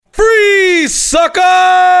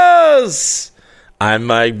suckers! I'm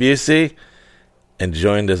Mike Busey, and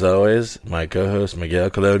joined as always, my co-host Miguel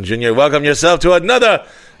Colon Jr. Welcome yourself to another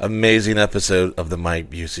amazing episode of the Mike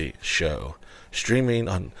Busey Show. Streaming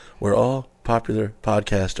on where all popular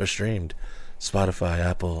podcasts are streamed. Spotify,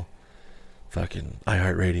 Apple, fucking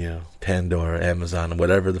iHeartRadio, Pandora, Amazon,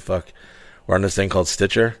 whatever the fuck. We're on this thing called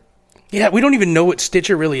Stitcher. Yeah, we don't even know what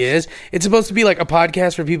Stitcher really is. It's supposed to be like a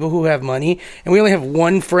podcast for people who have money, and we only have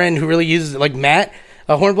one friend who really uses it, like Matt.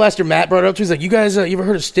 Hornblaster Matt brought it up to us. He's like, you guys, you ever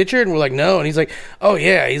heard of Stitcher? And we're like, no. And he's like, oh,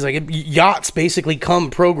 yeah. He's like, yachts basically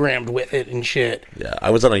come programmed with it and shit. Yeah, I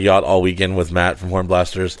was on a yacht all weekend with Matt from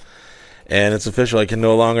Hornblasters, and it's official. I can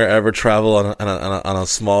no longer ever travel on a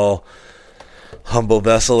small, humble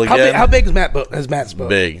vessel again. How big is Matt's boat?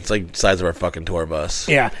 Big. It's like the size of our fucking tour bus.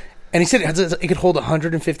 Yeah. And he said it could hold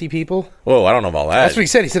 150 people. Whoa, I don't know about that. That's what he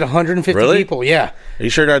said. He said 150 really? people. Yeah. Are you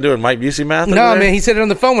sure you're not doing Mike Busey math? No, man. He said it on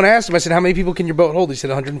the phone when I asked him. I said, "How many people can your boat hold?" He said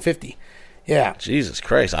 150. Yeah. Jesus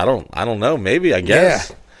Christ. I don't know. Maybe, I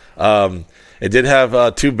guess. Yeah. It did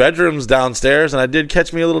have 2 bedrooms downstairs, and I did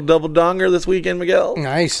catch me a little double donger this weekend, Miguel.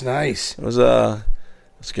 Nice. It was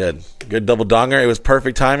good. Good double donger. It was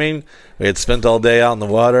perfect timing. We had spent all day out in the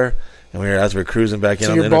water, and as we were cruising back in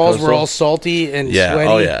on the intercoastal. So your balls were all salty and sweaty?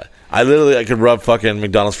 Oh, yeah. I could rub fucking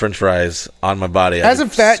McDonald's French fries on my body. As a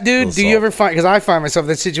fat dude, do you ever find, because I find myself in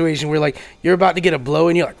that situation where like you're about to get a blow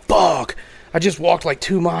and you're like, fuck, I just walked like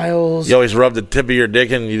 2 miles. You always rub the tip of your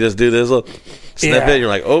dick and you just do this little snip it. You're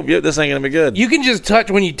like, oh, yep, this ain't going to be good. You can just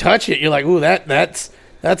when you touch it, you're like, ooh, that's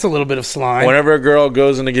a little bit of slime. Whenever a girl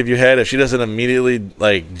goes in to give you head, if she doesn't immediately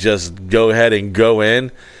like just go ahead and go in,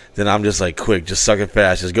 then I'm just like, quick, just suck it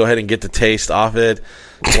fast. Just go ahead and get the taste off it.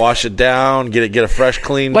 Wash it down, get a fresh,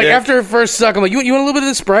 clean like dick. After her first suck, I'm like, you want a little bit of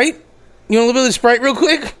the Sprite? You want a little bit of the Sprite real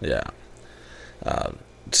quick? Yeah.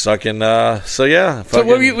 Sucking, so yeah. So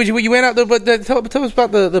what you went out, tell us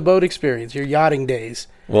about the boat experience, your yachting days.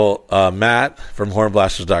 Well, Matt from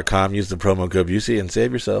hornblasters.com used the promo code Busey and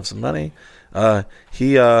save yourself some money.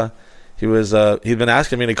 He'd been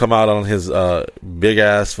asking me to come out on his big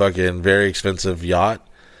ass fucking very expensive yacht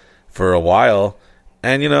for a while,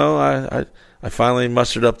 and I finally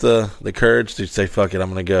mustered up the courage to say, fuck it,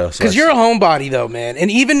 I'm going to go. Because you're a homebody, though, man. And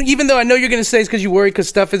even though I know you're going to say it's because you worry because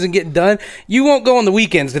stuff isn't getting done, you won't go on the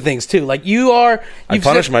weekends to things, too. Like, I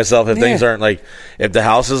punish myself if things aren't, like, if the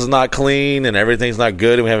house is not clean and everything's not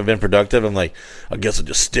good and we haven't been productive, I'm like, I guess I'll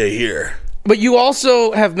just stay here. But you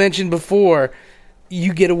also have mentioned before,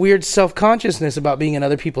 you get a weird self-consciousness about being in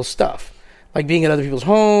other people's stuff. Like, being in other people's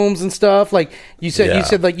homes and stuff. Like, you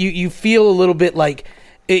said like, you feel a little bit like...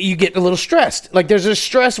 you get a little stressed. Like there's a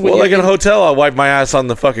stress when like in a hotel, I'll wipe my ass on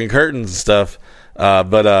the fucking curtains and stuff. And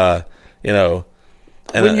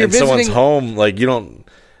someone's home, like you don't.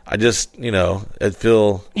 I just I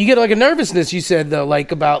feel you get like a nervousness. You said though,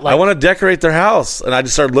 like about like I want to decorate their house, and I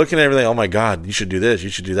just started looking at everything. Oh my god, you should do this, you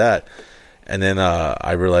should do that. And then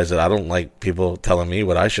I realized that I don't like people telling me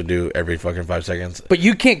what I should do every fucking 5 seconds. But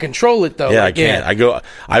you can't control it, though. Yeah, I can't.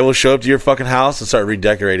 I will show up to your fucking house and start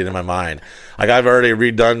redecorating in my mind. Like, I've already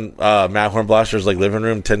redone Matt Hornblaster's, like, living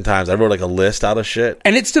room 10 times. I wrote, like, a list out of shit.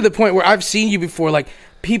 And it's to the point where I've seen you before, like,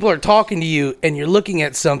 people are talking to you, and you're looking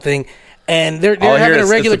at something, and they're having a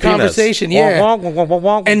regular conversation. Yeah.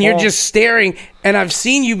 And you're just staring. And I've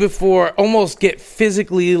seen you before almost get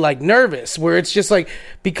physically like nervous where it's just like,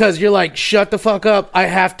 because you're like, shut the fuck up. I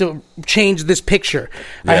have to change this picture.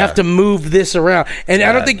 Yeah. I have to move this around. And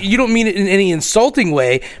I don't think you don't mean it in any insulting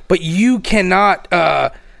way, but you cannot,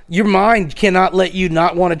 your mind cannot let you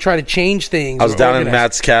not want to try to change things. I was down in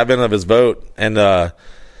Matt's cabin of his boat and,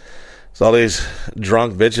 so all these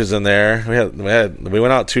drunk bitches in there. We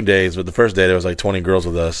went out 2 days, but the first day there was like 20 girls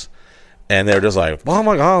with us, and they were just like, oh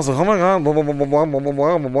my god, blah, blah, blah, blah, blah,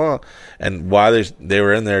 blah, blah, blah. And while they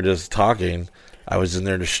were in there just talking, I was in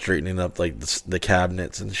there just straightening up like the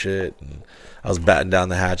cabinets and shit, and I was batting down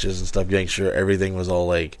the hatches and stuff, making sure everything was all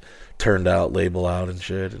like turned out, label out and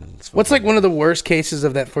shit. And what's like one of the worst cases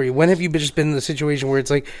of that for you? When have you just been in the situation where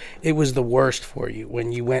it's like it was the worst for you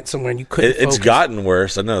when you went somewhere and you couldn't focus? It's gotten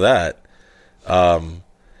worse. I know that.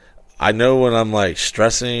 I know when I'm like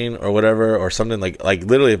stressing or whatever or something like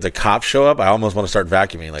literally if the cops show up, I almost want to start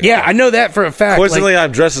vacuuming. Like, yeah, I know that for a fact. Coincidentally,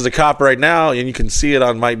 I'm dressed as a cop right now, and you can see it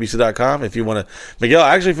on MikeBusey.com if you want to. Miguel,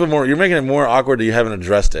 I actually feel you're making it more awkward that you haven't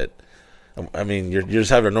addressed it. I mean, you're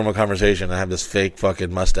just having a normal conversation. I have this fake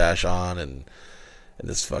fucking mustache on and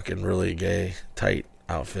this fucking really gay tight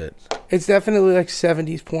outfit. It's definitely like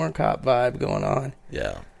 70s porn cop vibe going on.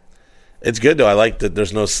 Yeah. It's good though. I like that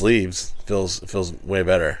there's no sleeves. Feels way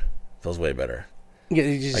better. Feels way better. Yeah,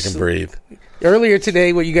 I can breathe. Earlier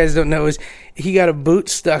today, what you guys don't know is he got a boot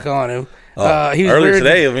stuck on him He was earlier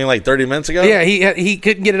today, I mean, like 30 minutes ago. Yeah, he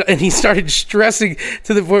couldn't get it, and he started stressing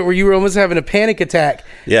to the point where you were almost having a panic attack.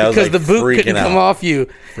 Yeah, because like the boot couldn't come off you,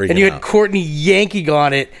 and you had Courtney yanking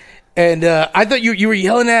on it. And I thought you were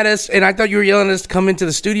yelling at us, and I thought you were yelling at us to come into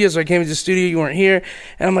the studio. So I came into the studio, you weren't here,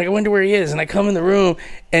 and I'm like, I wonder where he is. And I come in the room,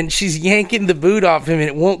 and she's yanking the boot off him, and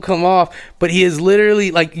it won't come off. But he is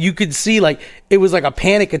literally like, you could see like it was like a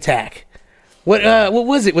panic attack. What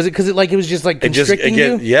was it? Was it because it was just like constricting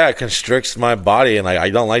you? Yeah, it constricts my body, and like I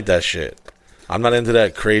don't like that shit. I'm not into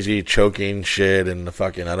that crazy choking shit and the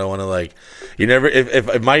fucking. I don't want to like. You never.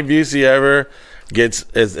 If Mike Busey ever gets,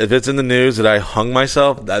 if it's in the news that I hung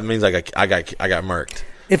myself, that means like I got murked.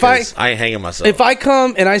 I ain't hanging myself. If I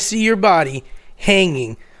come and I see your body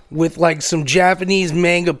hanging with like some Japanese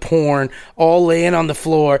manga porn all laying on the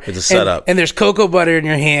floor, it's a setup, and there's cocoa butter in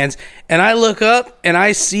your hands, and I look up and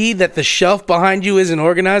I see that the shelf behind you isn't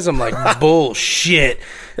organized, I'm like, bullshit.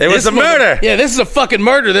 It was a murder. Yeah, this is a fucking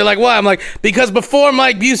murder. They're like, why? I'm like, because before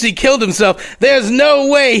Mike Busey killed himself, there's no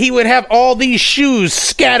way he would have all these shoes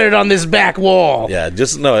scattered on this back wall. Yeah,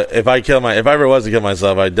 just know if I ever was to kill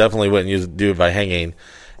myself, I definitely wouldn't do it by hanging.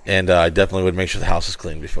 And I definitely would make sure the house is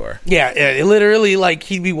clean before. Yeah, literally, like,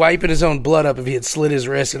 he'd be wiping his own blood up if he had slit his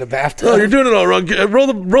wrist in a bathtub. Oh, you're doing it all wrong.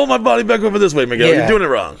 Roll my body back over this way, Miguel. Yeah. You're doing it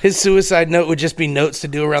wrong. His suicide note would just be notes to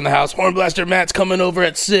do around the house. Hornblaster Matt's coming over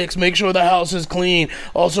at 6. Make sure the house is clean.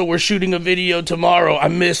 Also, we're shooting a video tomorrow. I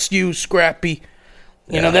miss you, Scrappy.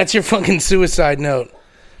 You know, that's your fucking suicide note.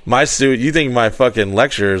 My you think my fucking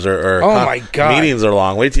lectures or oh my God, meetings are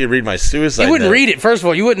long? Wait till you read my suicide. You wouldn't note. read it. First of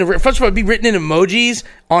all, it'd be written in emojis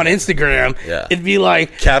on Instagram. Yeah, it'd be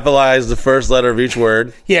like capitalize the first letter of each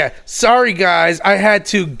word. Yeah, sorry guys, I had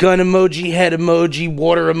to gun emoji, head emoji,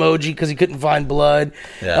 water emoji because he couldn't find blood.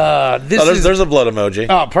 Yeah, there's a blood emoji.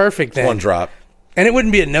 Oh, perfect. Then one drop, and it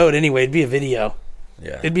wouldn't be a note anyway. It'd be a video.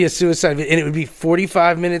 Yeah, it'd be a suicide video, and it would be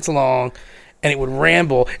 45 minutes long. And it would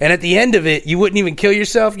ramble, and at the end of it, you wouldn't even kill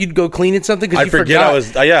yourself. You'd go clean at something because you forgot. I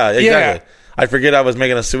was, yeah, exactly. Yeah. I forget I was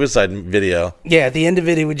making a suicide video. Yeah, at the end of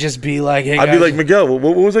it, it would just be like, hey, I'd be like, Miguel,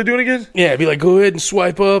 what was I doing again? Yeah, it'd be like, go ahead and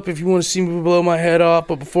swipe up if you want to see me blow my head off.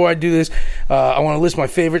 But before I do this, I want to list my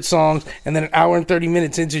favorite songs. And then an hour and 30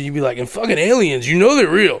 minutes into it, you'd be like, and fucking aliens, you know they're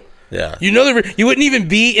real. Yeah. You know you wouldn't even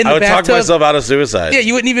be in the bathtub. I would talk myself out of suicide. Yeah,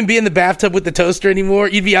 you wouldn't even be in the bathtub with the toaster anymore.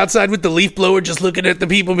 You'd be outside with the leaf blower just looking at the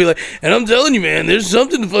people and be like, and I'm telling you, man, there's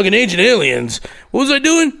something to fucking ancient aliens. What was I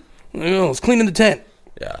doing? I was cleaning the tent.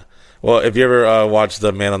 Yeah. Well, if you ever watched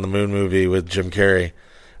the Man on the Moon movie with Jim Carrey,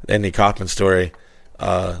 Andy Kaufman story,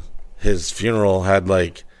 his funeral had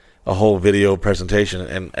like a whole video presentation,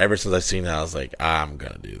 and ever since I've seen that, I was like, I'm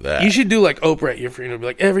gonna do that. You should do like Oprah at your funeral. Be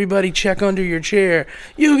like, everybody check under your chair.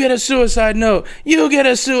 You get a suicide note. You get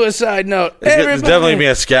a suicide note. It's definitely be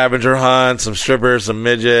a scavenger hunt, some strippers, some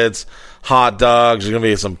midgets, hot dogs. There's gonna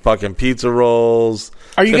be some fucking pizza rolls.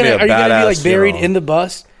 Are you gonna be like buried in the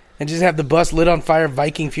bus and just have the bus lit on fire,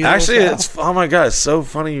 Viking funeral? Actually, oh my God, it's so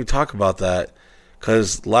funny you talk about that,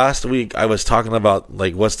 because last week I was talking about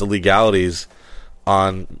like what's the legalities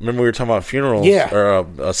on. Remember we were talking about funerals,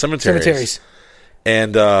 or cemeteries,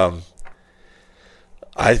 and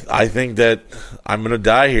I think that I'm gonna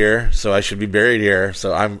die here, so I should be buried here.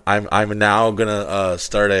 So I'm now gonna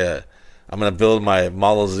I'm gonna build my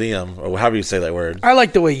mausoleum, or however you say that word. I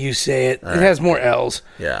like the way you say it. All it has more L's.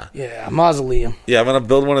 Yeah, mausoleum. Yeah, I'm gonna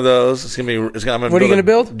build one of those. What are you gonna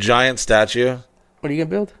build? Giant statue. What are you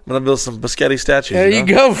gonna build? I'm gonna build some Biscotti statues. There you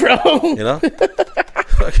go, bro. You know,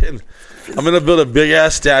 I'm gonna build a big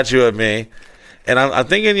ass statue of me, and I'm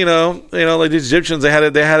thinking, you know, like the Egyptians, they had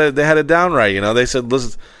it down right. You know, they said,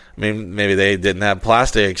 listen, I mean, maybe they didn't have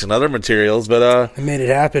plastics and other materials, but they made it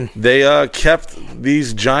happen. They kept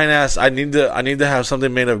these giant ass. I need to have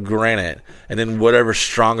something made of granite, and then whatever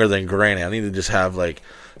stronger than granite. I need to just have like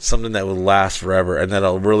something that would last forever, and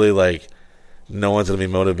that'll really like no one's gonna be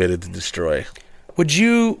motivated to destroy. Would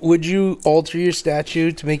you alter your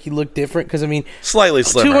statue to make you look different? Because I mean, slightly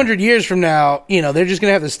slimmer. 200 years from now, they're just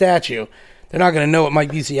gonna have the statue. They're not gonna know what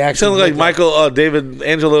Mike Busey actually. Sounds like Michael David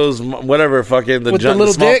Angelo's whatever fucking the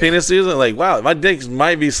small dick? Penis. Like, wow, my dick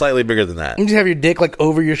might be slightly bigger than that. You just have your dick like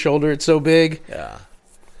over your shoulder. It's so big. Yeah.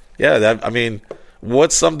 That, I mean,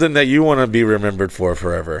 what's something that you want to be remembered for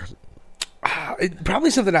forever? Probably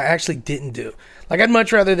something I actually didn't do. Like, I'd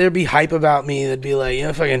much rather there be hype about me that'd be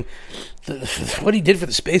like, fucking what he did for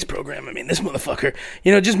the space program. I mean, this motherfucker.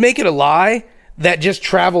 Just make it a lie that just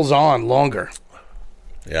travels on longer.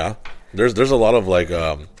 Yeah. There's a lot of like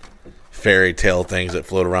fairy tale things that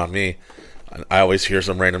float around me. I always hear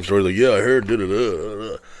some random story like, I heard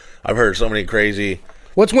I've heard so many crazy.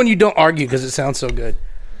 What's one you don't argue because it sounds so good?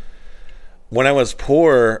 when I was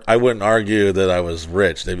poor, I wouldn't argue that I was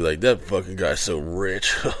rich. They'd be like, that fucking guy's so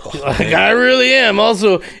rich. Like, I really am.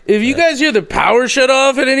 Also, if you guys hear the power shut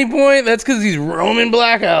off at any point, that's because he's roaming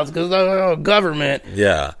blackouts because of the government.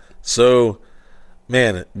 Yeah. So,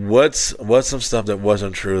 man, what's some stuff that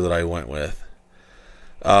wasn't true that I went with?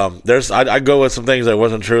 I go with some things that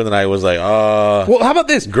wasn't true, and then I was like, well, how about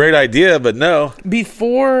this? Great idea, but no.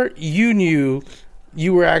 Before you knew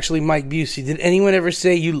you were actually Mike Busey, did anyone ever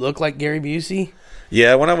say you look like Gary Busey?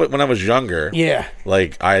 Yeah, when I was younger. Yeah.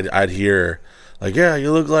 Like, I'd hear, like, yeah,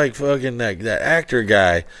 you look like fucking that actor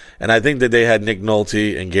guy. And I think that they had Nick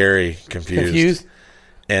Nolte and Gary confused.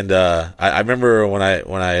 And I remember when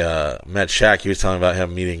I met Shaq, he was telling about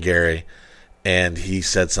him meeting Gary, and he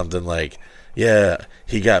said something like, yeah,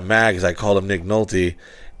 he got mad because I called him Nick Nolte,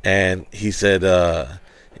 and he said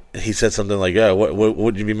something like, "Yeah, what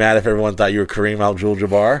would you be mad if everyone thought you were Kareem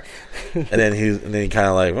Abdul-Jabbar?" and then he kind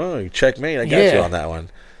of like, "Oh, checkmate, I got you on that one."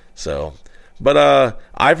 So, but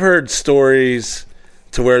I've heard stories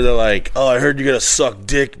to where they're like, "Oh, I heard you got to suck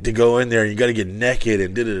dick to go in there, and you got to get naked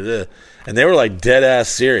and da-da-da-da," and they were like dead ass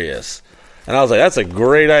serious. And I was like, "That's a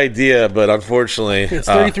great idea," but unfortunately, it's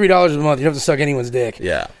 $33 a month. You don't have to suck anyone's dick.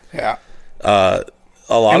 Yeah.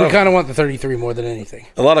 And we kind of want the 33 more than anything.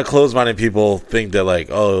 A lot of closed-minded people think that, like,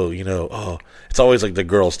 it's always like the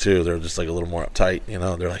girls too. They're just like a little more uptight, you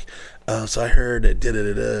know. They're like, "Oh, so I heard it."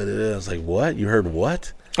 I was like, "What? You heard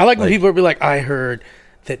what?" I like when people would be like, "I heard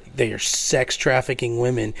that they are sex trafficking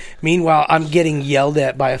women." Meanwhile, I'm getting yelled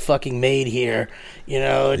at by a fucking maid here. You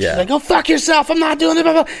know, it's just like, "Oh, fuck yourself. I'm not doing it."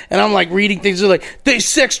 Blah, blah. And I'm like reading things. They're like, they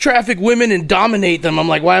sex traffic women and dominate them. I'm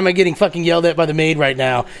like, why am I getting fucking yelled at by the maid right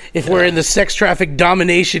now if we're in the sex traffic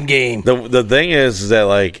domination game? The thing is that,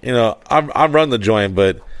 like, you know, I'm running the joint,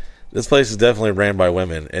 but this place is definitely ran by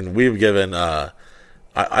women. And we've given, I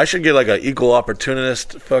should get like an equal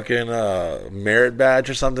opportunist fucking merit badge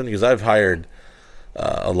or something, because I've hired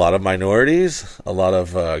a lot of minorities, a lot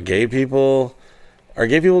of gay people. Are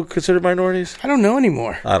gay people considered minorities? I don't know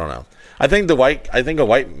anymore. I don't know. I think a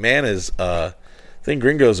white man is. I think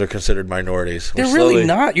gringos are considered minorities. They're really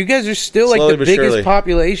not. You guys are still like the biggest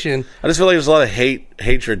population. I just feel like there's a lot of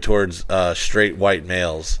hatred towards straight white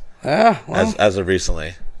males. As of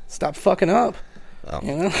recently. Stop fucking up.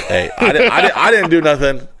 You know? Hey, I didn't do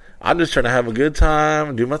nothing. I'm just trying to have a good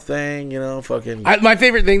time, do my thing, you know, fucking. My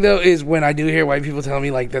favorite thing, though, is when I do hear white people tell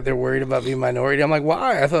me, like, that they're worried about being a minority. I'm like,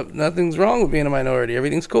 why? I thought nothing's wrong with being a minority.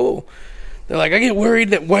 Everything's cool. They're like, I get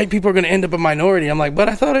worried that white people are going to end up a minority. I'm like, but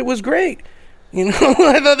I thought it was great. You know,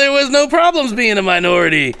 I thought there was no problems being a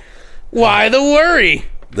minority. Why the worry?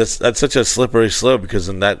 That's such a slippery slope, because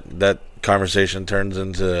then that conversation turns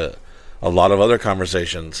into a lot of other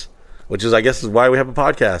conversations, which is, I guess, is why we have a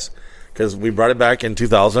podcast. Because we brought it back in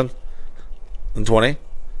 2020,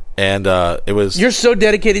 and it was... You're so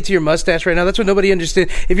dedicated to your mustache right now. That's what nobody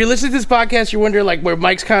understands. If you're listening to this podcast, you're wondering, like, where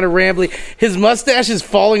Mike's kind of rambling. His mustache is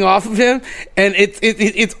falling off of him, and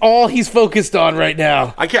it's all he's focused on right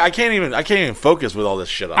now. I can't even focus with all this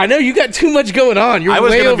shit on. I know, you got too much going on. I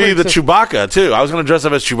was going to be the Chewbacca, too. I was going to dress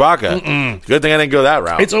up as Chewbacca. Mm-mm. Good thing I didn't go that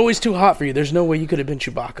route. It's always too hot for you. There's no way you could have been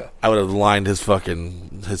Chewbacca. I would have lined his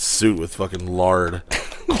suit with fucking lard.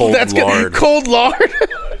 Cold lard. Cold lard?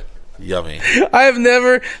 Yummy. I have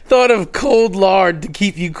never thought of cold lard to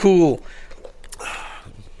keep you cool.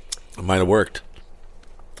 It might have worked.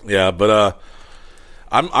 Yeah, but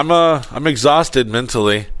I'm exhausted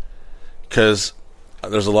mentally, because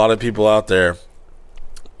there's a lot of people out there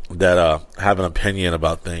that have an opinion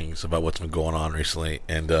about things, about what's been going on recently,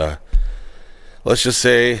 and let's just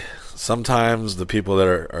say, sometimes the people that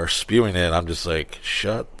are spewing it, I'm just like,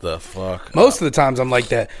 shut the fuck up. Most of the times I'm like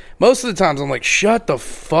that. Most of the times I'm like, shut the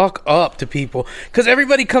fuck up to people. Because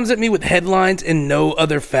everybody comes at me with headlines and no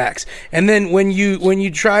other facts. And then when you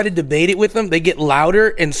try to debate it with them, they get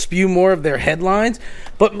louder and spew more of their headlines.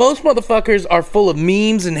 But most motherfuckers are full of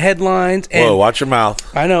memes and headlines. And whoa, watch your mouth.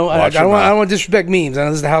 I know. I don't want to disrespect memes. I know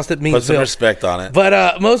this is the house that memes put some respect on it.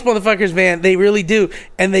 But most motherfuckers, man, they really do.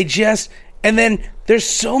 And they just... And then there's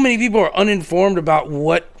so many people who are uninformed about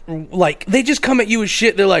what, like, they just come at you with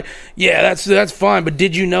shit. They're like, yeah, that's fine, but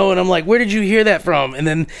did you know? And I'm like, where did you hear that from? And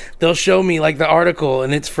then they'll show me, like, the article,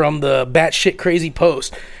 and it's from the batshit crazy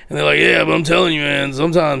post. And they're like, yeah, but I'm telling you, man,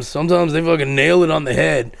 sometimes they fucking nail it on the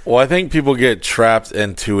head. Well, I think people get trapped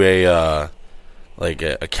into a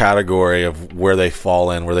category of where they fall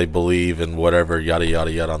in, where they believe in whatever, yada,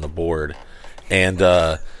 yada, yada on the board. And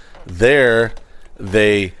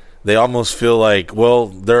they almost feel like, well,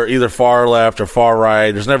 they're either far left or far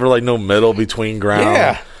right. There's never, like, no middle between ground.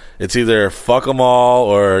 Yeah. It's either fuck them all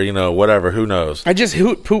or, you know, whatever. Who knows? I just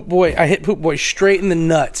hit Poop Boy straight in the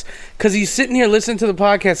nuts because he's sitting here listening to the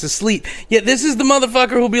podcast asleep. Yet this is the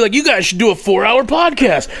motherfucker who'll be like, you guys should do a 4-hour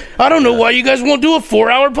podcast. I don't know why you guys won't do a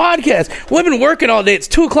 4-hour podcast. Well, I've been working all day. It's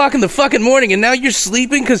 2 o'clock in the fucking morning and now you're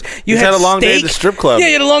sleeping because you had a long day at the strip club. Yeah,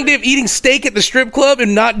 you had a long day of eating steak at the strip club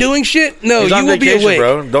and not doing shit. No, you will be awake.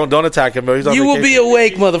 Bro. Don't attack him, bro. He's on vacation. You will be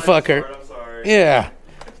awake, motherfucker. I'm sorry. Yeah.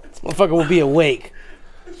 This motherfucker will be awake.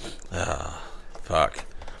 Fuck.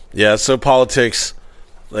 Yeah, so politics,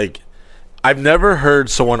 like, I've never heard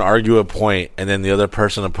someone argue a point and then the other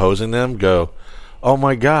person opposing them go, oh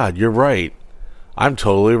my God, you're right. I'm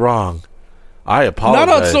totally wrong. I apologize.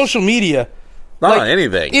 Not on social media. Not on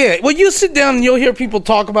anything. Yeah, well, you sit down and you'll hear people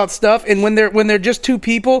talk about stuff, and when they're just two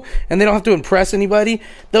people and they don't have to impress anybody,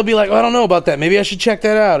 they'll be like, oh, I don't know about that. Maybe I should check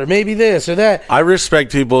that out, or maybe this or that. I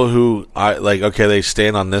respect people who, okay, they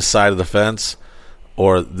stand on this side of the fence,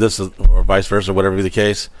 or this, or vice versa, whatever be the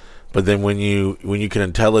case. But then when you can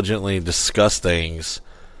intelligently discuss things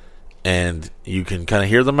and you can kind of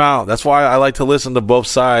hear them out, that's why I like to listen to both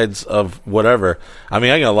sides of whatever. I mean,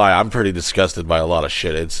 I ain't gonna lie, I'm pretty disgusted by a lot of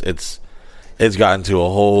shit. It's gotten to a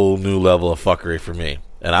whole new level of fuckery for me,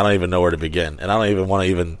 and I don't even know where to begin. And I don't even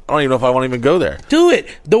know if I want to even go there. Do it.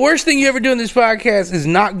 The worst thing you ever do in this podcast is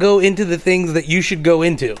not go into the things that you should go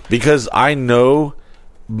into, because I know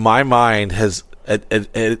my mind has.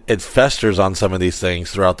 It festers on some of these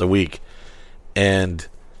things throughout the week, and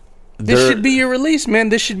this should be your release, man.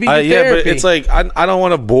 This should be your therapy. Yeah, but it's like I don't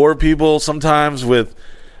want to bore people sometimes with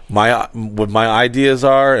what my ideas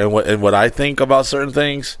are and what I think about certain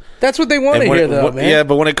things. That's what they want to hear, though, man. Yeah,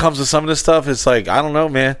 but when it comes to some of this stuff, it's like, I don't know,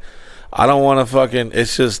 man. I don't want to fucking.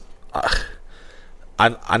 It's just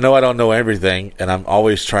I know I don't know everything, and I'm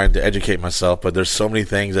always trying to educate myself. But there's so many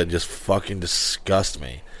things that just fucking disgust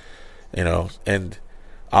me. You know, and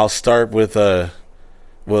I'll start with the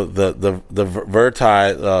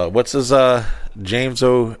Verti. What's his James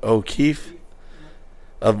O'Keefe?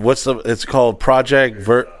 It's called Project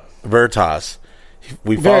Veritas.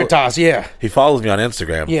 Veritas, yeah. He follows me on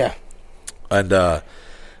Instagram. Yeah, and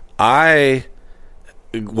I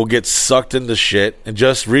will get sucked into shit. And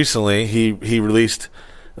just recently, he released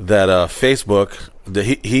that Facebook.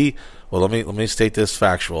 Let me state this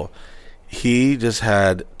factual. He just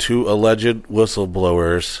had 2 alleged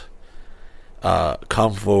whistleblowers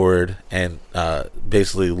come forward and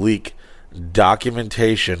basically leak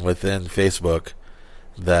documentation within Facebook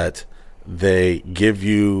that they give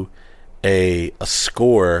you a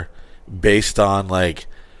score based on like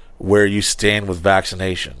where you stand with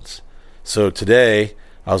vaccinations. So today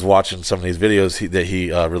I was watching some of these videos that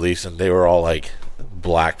he released, and they were all like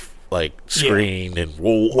black. Like screen and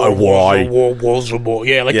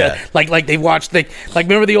like they watched like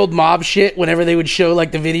remember the old mob shit whenever they would show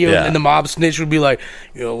like the video and the mob snitch would be like,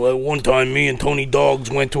 you know, one time me and Tony Dogs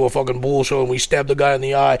went to a fucking bull show and we stabbed the guy in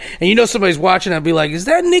the eye, and you know somebody's watching, I'd be like, is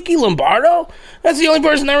that Nicky Lombardo? That's the only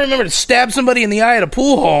person I remember to stab somebody in the eye at a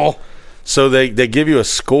pool hall. So they give you a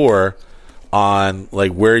score on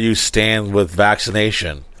like where you stand with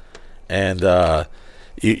vaccination, and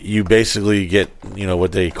You basically get, you know,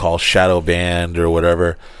 what they call shadow banned or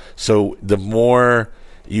whatever. So the more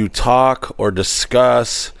you talk or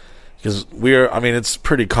discuss, because it's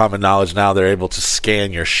pretty common knowledge now they're able to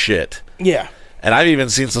scan your shit. Yeah. And I've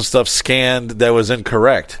even seen some stuff scanned that was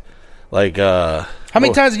incorrect. Like, how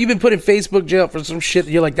many times have you been put in Facebook jail for some shit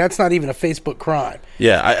that you're like, that's not even a Facebook crime?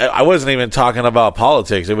 Yeah, I wasn't even talking about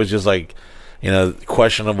politics. It was just like, you know,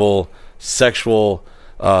 questionable sexual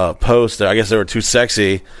post. I guess they were too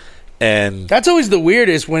sexy, and that's always the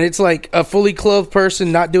weirdest when it's like a fully clothed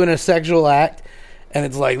person not doing a sexual act, and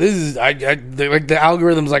it's like, this is like the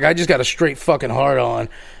algorithm's like, I just got a straight fucking hard on.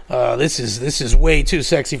 This is way too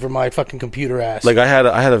sexy for my fucking computer ass. Like I had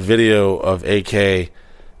a video of AK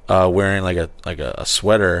wearing like a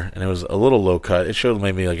sweater, and it was a little low cut. It showed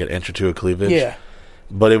maybe like an inch or two of cleavage. Yeah,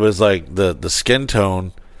 but it was like the skin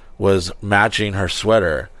tone was matching her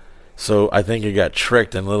sweater. So I think you got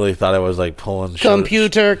tricked and literally thought I was like pulling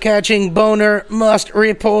computer catching boner must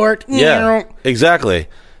report. Yeah, exactly.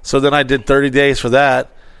 So then I did 30 days for that.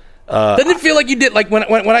 Doesn't it feel like you did, like when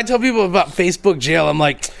I tell people about Facebook jail, I'm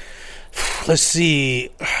like, let's see,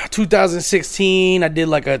 2016 I did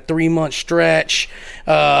like a 3-month stretch.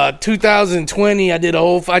 2020 I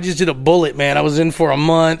just did a bullet, man. I was in for a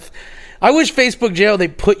month. I wish Facebook jail, they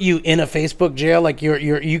put you in a Facebook jail. Like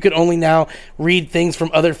you could only now read things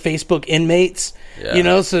from other Facebook inmates. Yeah. You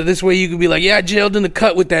know, so this way you could be like, yeah, I jailed in the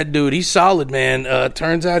cut with that dude. He's solid, man.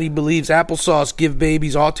 Turns out he believes applesauce give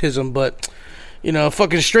babies autism, but, you know,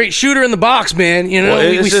 fucking straight shooter in the box, man. You know,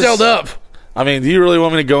 we selled up. I mean, do you really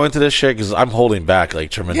want me to go into this shit? Because I'm holding back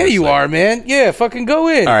like tremendously. Yeah, you are, man. Yeah, fucking go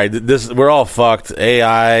in. All right, we're all fucked.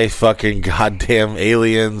 AI, fucking goddamn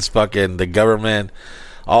aliens, fucking the government,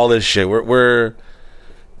 all this shit. We're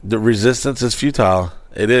the resistance is futile.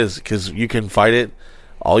 It is, because you can fight it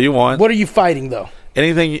all you want. What are you fighting though?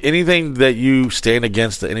 Anything that you stand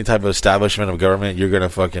against any type of establishment of government, you're gonna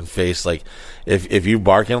fucking face. Like if you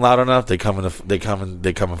barking loud enough, they coming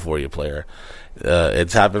for you, player.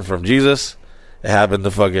 It's happened from Jesus. It happened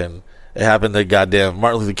to goddamn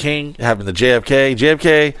Martin Luther King. It happened to JFK.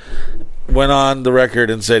 JFK went on the record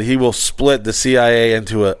and said he will split the CIA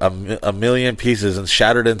into a million pieces and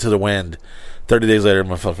shattered into the wind. 30 days later,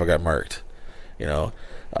 motherfucker got murked. You know,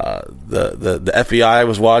 the FBI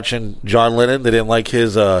was watching John Lennon. They didn't like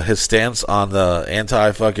his stance on the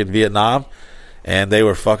anti-fucking Vietnam, and they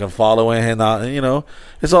were fucking following him. You know,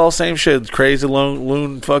 it's all same shit. Crazy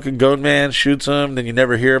loon fucking goat man shoots him, then you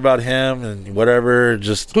never hear about him and whatever.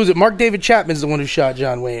 Just who's it? Mark David Chapman's the one who shot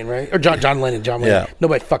John Wayne, right? Or John Lennon. John Wayne. Yeah.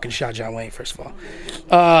 Nobody fucking shot John Wayne. First of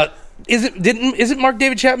all, Isn't Mark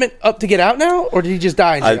David Chapman up to get out now, or did he just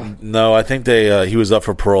die in jail? No, I think he was up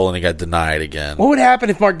for parole and he got denied again. What would happen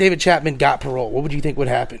if Mark David Chapman got parole? What would you think would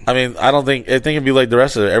happen? I mean, I think it'd be like the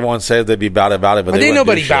rest of it. Everyone said they'd be about it, but they ain't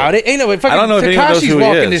nobody about it. Ain't nobody. I don't know if anyone knows who he is.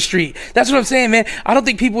 Takashi's walking the street. That's what I'm saying, man. I don't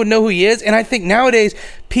think people would know who he is, and I think nowadays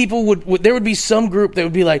people would. There would be some group that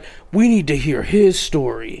would be like, we need to hear his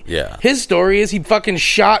story. Yeah, his story is he fucking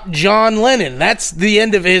shot John Lennon. That's the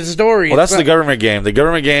end of his story. Well, that's the government game. The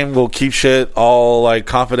government game will keep shit all like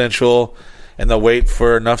confidential, and they'll wait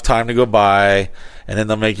for enough time to go by, and then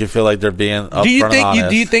they'll make you feel like they're being upfront and honest.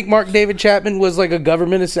 Do you think Mark David Chapman was like a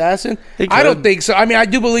government assassin? I don't think so. I mean, I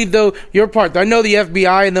do believe though your part. I know the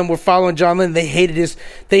FBI and them were following John Lennon. They hated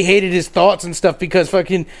his thoughts and stuff because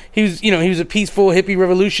fucking he was a peaceful hippie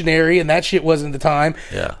revolutionary, and that shit wasn't the time.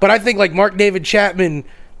 Yeah. But I think like Mark David Chapman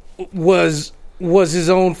was his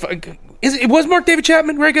own. It was Mark David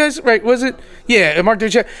Chapman, right, guys? Right? Was it? Yeah, Mark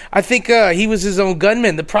David Chapman. I think he was his own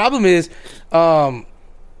gunman. The problem is,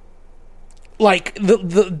 like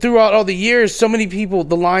throughout all the years, so many people,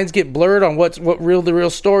 the lines get blurred on what the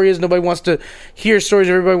real story is. Nobody wants to hear stories.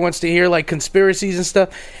 Everybody wants to hear like conspiracies and stuff.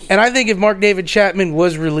 And I think if Mark David Chapman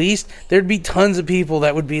was released, there'd be tons of people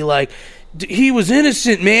that would be like, he was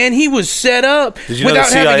innocent, man. He was set up without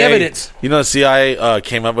having evidence. You know, the CIA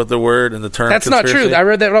came up with the word and the term. That's conspiracy? Not true. I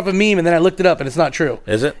read that off a meme and then I looked it up, and it's not true.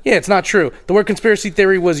 Is it? Yeah, it's not true. The word conspiracy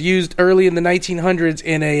theory was used early in the 1900s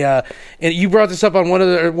in a. And you brought this up on one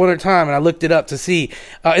other time, and I looked it up to see.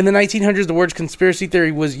 In the 1900s, the word conspiracy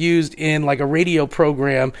theory was used in like a radio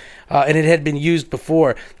program, and it had been used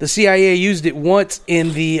before. The CIA used it once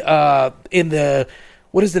in the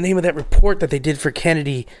what is the name of that report that they did for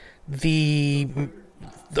Kennedy? The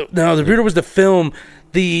Bureau was the film,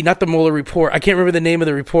 not the Mueller report. I can't remember the name of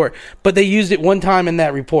the report, but they used it one time in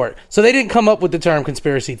that report. So they didn't come up with the term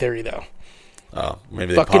conspiracy theory, though. Oh,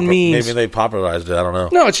 maybe they popularized it. I don't know.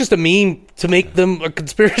 No, it's just a meme to make them a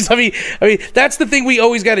conspiracy. I mean, that's the thing we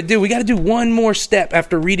always got to do. We got to do one more step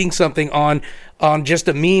after reading something on just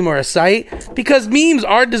a meme or a site, because memes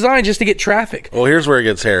are designed just to get traffic. Well, here's where it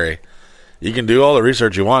gets hairy. You can do all the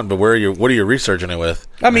research you want, but what are you researching it with?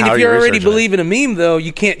 I mean, if you already believe in a meme, though,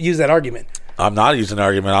 you can't use that argument. I'm not using an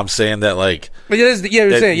argument. I'm saying that, like,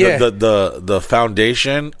 the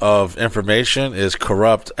foundation of information is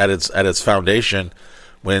corrupt at its foundation.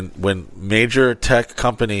 When major tech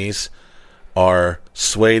companies are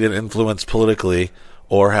swayed and influenced politically,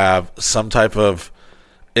 or have some type of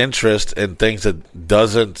interest in things that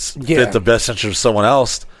doesn't fit the best interest of someone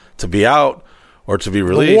else to be out or to be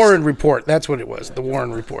released. The Warren Report. That's what it was. The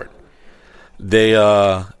Warren Report. They,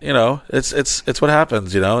 it's what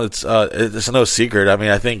happens. It's no secret. I mean,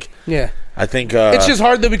 I think it's just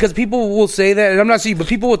hard though, because people will say that, and I'm not saying, but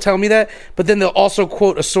people will tell me that, but then they'll also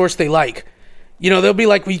quote a source they like. They'll be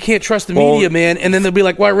like, well, you can't trust the media, man, and then they'll be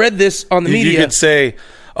like, well, I read this on the media. You could say,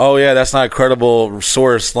 oh yeah, that's not a credible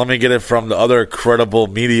source. Let me get it from the other credible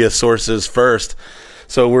media sources first.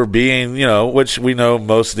 So we're being, which we know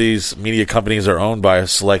most of these media companies are owned by a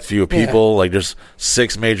select few people. Yeah. Like there's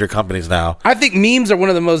 6 major companies now. I think memes are one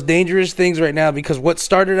of the most dangerous things right now, because what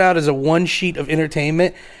started out as a one sheet of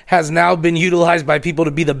entertainment has now been utilized by people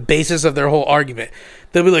to be the basis of their whole argument.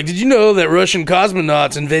 They'll be like, did you know that Russian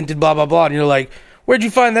cosmonauts invented blah, blah, blah? And you're like, where'd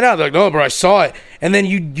you find that out? They're like, no, bro, I saw it. And then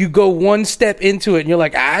you go one step into it and you're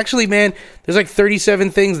like, actually, man, there's like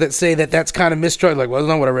 37 things that say that that's kind of mistrust. Like, well, that's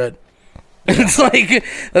not what I read. It's like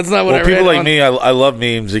that's not what I read. People like me, I love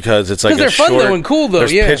memes because it's like they're fun though and cool though.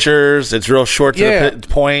 There's pictures. It's real short to the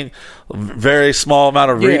point. Very small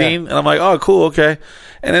amount of reading, and I'm like, oh, cool, okay.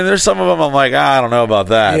 And then there's some of them I'm like, I don't know about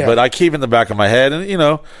that, but I keep in the back of my head,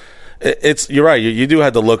 and it's you're right. You do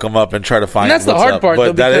have to look them up and try to find. And that's the hard part,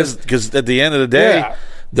 but that is because at the end of the day,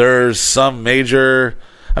 there's some major.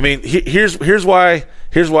 I mean, here's why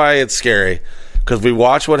it's scary, because we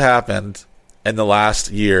watch what happened in the last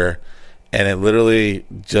year. And it literally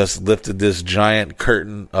just lifted this giant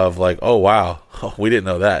curtain of like, oh wow, we didn't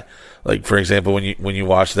know that. Like, for example, when you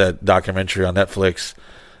watch that documentary on Netflix,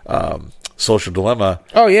 Social Dilemma.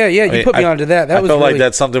 Oh yeah, you put me onto that. I felt like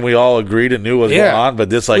that's something we all agreed and knew was going on, but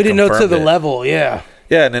this like we didn't know to the level. Yeah,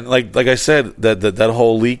 and then like I said, that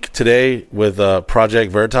whole leak today with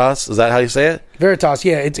Project Veritas. Is that how you say it? Veritas.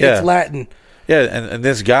 Yeah, it's Latin. Yeah, and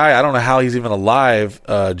this guy, I don't know how he's even alive.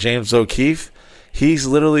 James O'Keefe. He's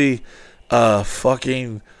literally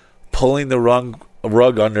fucking pulling the rug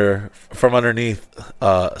from underneath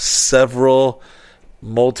several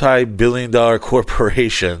multi-billion-dollar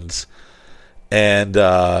corporations, and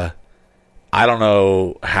I don't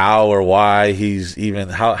know how or why he's even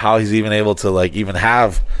how he's even able to like even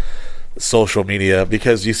have social media,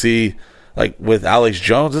 because you see like with Alex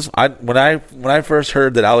Jones, when I first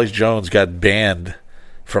heard that Alex Jones got banned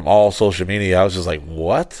from all social media, I was just like,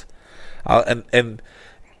 what?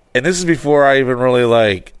 And this is before I even really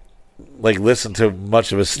like listened to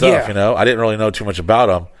much of his stuff. I didn't really know too much about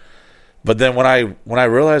him. But then when I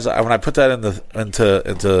realized, when I put that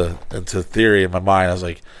into theory in my mind, I was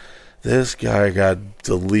like, this guy got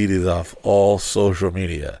deleted off all social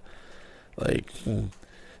media. Like,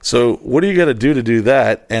 so what do you got to do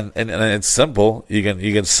that? And it's simple. You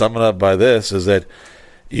can sum it up by this: is that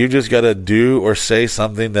you just got to do or say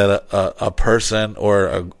something that a person or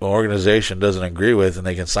an organization doesn't agree with, and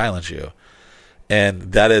they can silence you.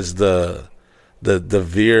 And that is the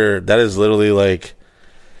veer. That is literally like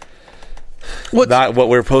not what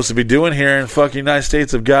we're supposed to be doing here in fucking United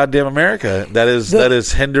States of goddamn America. That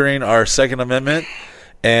is hindering our Second Amendment.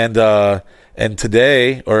 And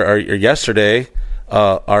today or yesterday,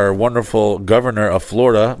 our wonderful governor of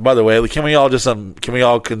Florida. By the way, can we all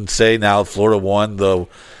say now Florida won the.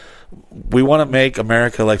 We want to make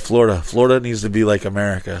America like Florida. Florida needs to be like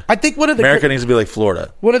America. I think America needs to be like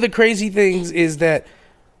Florida. One of the crazy things is that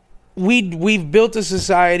we've built a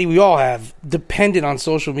society, we all have, dependent on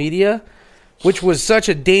social media, which was such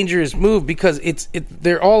a dangerous move because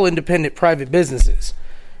they're all independent private businesses.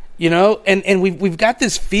 And we've got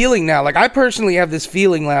this feeling now. Like I personally have this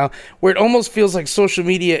feeling now where it almost feels like social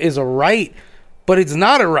media is a right, but it's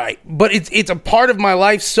not a right. But it's a part of my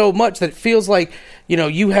life so much that it feels like,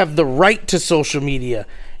 you have the right to social media.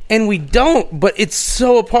 And we don't, but it's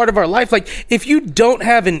so a part of our life. Like if you don't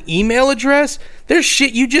have an email address, there's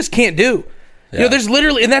shit you just can't do. Yeah. There's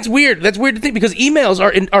literally, and that's weird. That's weird to think because emails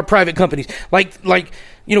are private companies. Like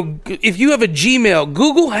if you have a Gmail,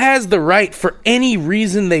 Google has the right for any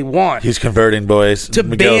reason they want. He's converting, boys. To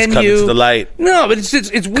Miguel's ban coming you. To the light. No, but it's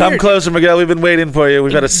weird. Come closer, Miguel. We've been waiting for you.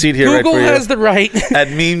 We've got a seat here Google right for you. has the right. At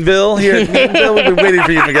Meanville, here at Meanville, we've been waiting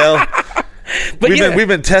for you, Miguel. But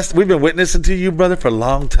we've been witnessing to you, brother, for a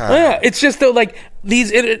long time. Yeah, it's just though, like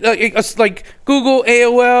these, like Google,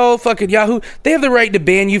 AOL, fucking Yahoo, they have the right to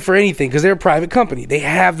ban you for anything because they're a private company. They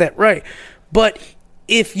have that right. But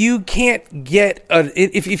if you can't get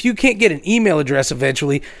if you can't get an email address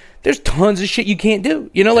eventually, there's tons of shit you can't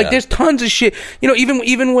do. There's tons of shit.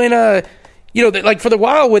 Even when like for the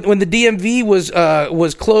while when the DMV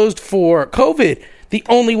was closed for COVID. The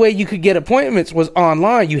only way you could get appointments was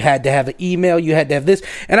online. You had to have an email. You had to have this.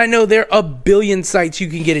 And I know there are a billion sites you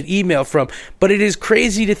can get an email from, but it is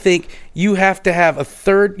crazy to think you have to have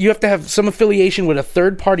some affiliation with a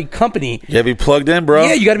third-party company. You got to be plugged in, bro.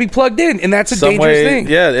 Yeah, you got to be plugged in, and that's a dangerous thing.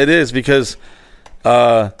 Yeah, it is because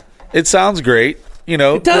it sounds great.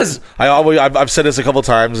 It does. I've said this a couple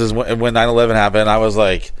times is when 9/11 happened, I was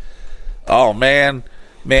like, oh, man,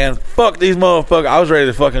 fuck these motherfuckers. I was ready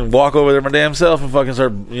to fucking walk over there my damn self and fucking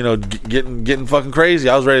start, getting fucking crazy.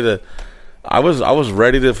 I was ready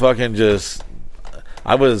to fucking just,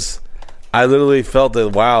 I literally felt that,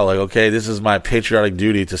 wow, like, okay, this is my patriotic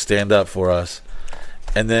duty to stand up for us.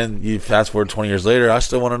 And then you fast forward 20 years later, I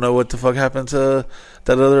still want to know what the fuck happened to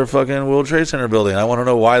that other fucking World Trade Center building. I want to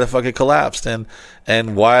know why the fuck it collapsed and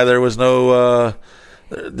why there was no,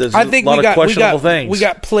 there's a lot of questionable things. We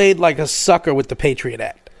got played like a sucker with the Patriot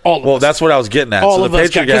Act. All of us. Well, that's what I was getting at. All so of the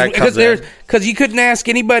Patriot Act comes in. Because you couldn't ask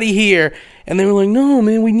anybody here And they were like, no,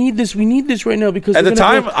 man, we need this right now because at the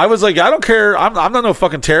time I was like, I don't care. I'm not no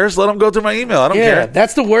fucking terrorist. Let them go through my email. I don't care.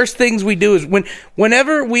 That's the worst things we do is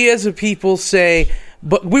whenever we as a people say,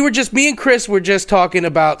 but me and Chris were just talking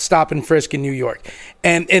about stop and frisk in New York.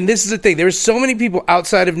 And this is the thing. There's so many people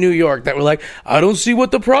outside of New York that were like, I don't see what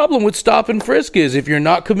the problem with stop and frisk is. If you're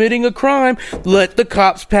not committing a crime, let the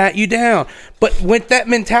cops pat you down. But when that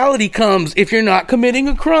mentality comes, if you're not committing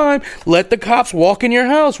a crime, let the cops walk in your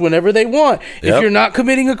house whenever they want. Yep. If you're not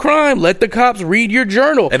committing a crime, let the cops read your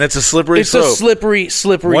journal. And it's a slippery slope. It's a slippery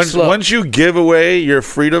slope. Once you give away your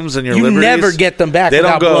freedoms and your liberties, you never get them back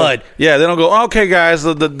without blood. Yeah, they don't go, okay, guys,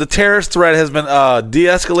 the terrorist threat has been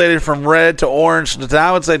de-escalated from red to orange.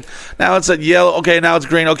 Now it's at yellow. Okay, now it's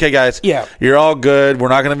green. Okay, guys. Yeah. You're all good. We're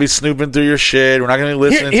not going to be snooping through your shit. We're not going to be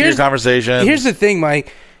listening to your conversation. Here's the thing,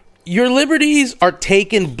 Mike. Your liberties are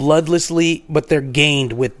taken bloodlessly, but they're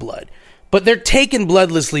gained with blood. But they're taken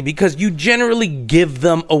bloodlessly because you generally give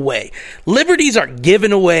them away. Liberties are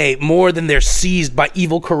given away more than they're seized by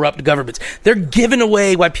evil, corrupt governments. They're given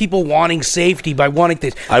away by people wanting safety, by wanting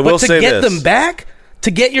things. But to get them back, to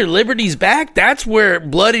get your liberties back, that's where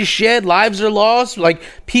blood is shed, lives are lost. Like,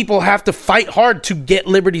 people have to fight hard to get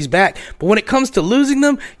liberties back. But when it comes to losing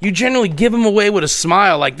them, you generally give them away with a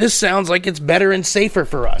smile. Like, this sounds like it's better and safer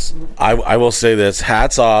for us. I will say this.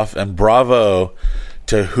 Hats off and bravo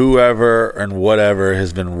to whoever and whatever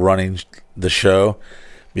has been running the show,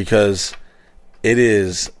 because it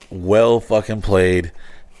is well fucking played,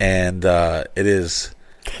 and it is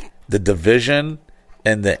the division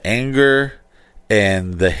and the anger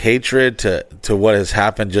and the hatred to what has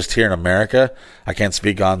happened just here in America. I can't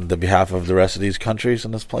speak on the behalf of the rest of these countries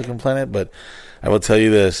on this fucking planet, but I will tell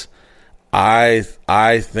you this. I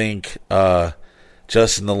think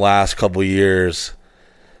just in the last couple of years,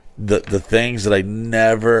 the things that I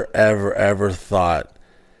never, ever thought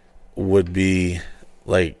would be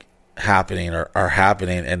like happening are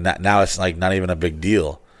happening, and now it's like not even a big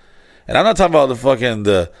deal. And I'm not talking about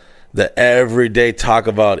the everyday talk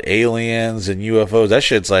about aliens and UFOs. That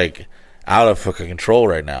shit's like out of fucking control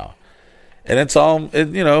right now. And it's all,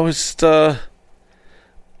 it's,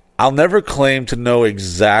 I'll never claim to know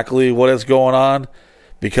exactly what is going on,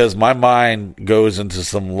 because my mind goes into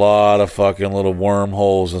some lot of fucking little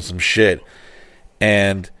wormholes and some shit.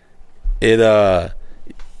 And it,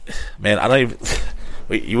 man, I don't even...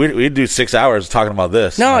 We do 6 hours talking about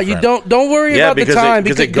this. No, you don't worry about the time,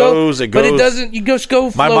 because it goes. But it doesn't. You just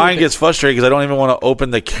go. My mind gets frustrated because I don't even want to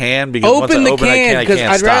open the can, because once I open the can, I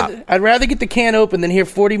can't stop. I'd rather get the can open than hear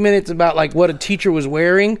 40 minutes about like what a teacher was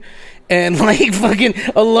wearing and like fucking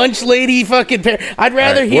a lunch lady fucking. I'd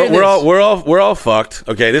rather hear this. We're all fucked.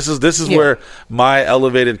 Okay, this is where my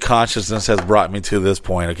elevated consciousness has brought me to this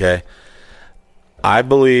point. Okay, I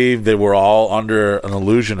believe that we're all under an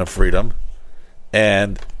illusion of freedom.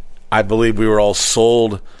 And I believe we were all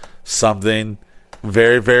sold something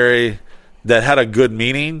very, very, that had a good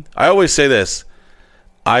meaning. I always say this.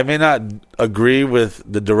 I may not agree with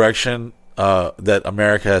the direction that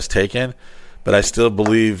America has taken, but I still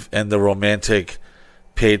believe in the romantic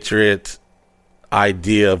patriot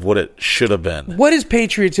idea of what it should have been. What is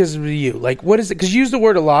patriotism to you? Like, what is it? Because you use the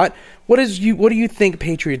word a lot. What do you think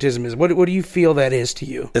patriotism is? What do you feel that is to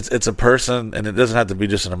you? It's a person, and it doesn't have to be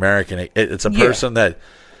just an American. It's a person that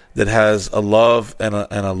has a love and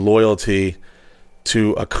a loyalty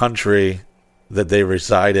to a country that they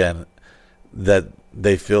reside in, that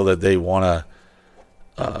they feel that they want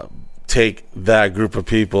to take that group of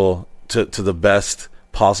people to the best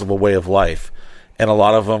possible way of life. And a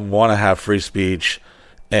lot of them want to have free speech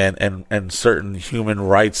and certain human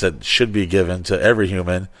rights that should be given to every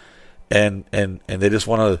human, and they just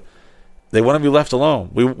want to be left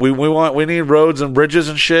alone. We need roads and bridges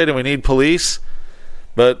and shit, and we need police,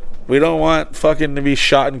 but we don't want fucking to be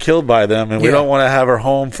shot and killed by them, and we don't want to have our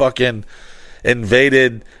home fucking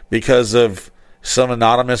invaded because of some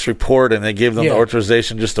anonymous report, and they give them the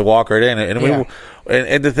authorization just to walk right in.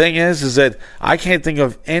 And the thing is that I can't think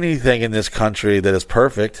of anything in this country that is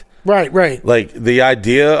perfect. Right. Like, the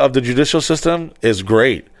idea of the judicial system is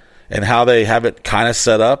great, and how they have it kind of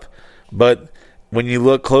set up, but when you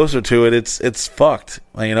look closer to it, it's fucked.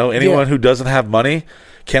 Anyone who doesn't have money,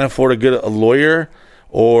 can't afford a lawyer,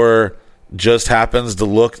 or just happens to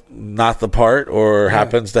look not the part, or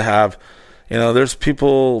happens to have... there's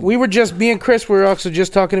people... me and Chris were also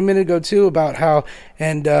just talking a minute ago, too, about how,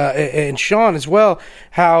 and Sean as well,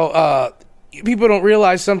 how people don't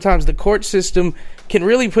realize sometimes the court system can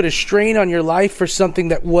really put a strain on your life for something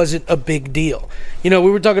that wasn't a big deal. We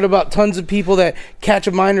were talking about tons of people that catch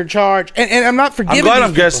a minor charge, and I'm not forgiving. I'm glad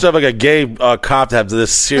I'm dressed up like a gay cop to have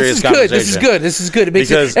this serious conversation. This is good. It makes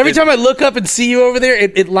every time I look up and see you over there,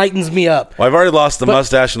 it lightens me up. Well, I've already lost the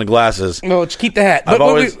mustache and the glasses. No, just keep the hat. I've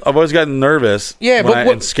always gotten nervous,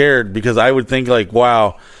 and scared because I would think like,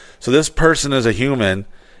 wow, so this person is a human,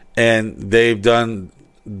 and they've done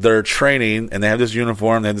their training, and they have this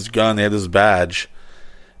uniform, they have this gun, they have this badge.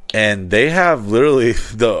 And they have literally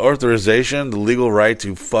the authorization, the legal right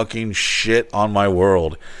to fucking shit on my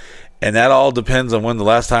world. And that all depends on when the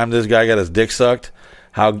last time this guy got his dick sucked,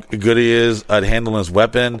 how good he is at handling his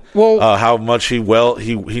weapon, how much he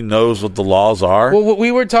knows what the laws are. Well, what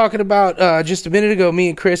we were talking about just a minute ago, me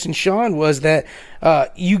and Chris and Sean, was that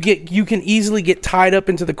you can easily get tied up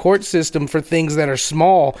into the court system for things that are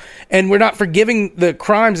small, and we're not forgiving the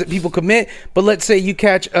crimes that people commit. But let's say you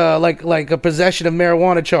catch like a possession of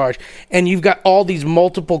marijuana charge, and you've got all these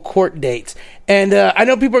multiple court dates. And I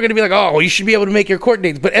know people are going to be like, oh, well, you should be able to make your court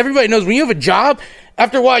dates. But everybody knows when you have a job,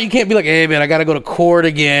 after a while, you can't be like, hey, man, I got to go to court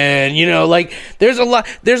again. Like there's a lot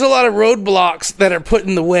of roadblocks that are put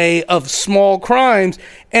in the way of small crimes.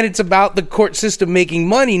 And it's about the court system making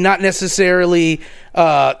money, not necessarily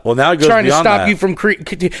now it goes trying to stop that. You from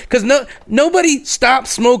because nobody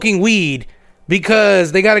stops smoking weed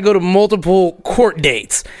because they got to go to multiple court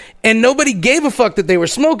dates. And nobody gave a fuck that they were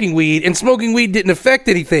smoking weed, and smoking weed didn't affect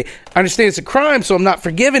anything. I understand it's a crime, so I'm not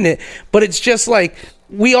forgiving it. But it's just like,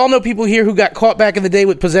 we all know people here who got caught back in the day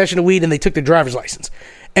with possession of weed and they took their driver's license.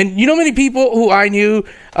 And you know many people who I knew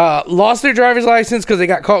lost their driver's license because they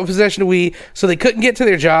got caught with possession of weed, so they couldn't get to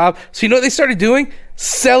their job. So you know what they started doing?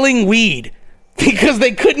 Selling weed because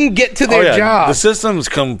they couldn't get to their job. The system's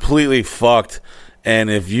completely fucked.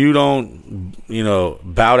 And if you don't,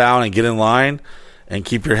 bow down and get in line and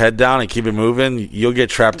keep your head down and keep it moving, you'll get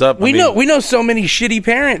trapped up. We know so many shitty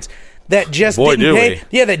parents that just didn't pay.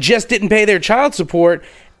 Yeah, that just didn't pay their child support,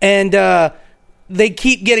 and they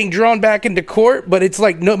keep getting drawn back into court. But it's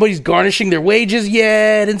like nobody's garnishing their wages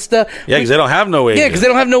yet and stuff. Yeah, because they don't have no wages. Yeah, because they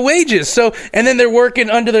don't have no wages. So, and then they're working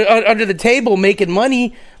under the table, making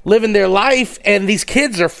money, living their life, and these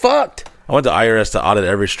kids are fucked. I went to IRS to audit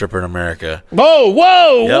every stripper in America.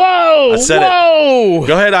 Whoa! I said it.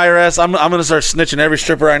 Go ahead, IRS. I'm going to start snitching every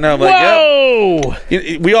stripper I know. I'm like,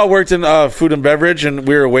 yep. We all worked in food and beverage, and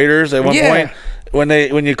we were waiters at one point.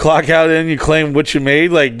 When you clock out and you claim what you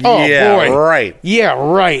made, like, right. Yeah,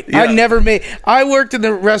 right. Yeah. I worked in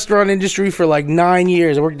the restaurant industry for like 9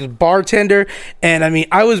 years. I worked as a bartender, and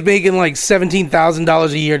I was making like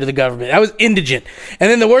 $17,000 a year to the government. I was indigent.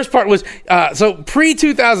 And then the worst part was, so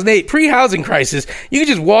pre-2008, pre-housing crisis, you could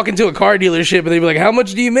just walk into a car dealership and they'd be like, how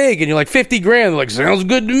much do you make? And you're like, $50,000. They're like, sounds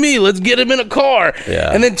good to me. Let's get him in a car.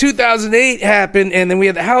 Yeah. And then 2008 happened, and then we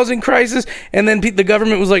had the housing crisis, and then the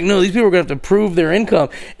government was like, no, these people are going to have to prove their income.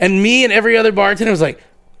 And me and every other bartender was like,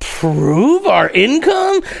 prove our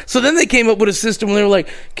income? So then they came up with a system where they were like,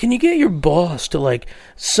 can you get your boss to like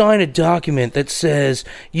sign a document that says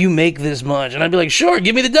you make this much? And I'd be like, sure,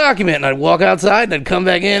 give me the document. And I'd walk outside and I'd come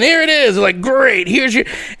back in, here it is. They're like, great, here's your...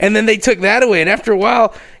 And then they took that away, and after a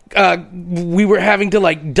while we were having to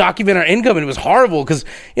like document our income, and it was horrible because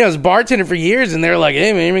I was a bartender for years, and they're like,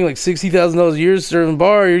 hey man, you're making like $60,000 a year serving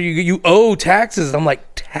bar, you owe taxes. I'm like,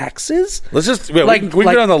 taxes? Let's just we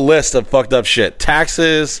get on the list of fucked up shit.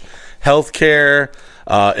 Taxes, healthcare,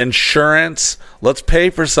 insurance. Let's pay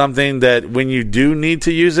for something that when you do need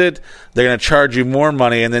to use it, they're going to charge you more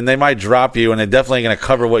money, and then they might drop you, and they're definitely going to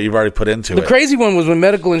cover what you've already put into it. The crazy one was when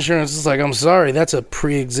medical insurance is like, I'm sorry, that's a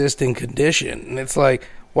pre-existing condition. And it's like,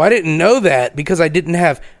 well, I didn't know that because I didn't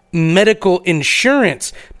have medical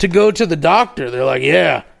insurance to go to the doctor. They're like,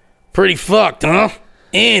 yeah, pretty fucked, huh?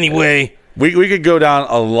 Anyway. We could go down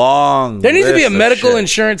a long There needs to be a medical shit.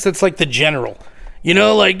 insurance that's like the general.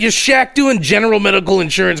 Like just Shaq doing general medical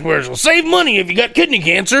insurance commercials. Save money if you got kidney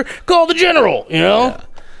cancer. Call the general, Yeah.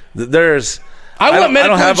 I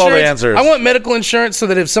don't have all the answers. I want medical insurance so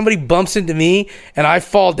that if somebody bumps into me and I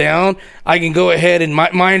fall down, I can go ahead and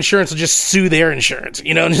my insurance will just sue their insurance,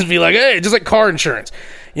 and just be like, hey, just like car insurance,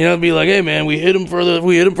 be like, hey man, we hit him for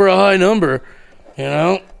a high number,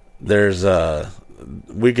 There's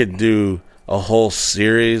we could do a whole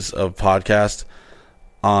series of podcasts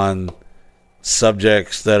on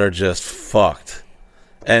subjects that are just fucked.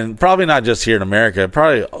 And probably not just here in America,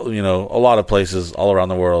 probably, a lot of places all around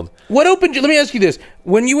the world. Let me ask you this.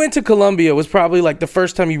 when you went to Colombia was probably like the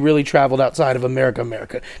first time you really traveled outside of America.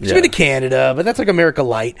 You've been to Canada, but that's like America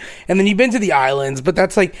light. And then you've been to the islands, but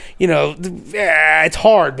that's like, it's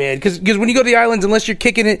hard, man. Because when you go to the islands, unless you're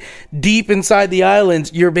kicking it deep inside the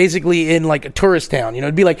islands, you're basically in like a tourist town.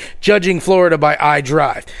 It'd be like judging Florida by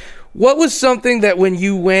iDrive. What was something that when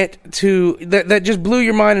you went to that just blew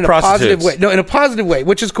your mind in a positive way? No, in a positive way,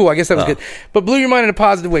 which is cool. I guess that was good, but blew your mind in a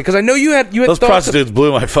positive way because I know you had those prostitutes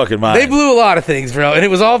blew my fucking mind. They blew a lot of things, bro, and it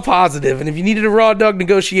was all positive. And if you needed a raw dog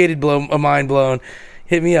negotiated mind blown,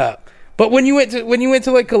 hit me up. But when you went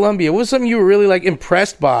to like Colombia, what was something you were really like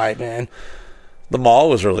impressed by, man? The mall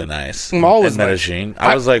was really nice. The mall was in Medellin. Nice.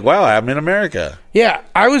 I was like, wow, I'm in America. Yeah,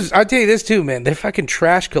 I'll tell you this too, man. Their fucking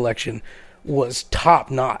trash collection was top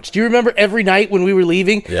notch. Do you remember every night when we were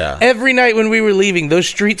leaving? Yeah. Every night when we were leaving, those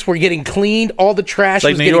streets were getting cleaned. All the trash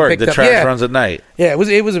was getting picked up. Like New York, the trash runs at night. Yeah, it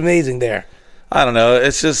was amazing there. I don't know.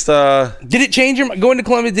 It's just. Did it change your going to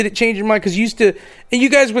Colombia? Did it change your mind? Because you used to, and you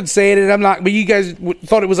guys would say it, and I'm not, but you guys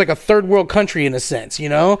thought it was like a third world country in a sense,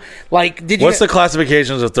 Like, did you? What's the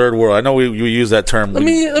classifications of third world? I know we use that term. Let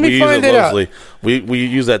me find it out. We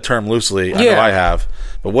use that term loosely. I know I have.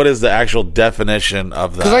 But what is the actual definition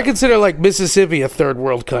of that? Because I consider like Mississippi a third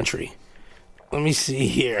world country. Let me see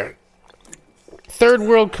here. Third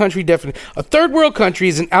world country definition. A third world country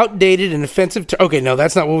is an outdated and offensive term. Okay, no,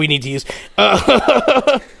 that's not what we need to use.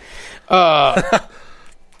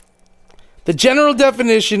 The general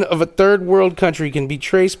definition of a third world country can be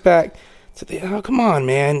traced back to the... Oh, come on,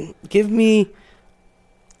 man. Give me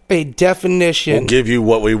a definition. We'll give you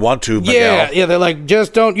what we want to, Miguel. Yeah, they're like,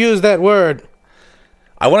 just don't use that word.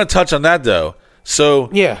 I want to touch on that, though. So,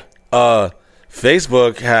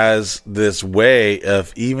 Facebook has this way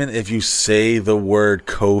of, even if you say the word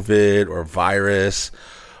COVID or virus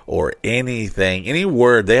or anything, any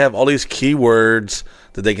word, they have all these keywords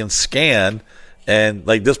that they can scan. And,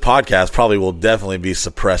 like, this podcast probably will definitely be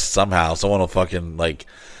suppressed somehow. Someone will fucking, like...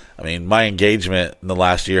 I mean, my engagement in the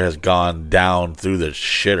last year has gone down through the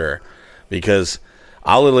shitter because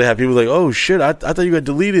I'll literally have people like, oh, shit, I thought you got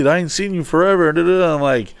deleted. I ain't seen you forever. I'm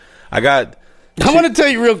like, I want to tell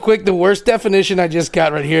you real quick, the worst definition I just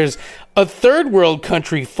got right here is a third world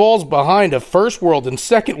country falls behind a first world and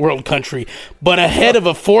second world country, but ahead of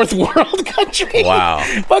a fourth world country. Wow.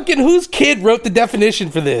 Fucking whose kid wrote the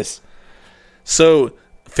definition for this? So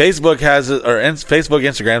Facebook has, Facebook,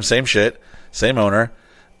 Instagram, same shit, same owner.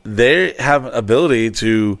 They have an ability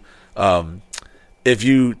to, if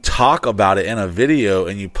you talk about it in a video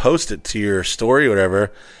and you post it to your story or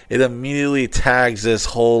whatever, it immediately tags this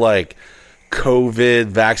whole like COVID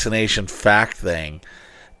vaccination fact thing.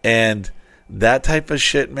 And that type of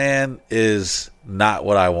shit, man, is not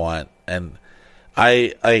what I want. And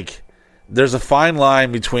there's a fine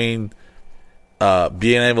line between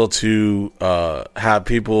being able to have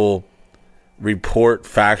people report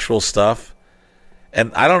factual stuff.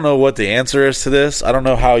 And I don't know what the answer is to this. I don't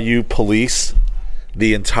know how you police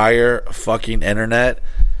the entire fucking internet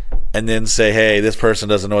and then say, hey, this person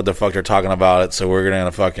doesn't know what the fuck they're talking about it, so we're going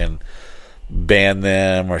to fucking ban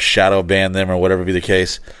them or shadow ban them or whatever be the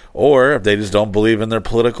case. Or if they just don't believe in their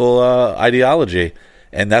political ideology.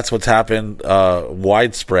 And that's what's happened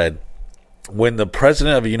widespread. When the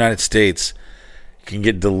president of the United States can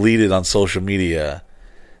get deleted on social media...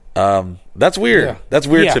 that's weird. Yeah. That's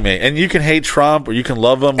weird to me. And you can hate Trump or you can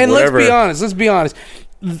love him. And whatever. Let's be honest.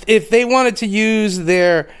 If they wanted to use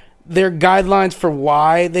their guidelines for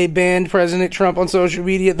why they banned President Trump on social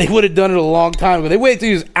media, they would have done it a long time ago. They waited till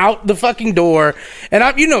he was out the fucking door.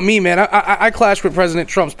 And you know me, man. I clash with President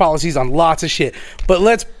Trump's policies on lots of shit. But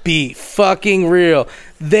let's be fucking real.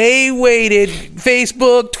 They waited.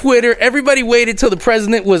 Facebook, Twitter, everybody waited till the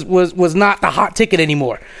president was not the hot ticket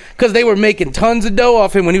anymore because they were making tons of dough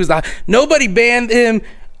off him when he was nobody banned him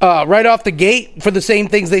right off the gate for the same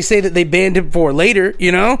things they say that they banned him for later.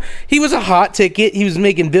 He was a hot ticket. He was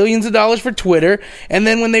making billions of dollars for Twitter, and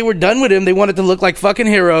then when they were done with him, they wanted to look like fucking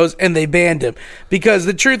heroes, and they banned him because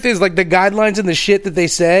the truth is, like, the guidelines and the shit that they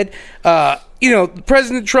said.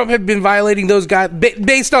 President Trump had been violating those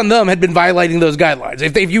based on them, had been violating those guidelines.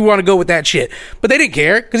 If you want to go with that shit, but they didn't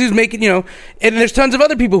care because he was making, and there's tons of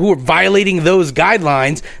other people who are violating those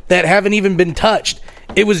guidelines that haven't even been touched.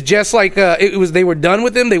 It was just like they were done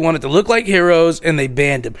with him. They wanted to look like heroes, and they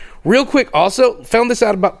banned him. Real quick, also found this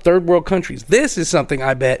out about third world countries. This is something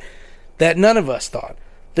I bet that none of us thought.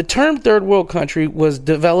 The term third world country was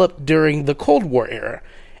developed during the Cold War era,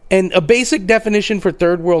 and a basic definition for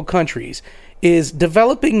third world countries is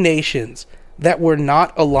developing nations that were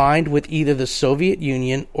not aligned with either the Soviet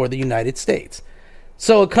Union or the United States.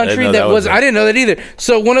 So a country I didn't know that either.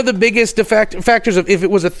 So one of the biggest factors of if it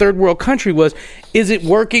was a third world country is it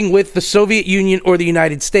working with the Soviet Union or the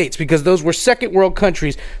United States? Because those were second world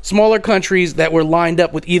countries, smaller countries that were lined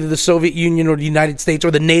up with either the Soviet Union or the United States or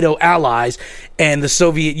the NATO allies and the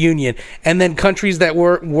Soviet Union. And then countries that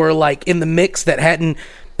were like in the mix that hadn't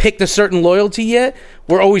picked a certain loyalty yet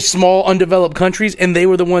were always small, undeveloped countries, and they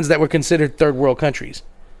were the ones that were considered third world countries.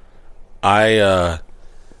 I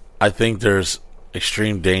think there's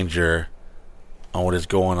extreme danger on what is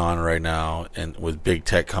going on right now and with big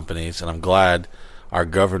tech companies, and I'm glad our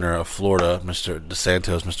governor of Florida,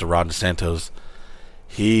 Mr. Ron DeSantis,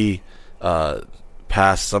 he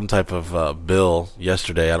passed some type of bill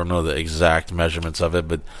yesterday. I don't know the exact measurements of it,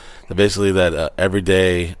 but basically that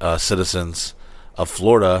everyday citizens of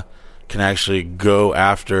Florida can actually go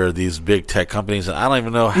after these big tech companies, and I don't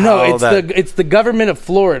even know how. No, it's the government of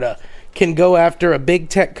Florida can go after a big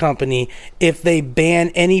tech company if they ban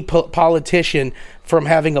any politician from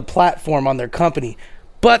having a platform on their company.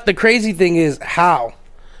 But the crazy thing is how.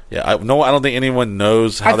 Yeah, I don't think anyone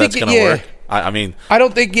knows how that's going to work. I mean, I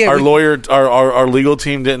don't think our legal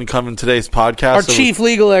team didn't come in today's podcast. Our chief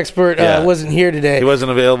legal expert wasn't here today. He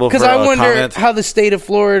wasn't available for I wonder how the state of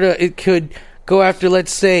Florida it could go after,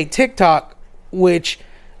 let's say, TikTok, which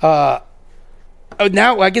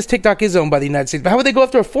now I guess TikTok is owned by the United States, but how would they go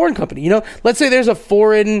after a foreign company? Let's say there's a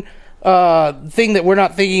foreign thing that we're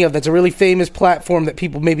not thinking of that's a really famous platform that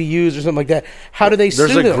people maybe use or something like that. How do they sue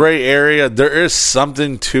them? There's a gray area. There is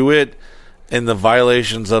something to it in the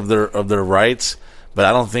violations of their rights, but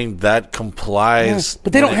I don't think that complies. Yes,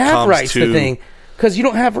 but they don't have rights, the thing, because you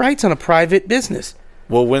don't have rights on a private business.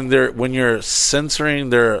 Well, when you're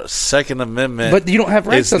censoring their Second Amendment, but you don't have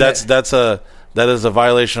rights on that. That is a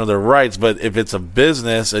violation of their rights. But if it's a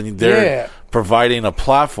business and they're providing a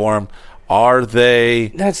platform, are they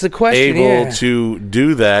that's the question, able to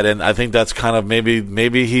do that? And I think that's kind of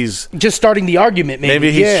maybe he's just starting the argument.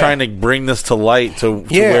 Maybe he's trying to bring this to light to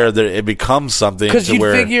where it becomes something. Because you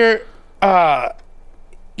figure,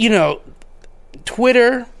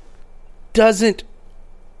 Twitter doesn't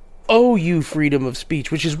owe you freedom of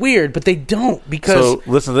speech, which is weird, but they don't because. So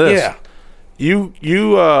listen to this. Yeah, you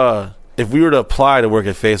if we were to apply to work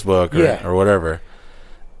at Facebook or whatever,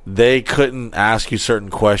 they couldn't ask you certain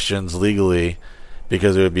questions legally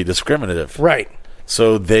because it would be discriminative. Right.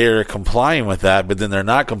 So they're complying with that, but then they're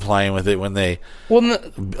not complying with it when they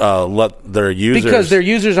let their users... Because their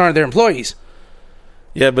users aren't their employees.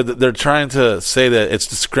 Yeah, but they're trying to say that it's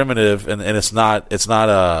discriminative and it's not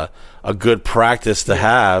a good practice to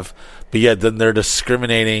have, but yet then they're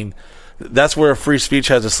discriminating. That's where free speech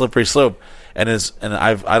has a slippery slope. I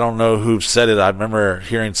don't know who said it. I remember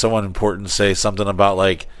hearing someone important say something about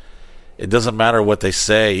like it doesn't matter what they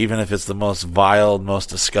say, even if it's the most vile, most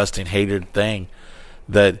disgusting, hated thing,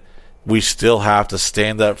 that we still have to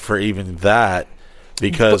stand up for even that,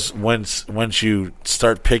 because once you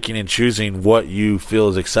start picking and choosing what you feel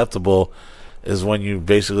is acceptable is when you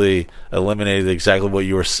basically eliminated exactly what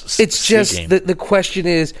you were seeking. It's just the question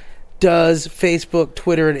is, does Facebook,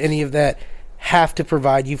 Twitter, and any of that have to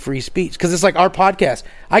provide you free speech? Because it's like our podcast.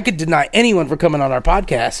 I could deny anyone for coming on our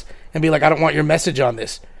podcast and be like, I don't want your message on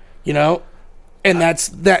this, and that's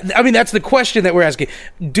that. I mean, that's the question that we're asking.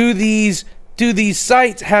 Do these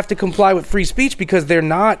sites have to comply with free speech because they're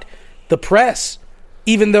not the press?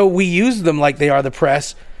 Even though we use them like they are the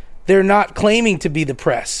press, they're not claiming to be the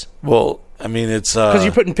press. Well, I mean, it's because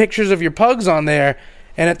you're putting pictures of your pugs on there,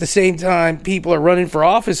 and at the same time, people are running for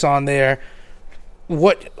office on there.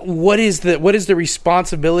 What is the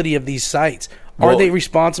responsibility of these sites? Are they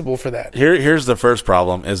responsible for that? Here's the first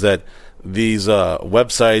problem: is that these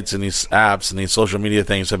websites and these apps and these social media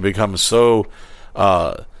things have become so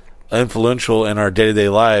influential in our day-to-day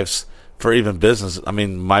lives for even business. I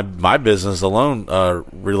mean, my business alone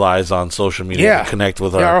relies on social media to connect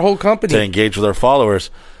with our whole company, to engage with our followers.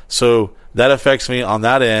 So that affects me on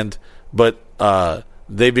that end, but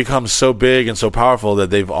they become so big and so powerful that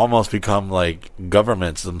they've almost become like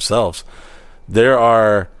governments themselves.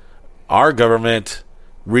 Our government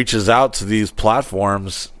reaches out to these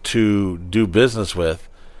platforms to do business with.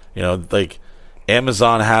 Like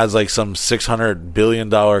Amazon has like some $600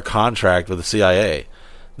 billion contract with the CIA.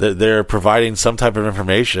 They're providing some type of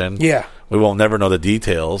information. Yeah. We will never know the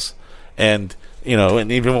details. And,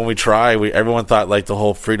 and even when we try, everyone thought like the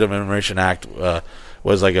whole Freedom of Information Act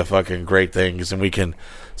was like a fucking great thing, because then we can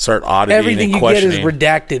start auditing everything and questioning. Everything you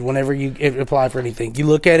get is redacted whenever you apply for anything. You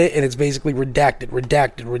look at it and it's basically redacted.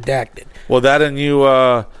 Well, that and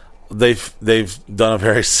they've done a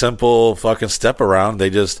very simple fucking step around. They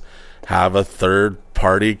just have a third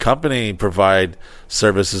party company provide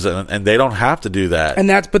services, and they don't have to do that. And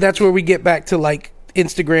that's where we get back to like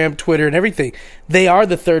Instagram, Twitter, and everything. They are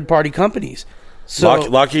the third party companies. So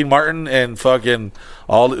Lockheed Martin and fucking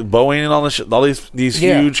Boeing and all these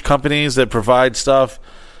huge companies that provide stuff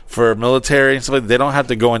for military and stuff like that, they don't have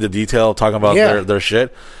to go into detail talking about their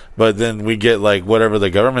shit. But then we get like whatever the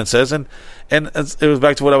government says, and it was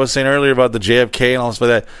back to what I was saying earlier about the JFK and all this like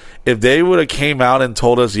that. If they would have came out and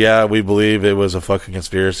told us, yeah, we believe it was a fucking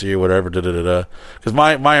conspiracy or whatever, because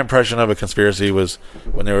my impression of a conspiracy was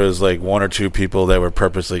when there was like one or two people that were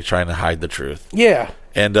purposely trying to hide the truth. Yeah,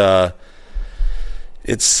 and I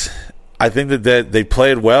think that they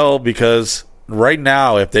played well, because right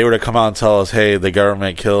now, if they were to come out and tell us, hey, the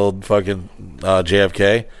government killed fucking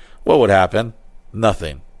JFK, what would happen?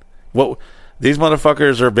 Nothing. These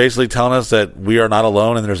motherfuckers are basically telling us that we are not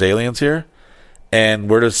alone and there's aliens here, and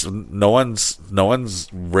we're just no one's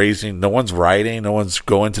rioting, no one's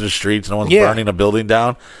going to the streets, no one's burning a building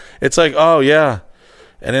down. It's like, oh yeah,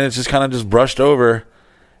 and then it's just kind of just brushed over.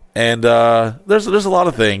 And there's a lot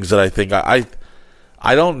of things that I think I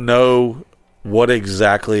don't know what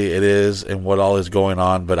exactly it is and what all is going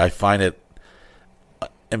on, but I find it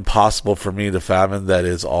impossible for me to fathom that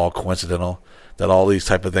it's all coincidental, that all these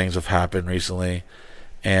type of things have happened recently,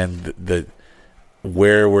 and that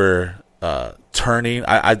where we're turning.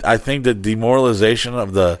 I think the demoralization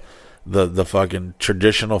of the fucking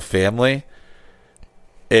traditional family,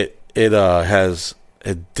 it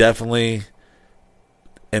definitely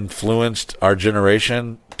influenced our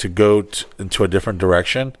generation to go into a different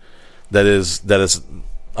direction that is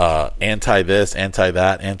anti this, anti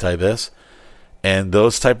that, anti this. And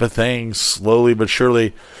those type of things, slowly but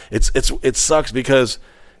surely, it sucks, because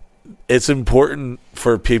it's important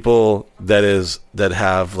for people that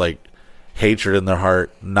have like hatred in their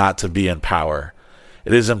heart not to be in power.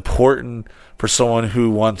 It is important for someone who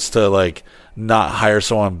wants to like not hire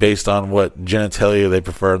someone based on what genitalia they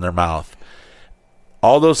prefer in their mouth.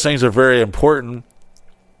 All those things are very important,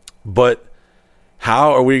 but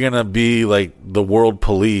how are we going to be like the world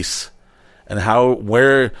police? And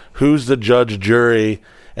who's the judge, jury,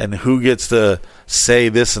 and who gets to say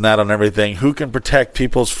this and that on everything? Who can protect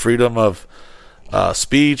people's freedom of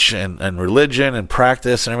speech and religion and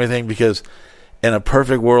practice and everything? Because in a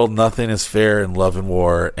perfect world, nothing is fair in love and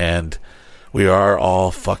war, and we are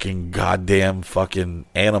all fucking goddamn fucking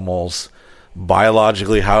animals,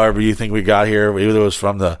 biologically. However you think we got here, either it was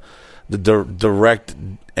from the direct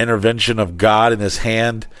intervention of God in His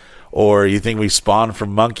hand, or you think we spawned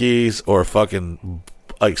from monkeys, or a fucking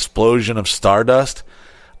explosion of stardust.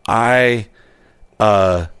 I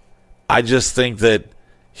just think that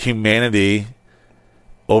humanity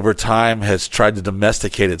over time has tried to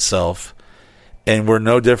domesticate itself, and we're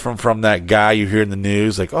no different from that guy you hear in the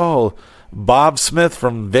news, like, oh, Bob Smith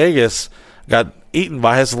from Vegas got eaten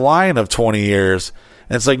by his lion of 20 years.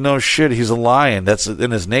 And it's like, no shit, he's a lion. That's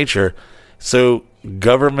in his nature. So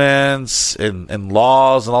governments and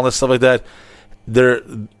laws and all this stuff like that,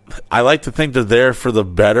 I like to think they're there for the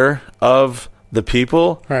better of the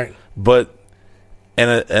people. Right. But in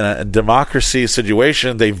a democracy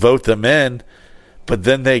situation, they vote them in, but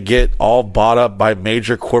then they get all bought up by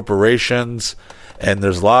major corporations, and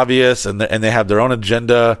there's lobbyists, and they have their own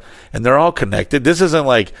agenda, and they're all connected. This isn't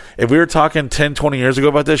like, if we were talking 10, 20 years ago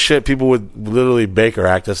about this shit, people would literally Baker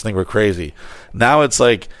Act us, think we're crazy. Now it's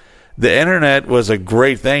like, the internet was a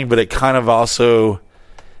great thing, but it kind of also,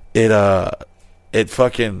 it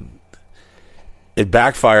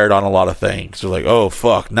backfired on a lot of things. They're like, oh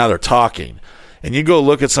fuck, now they're talking. And you go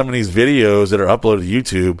look at some of these videos that are uploaded to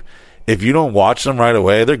YouTube, if you don't watch them right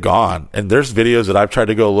away, they're gone. And there's videos that I've tried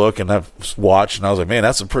to go look and I've watched, and I was like, man,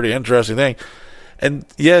 that's a pretty interesting thing. And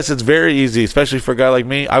yes, it's very easy, especially for a guy like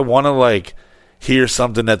me. I want to like hear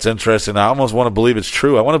something that's interesting. I almost want to believe it's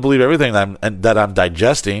true. I want to believe everything that I'm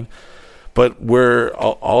digesting. But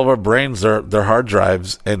all of our brains are they're hard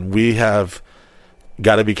drives, and we have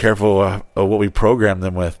got to be careful of what we program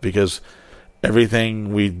them with, because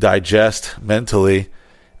everything we digest mentally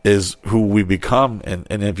is who we become. And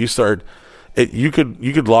if you start, you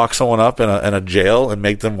could lock someone up in a jail and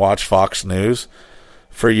make them watch Fox News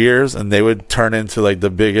for years, and they would turn into like the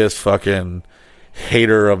biggest fucking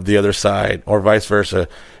hater of the other side, or vice versa.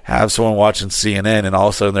 Have someone watching CNN, and all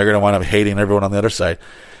of a sudden they're going to wind up hating everyone on the other side.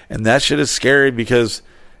 And that shit is scary, because,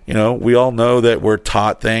 you know, we all know that we're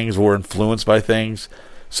taught things, we're influenced by things.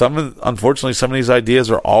 Unfortunately, some of these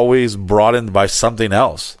ideas are always brought in by something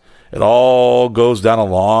else. It all goes down a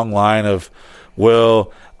long line of,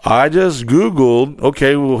 well, I just Googled.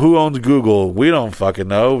 Okay, well, who owns Google? We don't fucking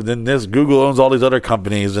know. Then Google owns all these other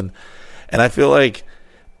companies, and I feel like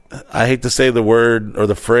I hate to say the word or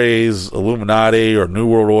the phrase Illuminati or New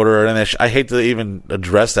World Order, and I hate to even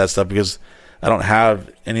address that stuff because I don't have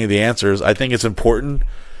any of the answers. I think it's important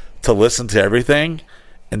to listen to everything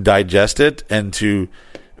and digest it, and to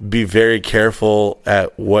be very careful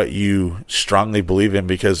at what you strongly believe in,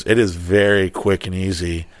 because it is very quick and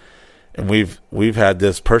easy. And we've had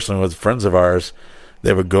this personally with friends of ours.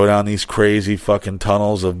 They would go down these crazy fucking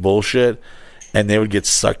tunnels of bullshit, and they would get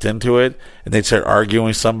sucked into it, and they'd start arguing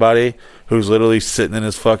with somebody who's literally sitting in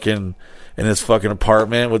his fucking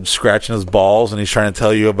apartment with scratching his balls, and he's trying to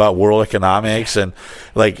tell you about world economics. And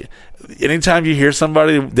like, anytime you hear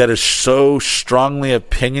somebody that is so strongly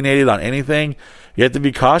opinionated on anything, you have to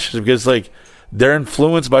be cautious, because like, they're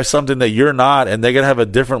influenced by something that you're not, and they're gonna have a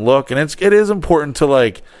different look. And it is important to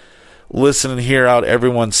like listen and hear out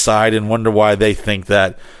everyone's side and wonder why they think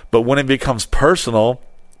that. But when it becomes personal,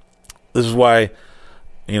 this is why,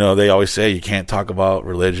 they always say you can't talk about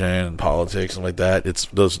religion and politics and like that. It's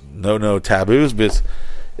those no taboos, but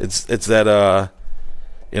it's that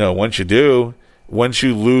once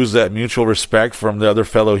you lose that mutual respect from the other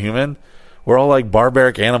fellow human, we're all like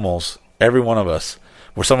barbaric animals, every one of us.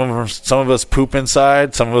 Where some of us poop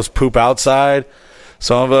inside, some of us poop outside,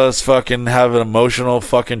 some of us fucking have an emotional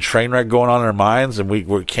fucking train wreck going on in our minds, and we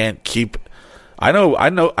can't keep. I know.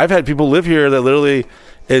 I've had people live here that literally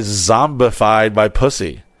is zombified by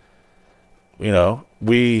pussy. People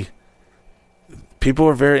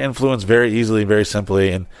are very influenced very easily, very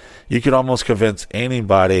simply, and you could almost convince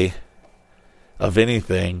anybody of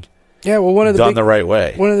anything. Yeah, well, done the right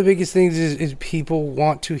way. One of the biggest things is people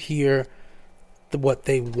want to hear what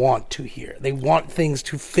they want to hear. They want things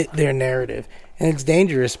to fit their narrative, and it's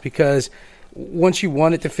dangerous, because once you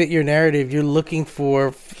want it to fit your narrative, you're looking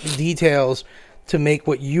for details to make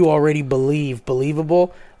what you already believe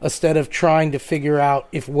believable, instead of trying to figure out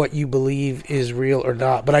if what you believe is real or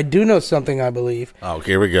not. But I do know something I believe. Oh,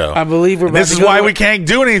 here we go. I believe we're about This is why we can't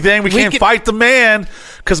do anything. We can't fight the man,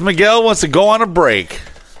 because Miguel wants to go on a break.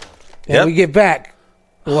 When we get back,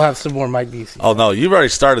 we'll have some more Mike Busey. Oh, no, you've already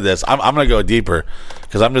started this. I'm going to go deeper,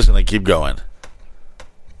 because I'm just going to keep going.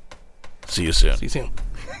 See you soon. See you soon.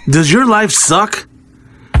 Does your life suck?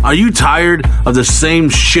 Are you tired of the same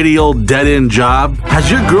shitty old dead-end job? Has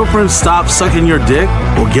your girlfriend stopped sucking your dick?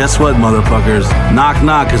 Well, guess what, motherfuckers? Knock,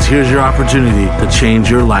 knock, because here's your opportunity to change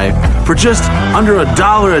your life. For just under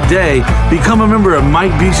 $1 a day, become a member of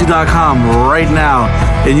MikeBusey.com right now,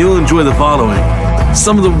 and you'll enjoy the following.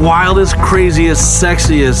 Some of the wildest, craziest,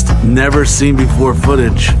 sexiest, never-seen-before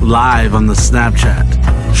footage live on the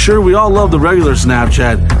Snapchat. Sure, we all love the regular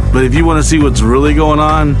Snapchat, but if you want to see what's really going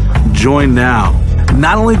on, join now.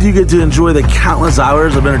 Not only do you get to enjoy the countless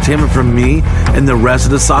hours of entertainment from me and the rest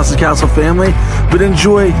of the Sausage Castle family, but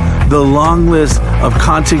enjoy the long list of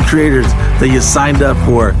content creators that you signed up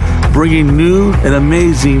for, bringing new and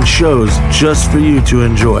amazing shows just for you to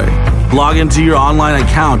enjoy. Log into your online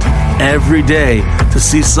account every day to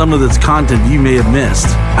see some of this content you may have missed.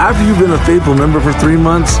 After you've been a faithful member for 3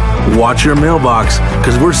 months, watch your mailbox,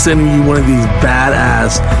 because we're sending you one of these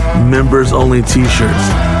badass members-only t-shirts.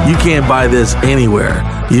 You can't buy this anywhere.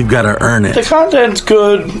 You've got to earn it. The content's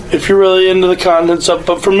good if you're really into the content stuff,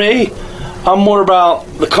 but for me, I'm more about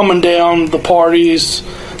the coming down, the parties.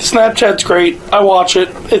 Snapchat's great. I watch it.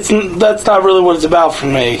 That's not really what it's about for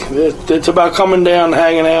me. It's about coming down,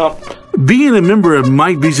 hanging out. Being a member of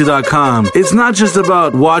MikeBusey.com, it's not just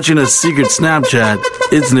about watching a secret Snapchat,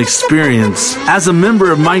 it's an experience. As a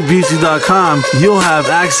member of MikeBusey.com, you'll have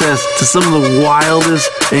access to some of the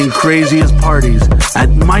wildest and craziest parties at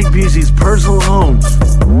Mike Busey's personal home,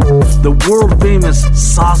 the world-famous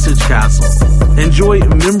Sausage Castle. Enjoy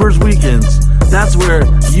Members Weekends. That's where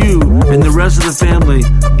you and the rest of the family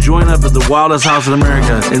join up at the wildest house in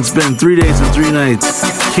America and spend 3 days and 3 nights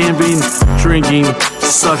camping, drinking,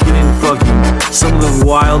 sucking and fucking some of the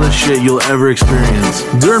wildest shit you'll ever experience.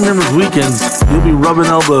 During Members Weekends, you'll be rubbing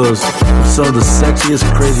elbows with some of the sexiest,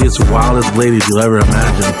 craziest, wildest ladies you'll ever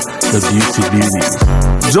imagine, the Busey Beauties.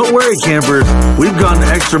 Don't worry, campers, we've gone the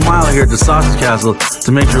extra mile here at the Sausage Castle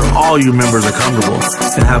to make sure all you members are comfortable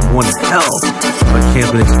and have one hell of a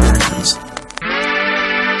camping experience.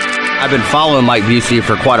 I've been following Mike Busey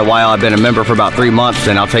for quite a while. I've been a member for about 3 months,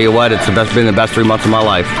 and I'll tell you what, it's been the best 3 months of my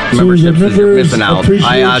life. Memberships is missing out.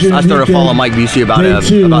 I started following Mike Busey about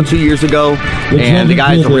 2 years ago, and the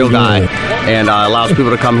guy's a real guy, and allows people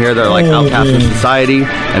to come here. They're like outcasts in society,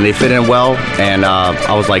 and they fit in well. And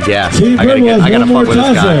I was like, yeah, I gotta fuck with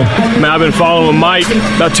this guy. Man, I've been following Mike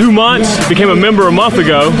about 2 months. Became a member a month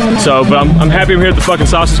ago. But I'm happy I'm here at the fucking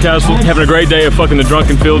Sausage Castle, having a great day of fucking the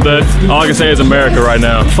drunken field. All I can say is America right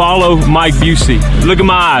now. Follow follow Mike Busey. Look at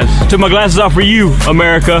my eyes. Took my glasses off for you,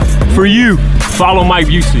 America. For you. Follow Mike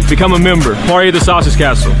Busey. Become a member. Party at the Sausage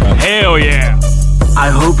Castle. Hell yeah. I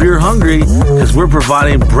hope you're hungry, because we're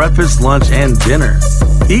providing breakfast, lunch, and dinner.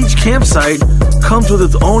 Each campsite comes with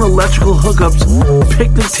its own electrical hookups,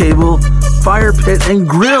 picnic table, fire pit, and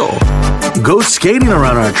grill. Go skating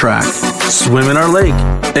around our track, swim in our lake,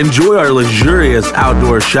 enjoy our luxurious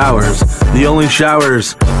outdoor showers, the only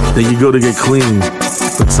showers that you go to get clean,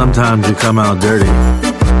 but sometimes you come out dirty.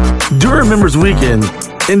 During Members Weekend,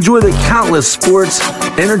 enjoy the countless sports,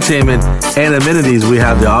 entertainment, and amenities we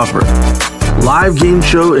have to offer. Live game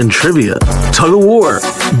show and trivia, tug of war,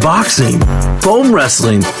 boxing, foam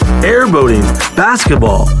wrestling, airboating,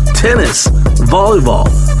 basketball, tennis, volleyball,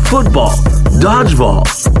 football, dodgeball.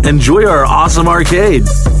 Enjoy our awesome arcade,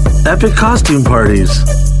 epic costume parties.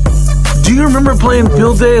 Do you remember playing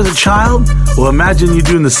Field Day as a child? Well, imagine you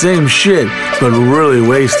doing the same shit, but really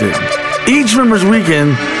wasted. Each Members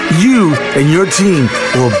Weekend, you and your team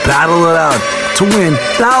will battle it out to win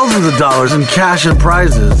thousands of dollars in cash and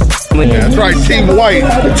prizes. Yeah, that's right, Team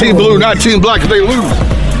White, Team Blue, not Team Black if they lose.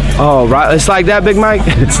 Oh, right. It's like that, Big Mike.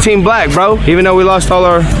 It's Team Black, bro. Even though we lost all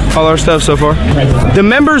our stuff so far. The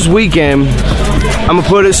Members Weekend, I'm going to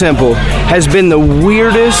put it simple, has been the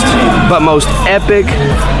weirdest but most epic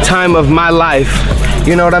time of my life.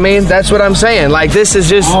 You know what I mean? That's what I'm saying. Like, this is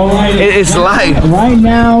just, it's like, right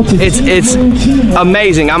now, it's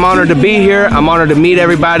amazing. I'm honored to be here. I'm honored to meet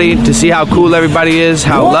everybody, to see how cool everybody is,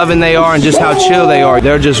 how loving they are, and just how chill they are.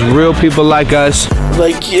 They're just real people like us.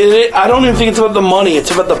 Like, I don't even think it's about the money. It's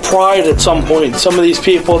about the pride at some point. Some of these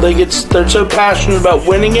people, they're so passionate about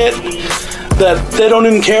winning it that they don't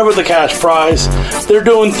even care about the cash prize. They're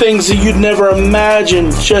doing things that you'd never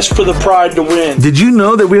imagine just for the pride to win. Did you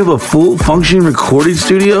know that we have a full functioning recording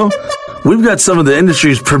studio? We've got some of the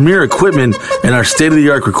industry's premier equipment in our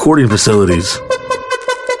state-of-the-art recording facilities.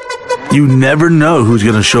 You never know who's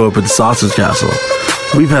going to show up at the Sausage Castle.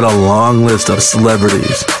 We've had a long list of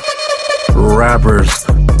celebrities, rappers,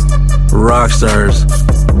 rock stars,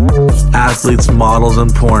 athletes, models,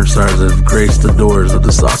 and porn stars that have graced the doors of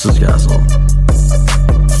the Sausage Castle.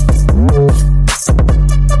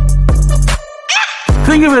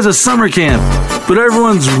 Think of it as a summer camp, but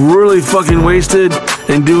everyone's really fucking wasted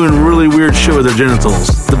and doing really weird shit with their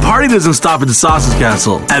genitals. The party doesn't stop at the Sausage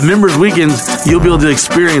Castle. At Members Weekends, you'll be able to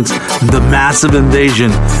experience the massive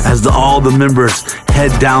invasion as all the members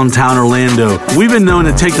head downtown Orlando. We've been known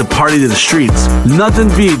to take the party to the streets. Nothing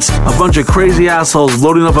beats a bunch of crazy assholes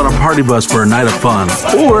loading up on a party bus for a night of fun.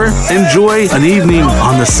 Or enjoy an evening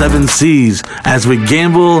on the 7 Seas as we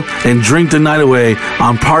gamble and drink the night away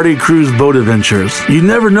on party cruise boat adventures. You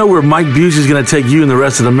never know where Mike Busey's going to take you and the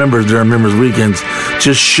rest of the members during Members Weekends.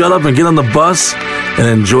 Just shut up and get on the bus and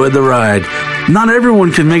enjoy the ride. Not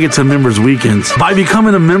everyone can make it to Members Weekends. By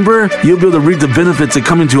becoming a member, you'll be able to reap the benefits of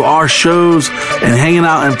coming to our shows and hanging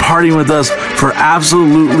out and partying with us for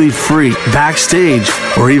absolutely free, backstage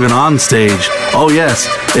or even on stage. Oh yes,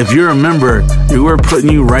 if you're a member, we're putting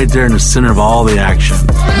you right there in the center of all the action.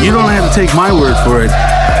 You don't have to take my word for it.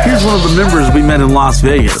 Here's one of the members we met in Las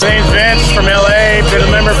Vegas. My name's Vince from LA. Been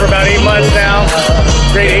a member for about 8 months now.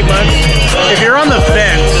 Great 8 months. If you're on the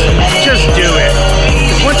fence, just do it.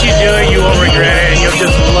 Because once you do it, you won't regret it, and you'll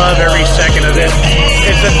just love every second of it.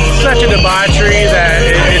 It's such a debauchery that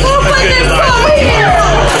it's a good debauchery.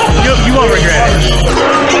 You won't regret it.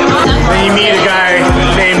 Then you meet a guy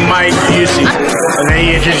named Mike Busey, and then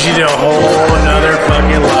he introduces you to a whole another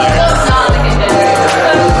fucking life.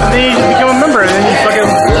 And then you just become a member, and then you fucking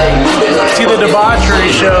see the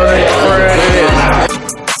debauchery show for it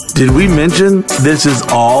is. Did we mention this is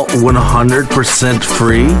all 100%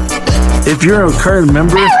 free? If you're a current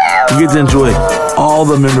member, you get to enjoy all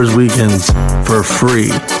the Members Weekends for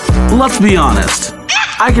free. Let's be honest.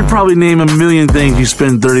 I could probably name a million things you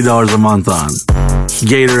spend $30 a month on.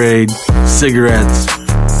 Gatorade, cigarettes,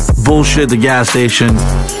 bullshit at the gas station,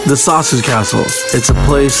 the Sausage Castle. It's a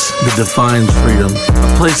place that defines freedom.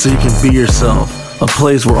 A place that you can be yourself. A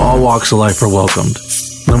place where all walks of life are welcomed.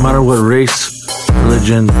 No matter what race,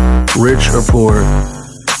 religion, rich or poor,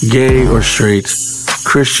 gay or straight,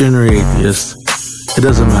 Christian or atheist, it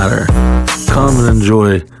doesn't matter. Come and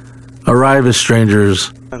enjoy. Arrive as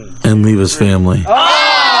strangers and leave as family.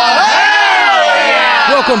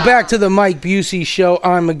 Welcome back to the Mike Busey Show.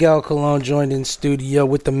 I'm Miguel Colon, joined in studio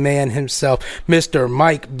with the man himself, Mr.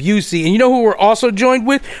 Mike Busey. And you know who we're also joined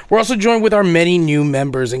with? We're also joined with our many new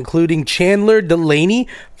members, including Chandler Delaney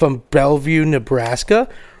from Bellevue, Nebraska,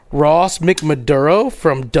 Ross McMaduro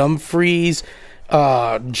from Dumfries,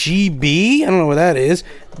 GB. I don't know what that is.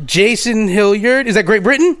 Jason Hilliard. Is that Great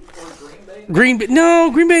Britain? Green Bay.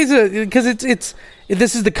 No, Green Bay's because it's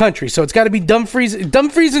this is the country, so it's got to be Dumfries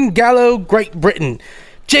and Gallo, Great Britain.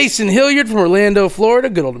 Jason Hilliard from Orlando, Florida.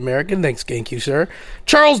 Good old American. Thanks, thank you, sir.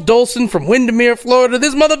 Charles Dolson from Windermere, Florida.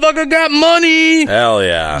 This motherfucker got money. Hell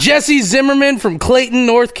yeah. Jesse Zimmerman from Clayton,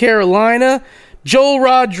 North Carolina. Joel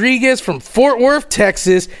Rodriguez from Fort Worth,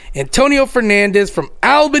 Texas. Antonio Fernandez from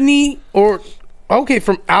Albany, Oregon.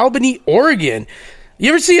 You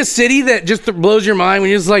ever see a city that just blows your mind when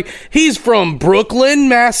you're just like, he's from Brooklyn,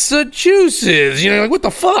 Massachusetts? You know, like, what the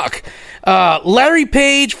fuck? Larry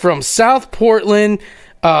Page from South Portland.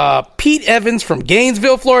 Pete Evans from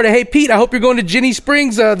Gainesville, Florida. Hey, Pete, I hope you're going to Ginny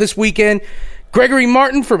Springs this weekend. Gregory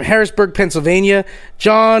Martin from Harrisburg, Pennsylvania.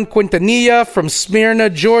 John Quintanilla from Smyrna,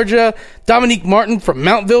 Georgia. Dominique Martin from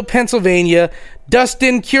Mountville, Pennsylvania.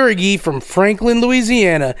 Dustin Curigi from Franklin,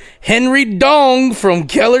 Louisiana. Henry Dong from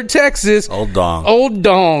Keller, Texas. Old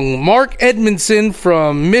Dong. Mark Edmondson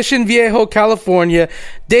from Mission Viejo, California.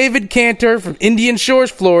 David Cantor from Indian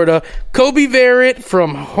Shores, Florida. Kobe Verrett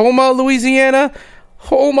from Houma, Louisiana.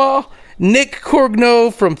 Nick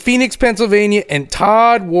Corgno from Phoenix, Pennsylvania. And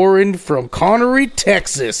Todd Warren from Connery,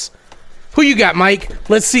 Texas. Who you got, Mike?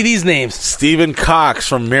 Let's see these names. Stephen Cox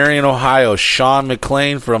from Marion, Ohio. Sean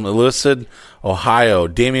McLean from Elucid, Ohio.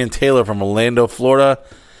 Damian Taylor from Orlando, Florida.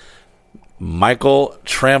 Michael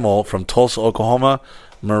Trammell from Tulsa, Oklahoma.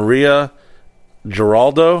 Maria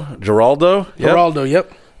Geraldo.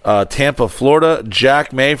 Yep. Tampa, Florida.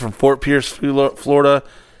 Jack May from Fort Pierce, Florida.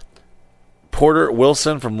 Porter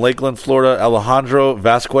Wilson from Lakeland, Florida. Alejandro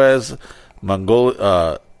Vasquez,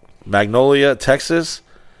 Magnolia, Texas.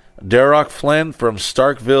 Derek Flynn from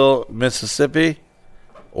Starkville, Mississippi.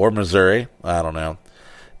 Or Missouri. I don't know.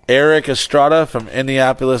 Eric Estrada from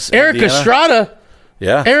Indianapolis, Indiana. Estrada?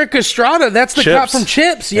 Yeah. Eric Estrada. That's the cop from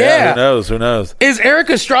Chips. Yeah. Who knows? Is Eric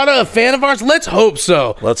Estrada a fan of ours? Let's hope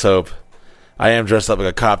so. Let's hope. I am dressed up like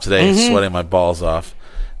a cop today, sweating my balls off.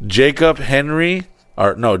 Jacob Harvey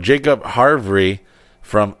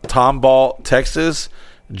from Tomball, Texas.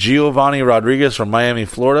 Giovanni Rodriguez from Miami,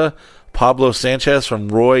 Florida. Pablo Sanchez from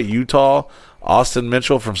Roy, Utah. Austin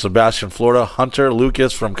Mitchell from Sebastian, Florida. Hunter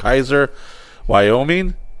Lucas from Kaiser,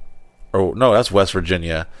 Wyoming. Oh, no, that's West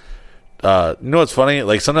Virginia. You know what's funny?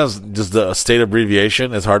 Like, sometimes just the state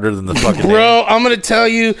abbreviation is harder than the fucking name. Bro, I'm going to tell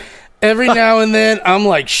you, every now and then, I'm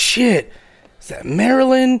like, shit, is that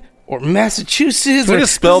Maryland or Massachusetts? Can we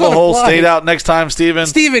just spell the whole state out next time, Steven?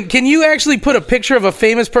 Steven, can you actually put a picture of a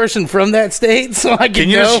famous person from that state so I can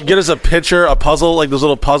you just get us a picture, a puzzle, like those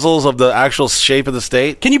little puzzles of the actual shape of the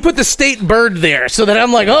state? Can you put the state bird there so that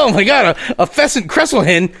I'm like, oh my God, a pheasant crescent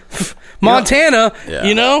hen, Montana,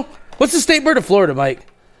 you know? What's the state bird of Florida, Mike?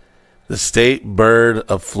 The state bird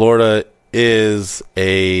of Florida is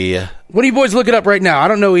a... What are you boys looking up right now? I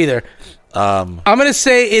don't know either. I'm going to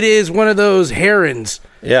say it is one of those herons.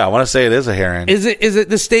 Yeah, I want to say it is a heron. Is it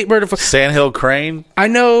the state bird of... Sandhill crane? I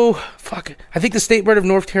know... Fuck. I think the state bird of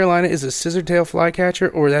North Carolina is a scissortail flycatcher,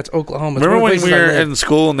 or that's Oklahoma. Remember when we were in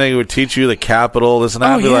school and they would teach you the capital, this and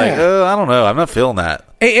that? I'd be like, I don't know. I'm not feeling that.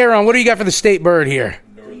 Hey, Aaron, what do you got for the state bird here?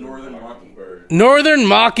 Northern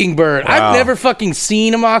Mockingbird. Wow. I've never fucking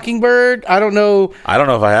seen a mockingbird. I don't know. I don't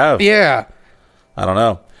know if I have. Yeah. I don't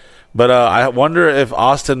know. But I wonder if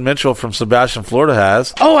Austin Mitchell from Sebastian, Florida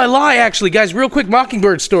has. Oh, I lie, actually. Guys, real quick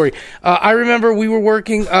mockingbird story. I remember we were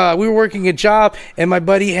working a job, and my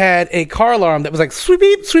buddy had a car alarm that was like, sweep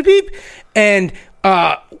beep, sweep beep. And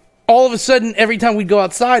all of a sudden, every time we'd go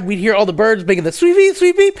outside, we'd hear all the birds making the sweep beep,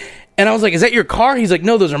 sweep beep. And I was like, is that your car? He's like,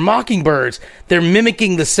 no, those are mockingbirds. They're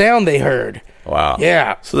mimicking the sound they heard. Wow.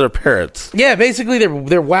 Yeah. So they're parrots. Yeah, basically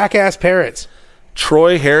they're whack-ass parrots.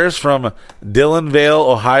 Troy Harris from Dillonvale,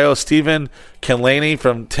 Ohio. Stephen Kenlaney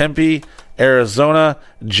from Tempe, Arizona.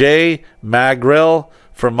 Jay Magrell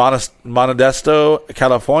from Modesto,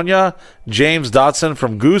 California. James Dotson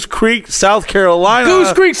from Goose Creek, South Carolina.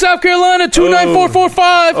 Goose Creek, South Carolina,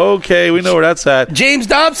 29445. Okay, we know where that's at. James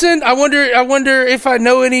Dobson, I wonder if I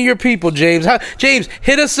know any of your people, James. James,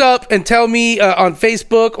 hit us up and tell me on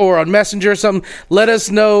Facebook or on Messenger or something. Let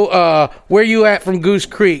us know where you at from Goose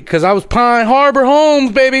Creek, because I was Pine Harbor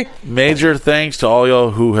Homes, baby. Major thanks to all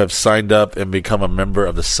y'all who have signed up and become a member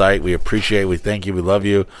of the site. We appreciate it. We thank you. We love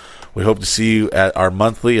you. We hope to see you at our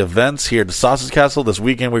monthly events here at the Sausage Castle. This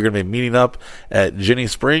weekend, we're going to be meeting up at Ginny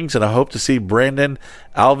Springs, and I hope to see Brandon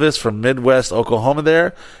Alvis from Midwest Oklahoma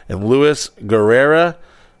there, and Luis Guerrera,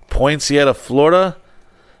 Poinciana, Florida,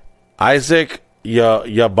 Isaac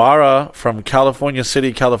Yabara from California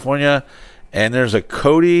City, California, and there's a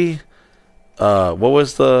Cody. What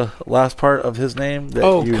was the last part of his name?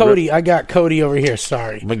 Cody. I got Cody over here.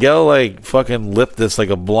 Sorry. Miguel fucking lipped this like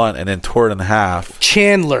a blunt and then tore it in half.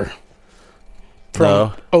 Chandler.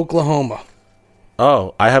 from Oklahoma.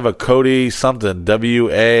 Oh, I have a Cody something,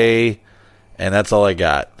 WA, and that's all I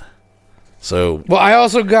got. So, well, I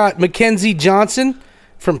also got Mackenzie Johnson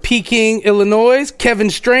from Peking, Illinois, Kevin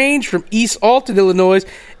Strange from East Alton, Illinois,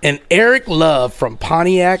 and Eric Love from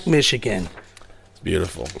Pontiac, Michigan. It's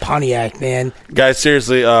beautiful. Pontiac, man. Guys,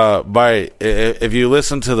 seriously, if you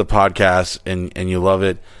listen to the podcast and you love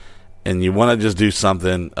it and you want to just do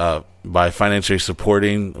something by financially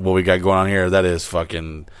supporting what we got going on here,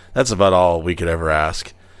 that's about all we could ever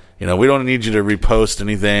ask. You know, we don't need you to repost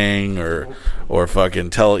anything or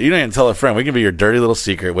fucking tell. You don't even tell a friend. We can be your dirty little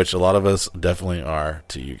secret, which a lot of us definitely are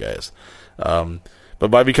to you guys.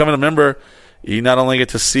 But by becoming a member, you not only get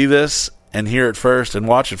to see this and hear it first and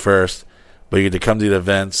watch it first, but you get to come to the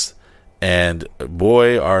events. And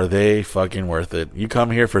boy, are they fucking worth it. You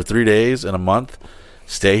come here for 3 days in a month,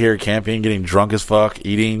 stay here camping, getting drunk as fuck,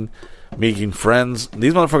 eating, making friends.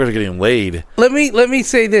 These motherfuckers are getting laid. Let me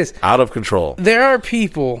say this. Out of control. There are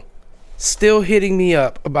people still hitting me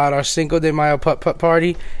up about our Cinco de Mayo putt-putt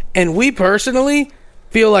party, and we personally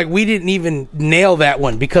feel like we didn't even nail that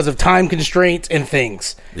one because of time constraints and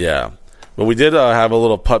things. Yeah. But we did have a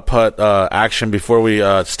little putt-putt action before we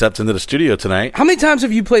stepped into the studio tonight. How many times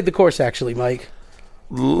have you played the course, actually, Mike?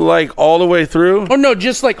 Like all the way through? Or no,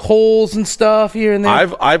 just like holes and stuff here and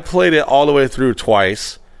there? I've played it all the way through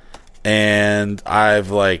twice. And I've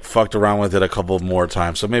like fucked around with it a couple more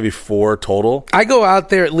times, so maybe 4 total. I go out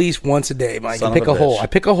there at least once a day, Mike, and pick a hole. I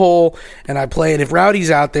pick a hole and I play it. If Rowdy's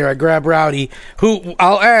out there, I grab Rowdy, who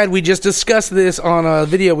I'll add, we just discussed this on a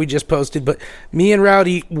video we just posted, but me and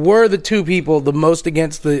Rowdy were the two people the most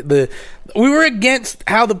against we were against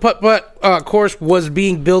how the putt-putt course was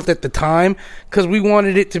being built at the time because we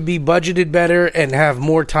wanted it to be budgeted better and have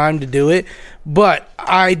more time to do it. But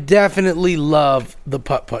I definitely love the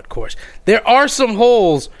putt-putt course. There are some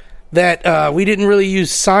holes that we didn't really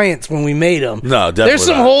use science when we made them. No, definitely There's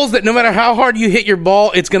some holes that no matter how hard you hit your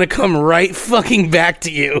ball, it's going to come right fucking back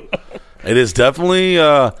to you. It is definitely,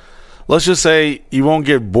 let's just say you won't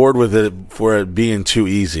get bored with it for it being too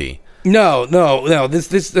easy. No.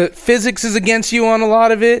 This physics is against you on a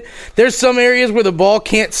lot of it. There's some areas where the ball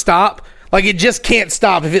can't stop. Like, it just can't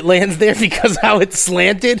stop if it lands there because how it's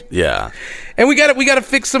slanted. Yeah. And we got to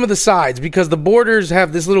fix some of the sides because the borders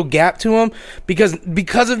have this little gap to them.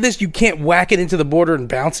 Because of this, you can't whack it into the border and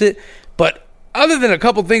bounce it. But other than a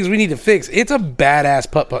couple things we need to fix, it's a badass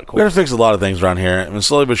putt-putt course. We're going to fix a lot of things around here. I mean,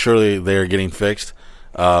 slowly but surely, they're getting fixed.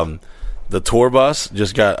 The tour bus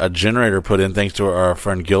just got a generator put in thanks to our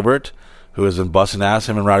friend Gilbert, who has been busting ass.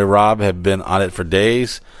 Him and Rowdy Rob have been on it for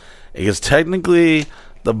days. Because technically,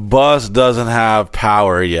 the bus doesn't have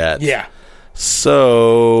power yet. Yeah.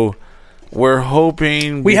 So we're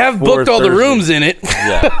hoping we have booked all the rooms in it.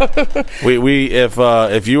 Yeah. we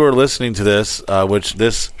if you are listening to this,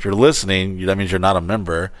 if you're listening, that means you're not a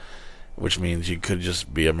member, which means you could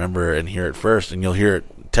just be a member and hear it first, and you'll hear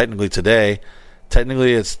it technically today.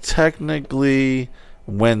 It's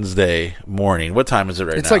Wednesday morning. What time is it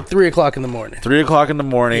right now? It's like 3 o'clock in the morning. 3 o'clock in the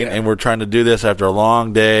morning, and we're trying to do this after a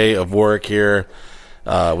long day of work here.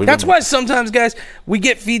 That's why sometimes, guys, we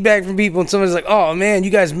get feedback from people and somebody's like, oh man, you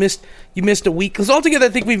guys missed a week, because altogether I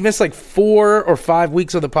think we've missed like 4 or 5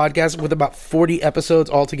 weeks of the podcast with about 40 episodes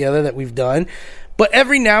altogether that we've done. But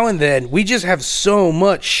every now and then we just have so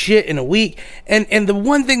much shit in a week, and the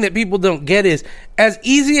one thing that people don't get is, as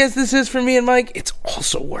easy as this is for me and Mike, it's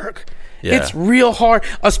also work. It's real hard,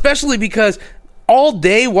 especially because all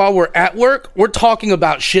day while we're at work, we're talking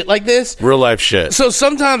about shit like this. Real life shit. So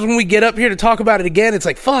sometimes when we get up here to talk about it again, it's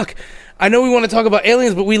like, fuck, I know we want to talk about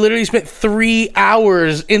aliens, but we literally spent 3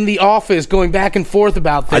 hours in the office going back and forth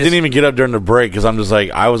about this. I didn't even get up during the break because I'm just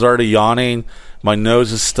like, I was already yawning. My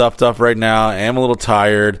nose is stuffed up right now. I am a little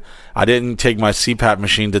tired. I didn't take my CPAP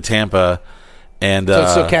machine to Tampa. And so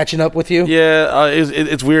it's still catching up with you? Yeah,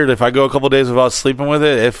 it's weird. If I go a couple days without sleeping with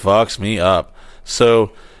it, it fucks me up.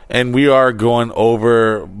 So... And we are going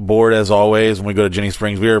overboard as always when we go to Jenny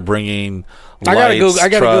Springs. We are bringing lights, I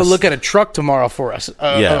gotta go look at a truck tomorrow for us.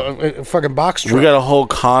 A fucking box truck. We got a whole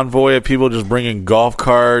convoy of people just bringing golf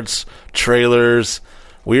carts, trailers.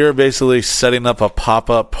 We are basically setting up a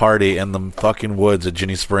pop-up party in the fucking woods at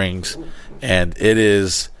Jenny Springs, and it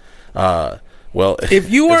is, if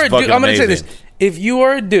you are a dude, I'm going to say this: if you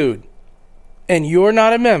are a dude and you're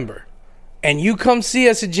not a member, and you come see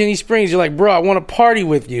us at Jenny Springs, you're like, bro, I want to party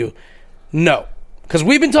with you. No. Because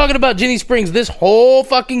we've been talking about Jenny Springs this whole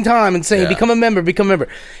fucking time and saying, become a member.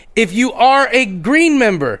 If you are a green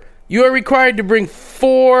member, you are required to bring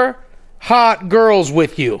 4 hot girls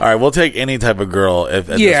with you. All right, we'll take any type of girl. I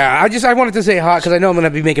wanted to say hot because I know I'm going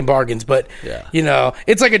to be making bargains, but you know,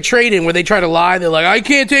 it's like a trade-in where they try to lie. They're like, I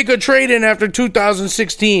can't take a trade-in after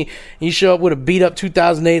 2016. And you show up with a beat-up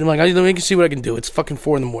 2008. I'm like, let me see what I can do. It's fucking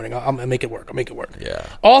 4 a.m. I'll make it work. I'll make it work. Yeah.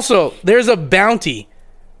 Also, there's a bounty.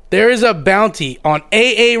 There is a bounty on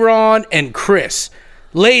Aaron and Chris.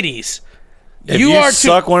 Ladies, if you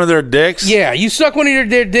suck one of their dicks. Yeah, you suck one of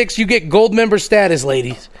their dicks, you get gold member status,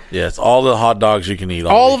 ladies. Yeah, it's all the hot dogs you can eat.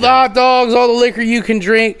 All of the hot dogs, all the liquor you can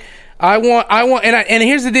drink. I want, and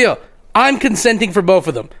here's the deal. I'm consenting for both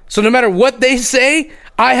of them. So no matter what they say,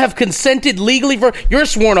 I have consented legally for. You're a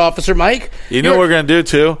sworn officer, Mike. You know what we're gonna do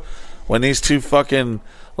too? When these two fucking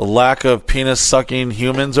lack of penis sucking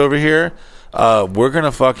humans over here, we're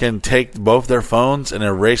gonna fucking take both their phones and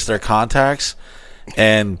erase their contacts,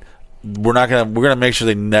 and we're gonna make sure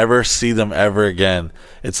they never see them ever again.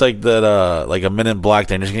 It's like that, like a Men in Black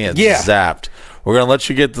thing. You're just gonna get zapped. We're gonna let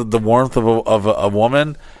you get the warmth of a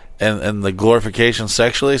woman and the glorification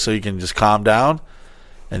sexually, so you can just calm down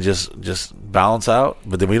and just balance out.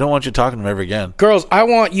 But then we don't want you talking to them ever again. Girls, I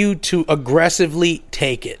want you to aggressively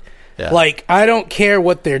take it. Yeah. Like, I don't care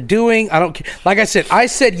what they're doing. I don't care. Like I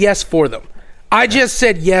said yes for them. I just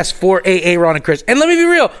said yes for Aaron and Chris. And let me be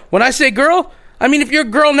real. When I say girl, I mean, if you're a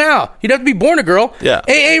girl now, you'd have to be born a girl. Yeah.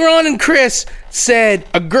 Aaron and Chris said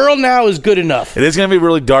a girl now is good enough. It is going to be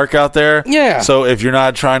really dark out there. Yeah. So if you're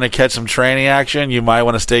not trying to catch some tranny action, you might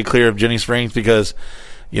want to stay clear of Jenny Springs because,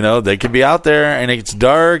 you know, they could be out there and it's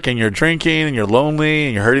dark and you're drinking and you're lonely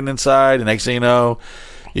and you're hurting inside. And next thing you know,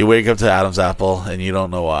 you wake up to Adam's apple and you don't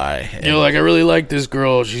know why. And you're like, I really like this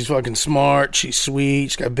girl. She's fucking smart. She's sweet.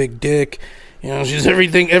 She's got a big dick. You know, she's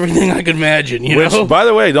everything I could imagine, you know? By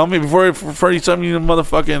the way, don't be, before you some of you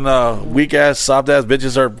motherfucking weak-ass, soft-ass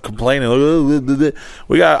bitches are complaining.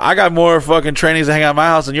 I got more fucking trainees to hang out at my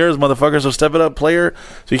house than yours, motherfucker, so step it up, player.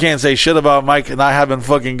 So you can't say shit about Mike not having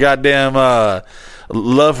fucking goddamn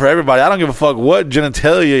love for everybody. I don't give a fuck what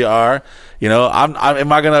genitalia you are. You know,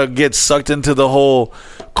 am I going to get sucked into the whole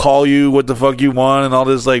call you what the fuck you want and all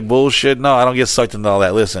this, like, bullshit? No, I don't get sucked into all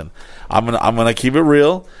that. Listen, I'm gonna keep it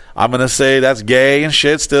real. I'm going to say that's gay and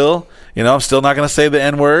shit still. You know, I'm still not going to say the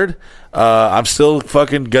N-word. I'm still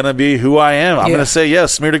fucking going to be who I am. I'm going to say,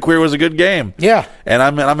 yes, Smear to Queer was a good game. Yeah. And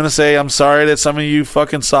I'm going to say I'm sorry that some of you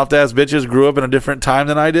fucking soft-ass bitches grew up in a different time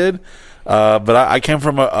than I did. But I came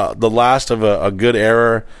from the last of a good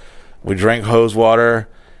era. We drank hose water.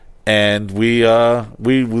 And we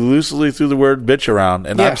loosely threw the word bitch around.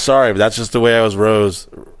 And I'm sorry, but that's just the way I was rose.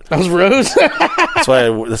 I was rose?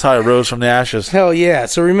 That's how I rose from the ashes. Hell yeah.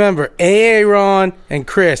 So remember, Aaron and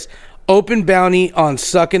Chris, open bounty on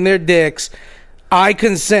sucking their dicks. I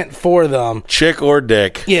consent for them. Chick or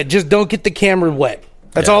dick. Yeah, just don't get the camera wet.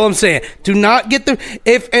 That's all I'm saying. Do not get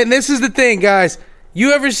and this is the thing, guys.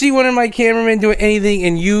 You ever see one of my cameramen doing anything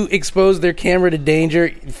and you expose their camera to danger,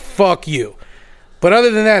 fuck you. But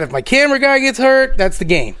other than that, if my camera guy gets hurt, that's the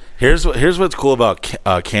game. Here's what's cool about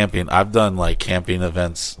camping. I've done like camping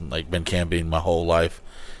events, like been camping my whole life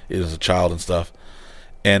as a child and stuff.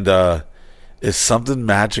 And it's something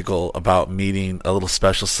magical about meeting a little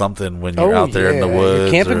special something when you're out there in the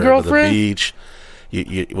woods camping or girlfriend? the beach.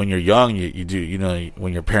 You when you're young, you do, you know,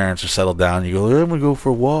 when your parents are settled down, you go, I'm gonna go for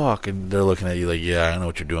a walk, and they're looking at you like, yeah, I know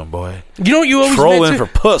what you're doing, boy. You know what you always trolling for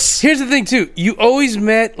puss. Here's the thing too, you always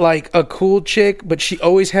met like a cool chick, but she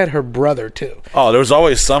always had her brother too. Oh, there was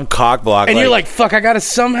always some cock block, and you're like, fuck, I gotta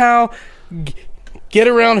somehow get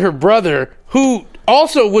around her brother, who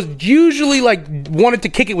also was usually like wanted to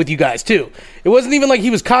kick it with you guys too. It wasn't even like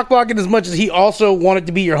he was cock blocking as much as he also wanted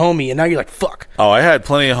to be your homie, and now you're like, fuck. Oh, I had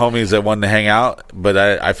plenty of homies that wanted to hang out, but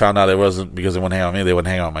I found out it wasn't because they wouldn't hang out with me, they wouldn't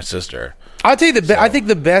hang out with my sister. I'll tell you I think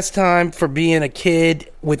the best time for being a kid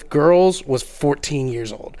with girls was 14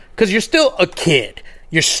 years old, because you're still a kid.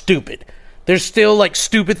 You're stupid. There's still like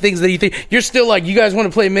stupid things that you think. You're still like, you guys want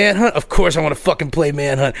to play manhunt? Of course I want to fucking play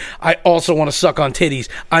manhunt. I also want to suck on titties.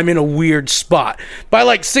 I'm in a weird spot. By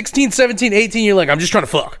like 16, 17, 18, you're like, I'm just trying to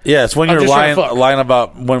fuck. Yeah, it's when you're lying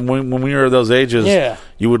about when we were those ages. Yeah.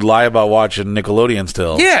 You would lie about watching Nickelodeon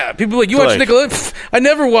still. Yeah, people are like, you watch Nickelodeon? Pfft, I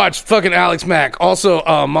never watched fucking Alex Mack. Also,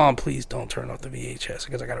 Mom, please don't turn off the VHS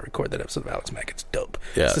because I got to record that episode of Alex Mack. It's dope.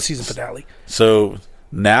 Yeah. It's the season finale. So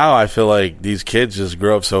now I feel like these kids just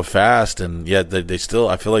grow up so fast, and yet they still,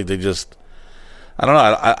 I feel like they just, I don't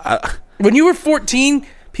know. I when you were 14,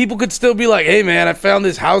 people could still be like, hey man, I found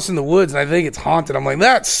this house in the woods and I think it's haunted. I'm like,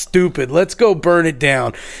 that's stupid. Let's go burn it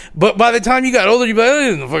down. But by the time you got older, you'd be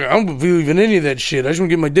like, I don't believe in any of that shit. I just want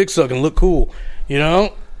to get my dick sucked and look cool. You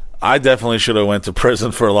know? I definitely should have went to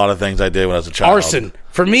prison for a lot of things I did when I was a child. Arson.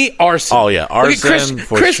 For me, arson. Oh, yeah. Arson,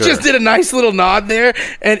 Chris just did a nice little nod there.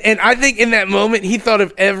 And I think in that moment, he thought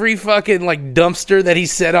of every fucking, like, dumpster that he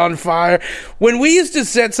set on fire. When we used to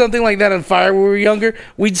set something like that on fire when we were younger,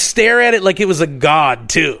 we'd stare at it like it was a god,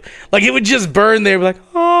 too. Like, it would just burn there. Like,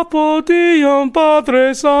 Apo Dion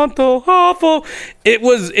Padre Santo, Apo. It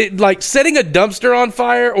was like setting a dumpster on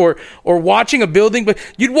fire or watching a building. But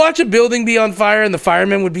you'd watch a building be on fire and the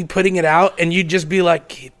firemen would be putting it out. And you'd just be like,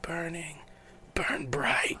 keep burning. Burn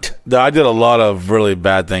bright. I did a lot of really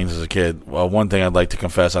bad things as a kid. Well, one thing I'd like to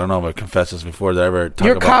confess, I don't know if I confessed this before. Did I ever talk about?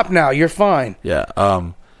 You're a cop now. You're fine. Yeah.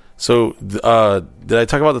 So did I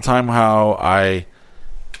talk about the time how I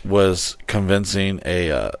was convincing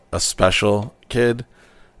a special kid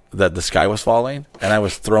that the sky was falling, and I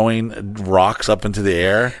was throwing rocks up into the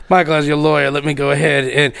air? Michael, as your lawyer, let me go ahead.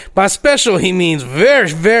 And by special, he means very,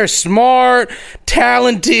 very smart,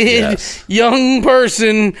 talented, young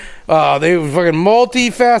person. They were fucking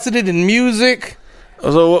multifaceted in music.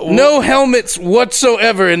 So no helmets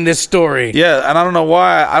whatsoever in this story. Yeah, and I don't know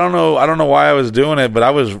why. I don't know why I was doing it, but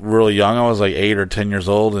I was really young. I was like 8 or 10 years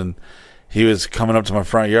old, and he was coming up to my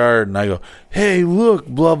front yard, and I go, "Hey, look,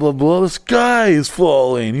 blah, blah, blah, the sky is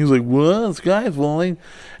falling." He was like, "What? The sky is falling?"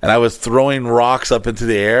 And I was throwing rocks up into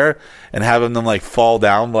the air and having them, like, fall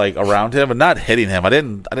down, like, around him, and not hitting him. I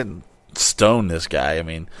didn't stone this guy. I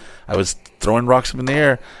mean, I was throwing rocks up in the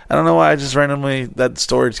air. I don't know why. I just randomly, that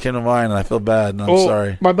story just came to mind, and I feel bad, and I'm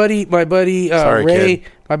sorry. My buddy sorry, Ray,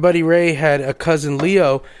 kid. My buddy Ray had a cousin,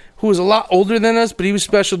 Leo, who was a lot older than us, but he was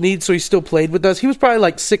special needs, so he still played with us. He was probably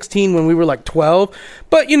like 16 when we were like 12.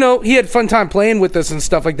 But, you know, he had fun time playing with us and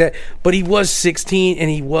stuff like that. But he was 16, and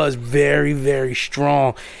he was very, very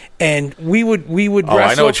strong. And we would wrestle.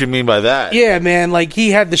 I know what you mean by that. Yeah, man, like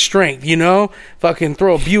he had the strength, you know? Fucking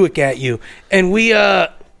throw a Buick at you. And we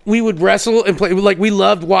would wrestle and play. Like, we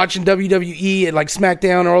loved watching WWE and like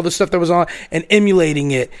SmackDown or all the stuff that was on and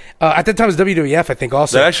emulating it. At that time, it was WWF, I think,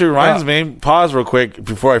 also. That actually reminds me. Pause real quick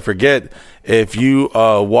before I forget. If you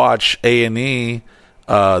watch A&E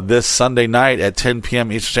this Sunday night at 10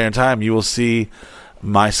 p.m. Eastern Standard Time, you will see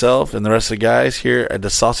myself and the rest of the guys here at the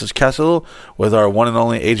Sausage Castle with our one and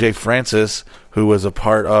only AJ Francis, who was a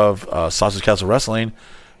part of Sausage Castle Wrestling,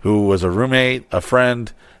 who was a roommate, a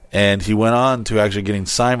friend. And he went on to actually getting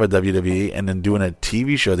signed by WWE and then doing a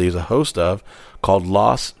TV show that he's a host of called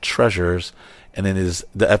Lost Treasures. And it is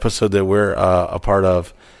the episode that we're a part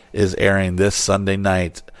of is airing this Sunday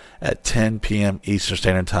night at 10 p.m. Eastern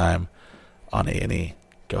Standard Time on A&E.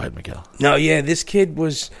 Go ahead, Miguel. No, yeah, this kid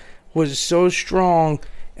was so strong.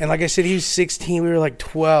 And like I said, he was 16. We were like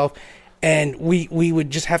 12. And we would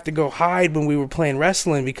just have to go hide when we were playing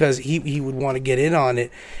wrestling because he would want to get in on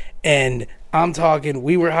it. And I'm talking,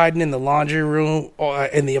 we were hiding in the laundry room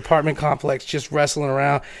in the apartment complex, just wrestling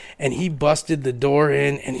around, and he busted the door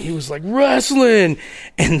in, and he was like, "Wrestling!"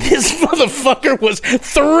 And this motherfucker was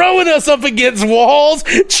throwing us up against walls,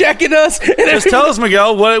 checking us. And just tell us,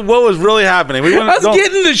 Miguel, what was really happening? I was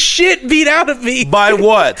getting the shit beat out of me. By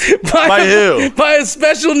what? By who? By a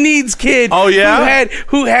special needs kid. Oh, yeah?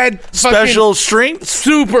 Who had special strength?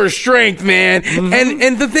 Super strength, man. Mm-hmm.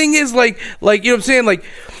 And the thing is, like, you know what I'm saying? Like,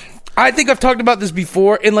 I think I've talked about this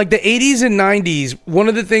before. In like the 80s and 90s, one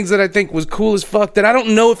of the things that I think was cool as fuck that I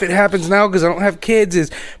don't know if it happens now because I don't have kids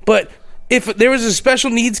but if there was a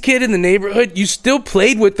special needs kid in the neighborhood, you still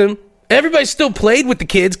played with them. Everybody still played with the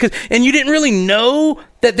kids and you didn't really know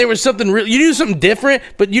that there was something real. You knew something different,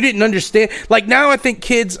 but you didn't understand. Like now I think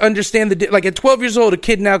kids understand like at 12 years old, a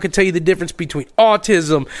kid now could tell you the difference between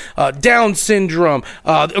autism, Down syndrome,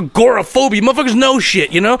 agoraphobia. Motherfuckers know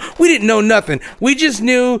shit, you know? We didn't know nothing. We just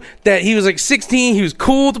knew that he was like 16. He was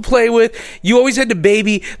cool to play with. You always had to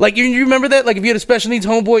baby. Like, you remember that? Like if you had a special needs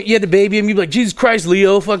homeboy, you had to baby him. You'd be like, "Jesus Christ,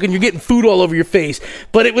 Leo, fucking, you're getting food all over your face."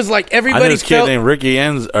 But it was like everybody I knew this kid named Ricky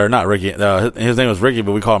or not Ricky. His name was Ricky,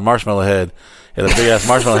 but we call him Marshmallow Head. He had a big ass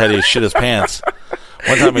marshmallow head. He shit his pants.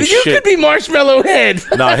 One time he shit. You could be Marshmallow Head.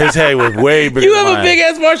 No, his head was way bigger. You have a big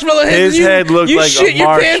ass marshmallow head. His head looked like a marshmallow. You shit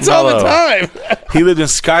your pants all the time. He lived in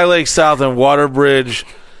Sky Lake South and Waterbridge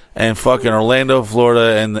and fucking Orlando,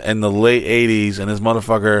 Florida in the late 80s. And this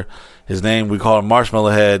motherfucker, his name, we call him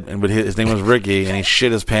Marshmallow Head, but his name was Ricky, and he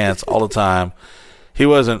shit his pants all the time. He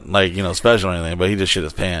wasn't like, you know, special or anything, but he just shit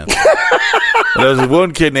his pants. There was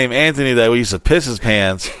one kid named Anthony that we used to piss his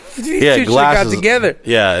pants. He had glasses. Got together.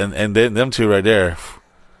 Yeah, and them two right there.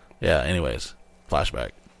 Yeah, anyways,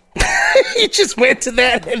 flashback. You just went to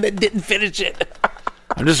that and then didn't finish it.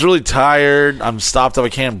 I'm just really tired. I'm stopped up. I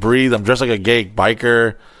can't breathe. I'm dressed like a gay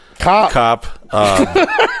biker. Cop.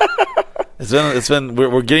 It's been.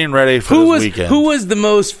 We're getting ready for this weekend. Who was the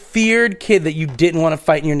most feared kid that you didn't want to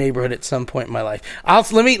fight in your neighborhood at some point in my life?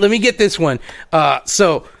 Let me get this one.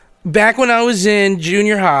 So back when I was in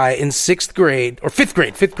junior high in 6th grade or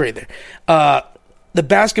 5th grade there. The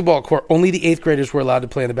basketball court, only the 8th graders were allowed to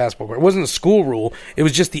play on the basketball court. It wasn't a school rule. It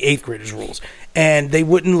was just the 8th graders' rules. And they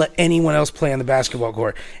wouldn't let anyone else play on the basketball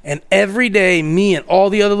court. And every day, me and all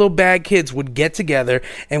the other little bad kids would get together,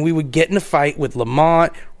 and we would get in a fight with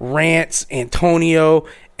Lamont, Rance, Antonio,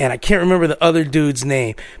 and I can't remember the other dude's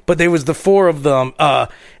name. But there was the 4 of them.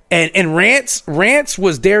 And Rance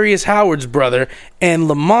was Darius Howard's brother, and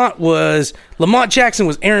Lamont Jackson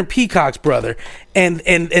was Aaron Peacock's brother. And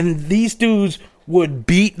these dudes would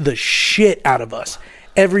beat the shit out of us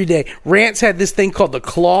every day. Rance had this thing called the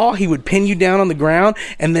claw. He would pin you down on the ground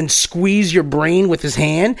and then squeeze your brain with his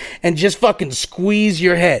hand and just fucking squeeze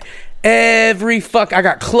your head. I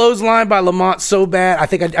got clotheslined by Lamont so bad. I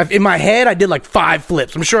think in my head I did like 5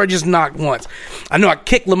 flips. I'm sure I just knocked once. I know I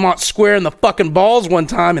kicked Lamont square in the fucking balls one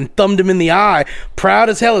time and thumbed him in the eye. Proud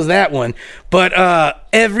as hell as that one. But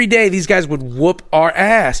every day these guys would whoop our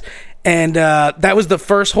ass. And that was the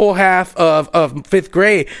first whole half of 5th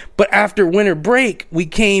grade. But after winter break, we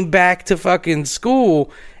came back to fucking school,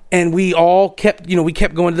 and we all kept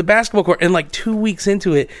going to the basketball court. And like 2 weeks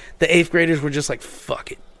into it, the 8th graders were just like,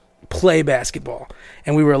 fuck it, play basketball.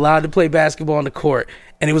 And we were allowed to play basketball on the court.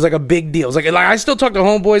 And it was like a big deal. It was like I still talk to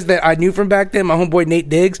homeboys that I knew from back then. My homeboy Nate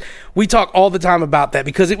Diggs. We talk all the time about that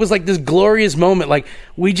because it was like this glorious moment. Like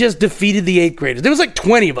we just defeated the 8th graders. There was like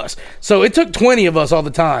 20 of us, so it took 20 of us all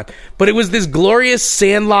the time. But it was this glorious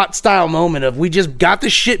Sandlot style moment of we just got the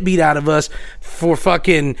shit beat out of us for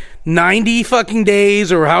fucking 90 fucking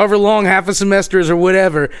days or however long, half a semester is or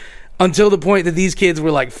whatever. Until the point that these kids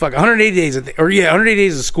were like, fuck, 180 days, 180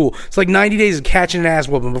 days of school. It's like 90 days of catching an ass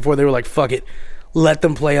whooping before they were like, fuck it, let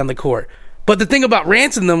them play on the court. But the thing about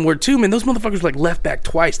Rance and them were too, man, those motherfuckers were like left back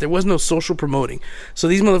twice. There was no social promoting. So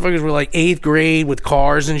these motherfuckers were like 8th grade with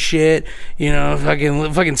cars and shit, fucking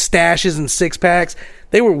stashes and 6-packs.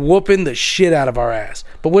 They were whooping the shit out of our ass.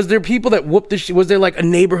 But was there people that whooped the shit? Was there like a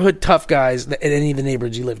neighborhood tough guys at any of the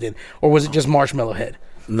neighborhoods you lived in? Or was it just Marshmallow Head?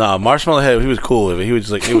 No, Marshmallow Head, he was cool. He was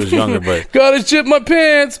younger, but gotta shit my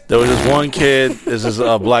pants. There was this one kid. This is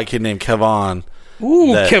a black kid named Kevon.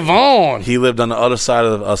 Ooh, Kevon. He lived on the other side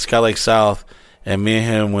of Sky Lake South, and me and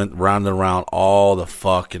him went round and round all the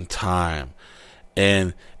fucking time.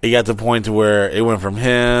 And it got to the point to where it went from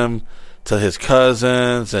him to his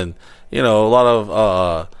cousins, and a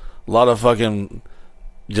lot of fucking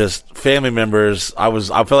just family members. I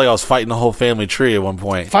felt like I was fighting the whole family tree at one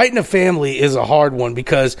point. Fighting a family is a hard one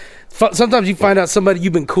because sometimes you find out somebody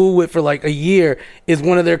you've been cool with for like a year is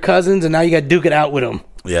one of their cousins, and now you got to duke it out with them.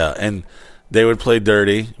 Yeah, and they would play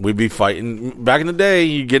dirty. We'd be fighting. Back in the day,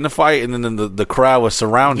 you get in a fight, and then the crowd would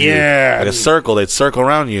surround you. Yeah. Like a circle. They'd circle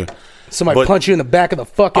around you. Somebody punch you in the back of the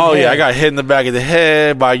fucking head. Oh, yeah. I got hit in the back of the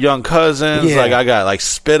head by young cousins. Yeah. Like, I got, like,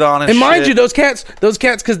 spit on and mind you, those cats,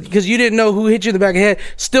 because you didn't know who hit you in the back of the head,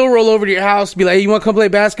 still roll over to your house and be like, hey, you want to come play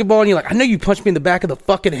basketball? And you're like, I know you punched me in the back of the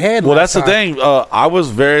fucking head. Well, that's the thing. I was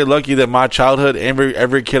very lucky that my childhood,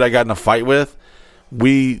 every kid I got in a fight with,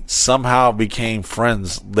 we somehow became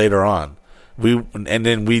friends later on. And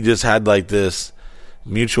then we just had, like, this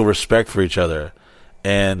mutual respect for each other.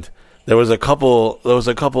 And there was a couple,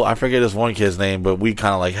 I forget this one kid's name, but we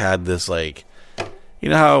kind of like had this, like, you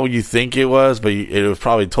know how you think it was, but it was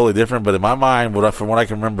probably totally different. But in my mind, from what I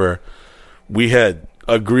can remember, we had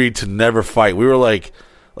agreed to never fight. We were like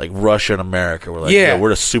Russia and America. We're like, yeah, we're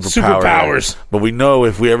the superpowers. But we know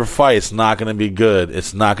if we ever fight, it's not going to be good.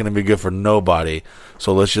 It's not going to be good for nobody.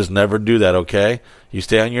 So let's just never do that, okay? You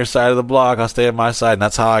stay on your side of the block, I'll stay on my side. And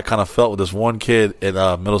that's how I kind of felt with this one kid in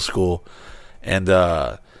middle school. And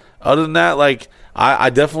other than that, like,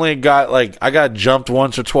 I definitely got, like, I got jumped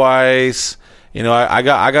once or twice. I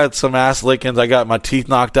got some ass lickings. I got my teeth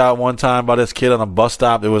knocked out one time by this kid on a bus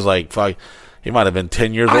stop. It was like, fuck, he might have been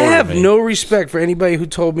 10 years older than me. I have no respect for anybody who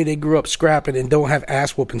told me they grew up scrapping and don't have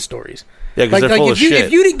ass whooping stories. Yeah, because they're full of shit.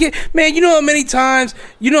 If you didn't get, man, you know how many times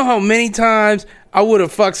I would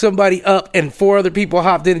have fucked somebody up and 4 other people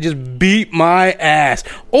hopped in and just beat my ass.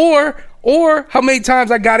 Or how many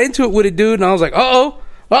times I got into it with a dude and I was like,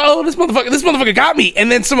 this motherfucker got me. And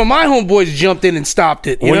then some of my homeboys jumped in and stopped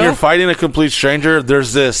it. When you're fighting a complete stranger,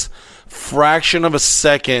 there's this fraction of a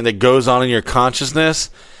second that goes on in your consciousness.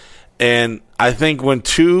 And I think when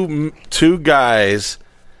two guys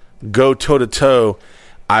go toe-to-toe,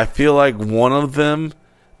 I feel like one of them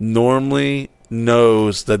normally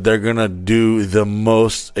knows that they're going to do the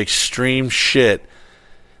most extreme shit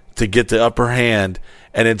to get the upper hand.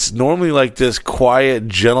 And it's normally like this quiet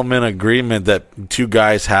gentleman agreement that two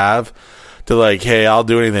guys have to like, hey, I'll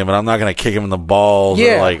do anything, but I'm not going to kick him in the balls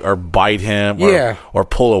or bite him or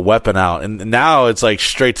pull a weapon out. And now it's like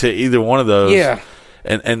straight to either one of those. Yeah.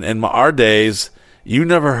 And in our days, you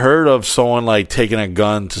never heard of someone like taking a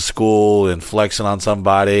gun to school and flexing on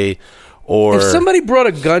somebody. Or if somebody brought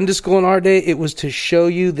a gun to school in our day, it was to show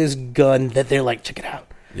you this gun that they're like, check it out.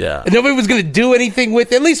 Yeah. And nobody was going to do anything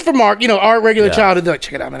with it, at least for Mark, our regular childhood. They're like,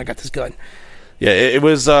 check it out, man, I got this gun. Yeah, it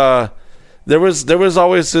was, there was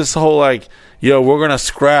always this whole like, we're going to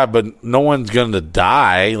scrap, but no one's going to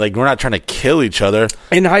die. Like, we're not trying to kill each other.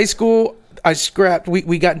 In high school, I scrapped,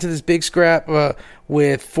 we got into this big scrap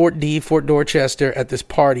with Fort Dorchester at this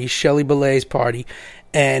party, Shelley Belay's party.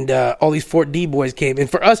 And all these Fort D boys came. And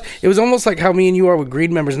for us, it was almost like how me and you are with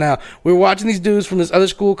Greed members now. We were watching these dudes from this other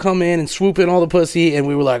school come in and swoop in all the pussy, and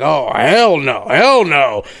we were like, oh, hell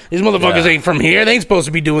no. These motherfuckers ain't from here. They ain't supposed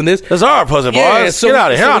to be doing this. That's our pussy, boys. So, get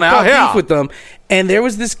out of here now. Beef with them. And there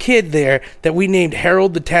was this kid there that we named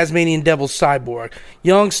Harold the Tasmanian Devil Cyborg.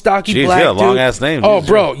 Young, stocky black dude. Long-ass name. Oh,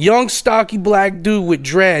 bro. Young, stocky black dude with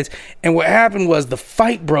dreads. And what happened was the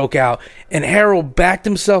fight broke out, and Harold backed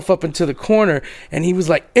himself up into the corner, and he was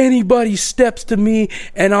like, anybody steps to me,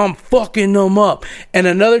 and I'm fucking them up. And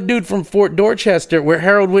another dude from Fort Dorchester, where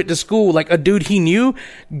Harold went to school, like a dude he knew,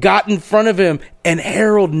 got in front of him, and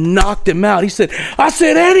Harold knocked him out. He said, I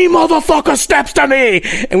said, any motherfucker steps to me.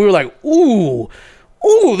 And we were like, ooh,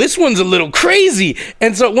 this one's a little crazy.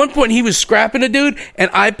 And so at one point he was scrapping a dude, and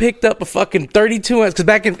I picked up a fucking 32 ounce, because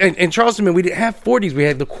back in Charleston, man, we didn't have 40s. We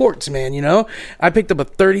had the quarts, man, I picked up a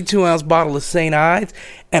 32 ounce bottle of St. Ides,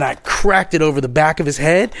 and I cracked it over the back of his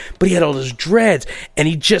head, but he had all his dreads, and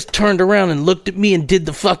he just turned around and looked at me and did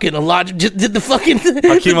the fucking Hakeem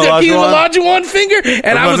Olajuwon finger.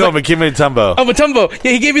 And I was like, Matumbo. Oh, Matumbo.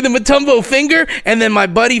 Yeah, he gave me the Matumbo finger, and then my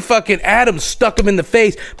buddy fucking Adam stuck him in the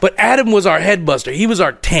face. But Adam was our head buster. He was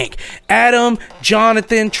our tank. Adam,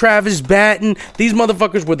 Jonathan, Travis Batten, these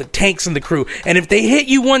motherfuckers were the tanks in the crew. And if they hit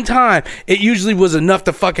you one time, it usually was enough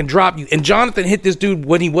to fucking drop you. And Jonathan hit this dude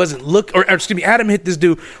when he wasn't Adam hit this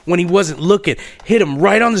dude when he wasn't looking, hit him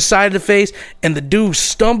right on the side of the face, and the dude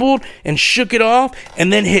stumbled and shook it off,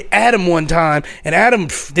 and then hit Adam one time, and Adam,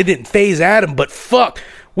 they didn't phase Adam, but fuck,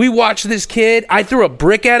 we watched this kid. I threw a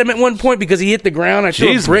brick at him at one point because he hit the ground. I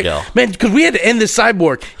threw a brick. Miguel. Man, because we had to end this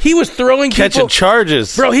cyborg. He was throwing catching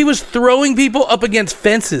charges. Bro, he was throwing people up against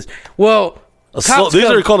fences. Well, these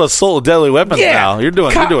are called assault deadly weapons now. You're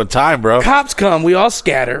doing time, bro. Cops come. We all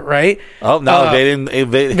scatter, right? Oh, no,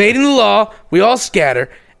 evading the law. We all scatter.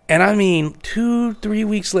 And I mean, 2-3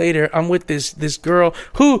 weeks later, I'm with this girl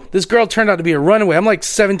this girl turned out to be a runaway. I'm like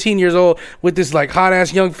 17 years old with this like hot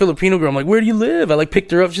ass young Filipino girl. I'm like, where do you live? I like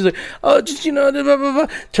picked her up. She's like, oh, just, blah, blah, blah.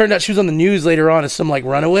 Turned out she was on the news later on as some like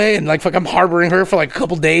runaway. And like, fuck, I'm harboring her for like a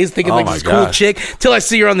couple days thinking like this cool chick till I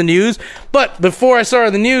see her on the news. But before I saw her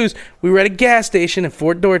on the news, we were at a gas station in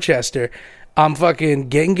Fort Dorchester. I'm fucking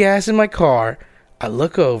getting gas in my car. I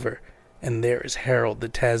look over. And there is Harold, the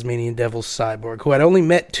Tasmanian Devil Cyborg, who I'd only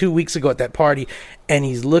met 2 weeks ago at that party, and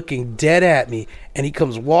he's looking dead at me, and he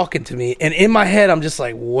comes walking to me, and in my head, I'm just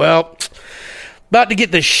like, well, about to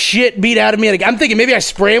get the shit beat out of me. I'm thinking maybe I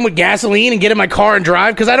spray him with gasoline and get in my car and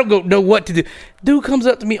drive, because I don't know what to do. Dude comes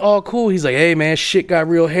up to me all cool. He's like, hey, man, shit got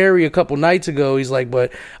real hairy a couple nights ago. He's like,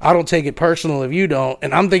 but I don't take it personal if you don't.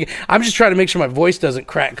 And I'm thinking, I'm just trying to make sure my voice doesn't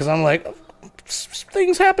crack, because I'm like,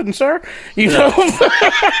 things happen, sir.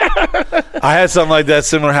 I had something like that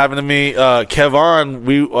similar happen to me. Kevon,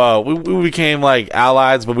 we became like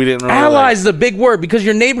allies, but we didn't really allies is a big word because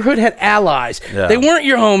your neighborhood had allies. Yeah. They weren't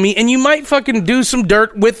your homie, and you might fucking do some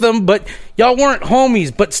dirt with them, but y'all weren't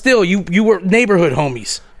homies. But still, you were neighborhood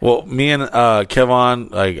homies. Well, me and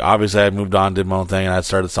Kevon, like obviously I had moved on, did my own thing, and I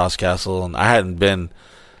started Sauce Castle, and I hadn't been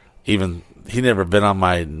even. He'd never been on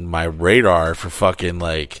my radar for fucking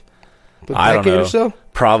like. I don't know. Or so?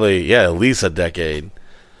 Probably, at least a decade.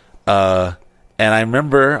 And I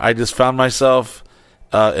remember I just found myself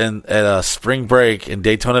at a spring break in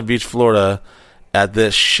Daytona Beach, Florida, at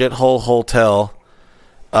this shithole hotel.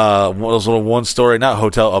 It was a one-story, not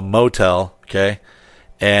hotel, a motel. Okay,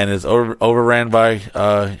 and it's overran by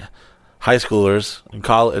high schoolers and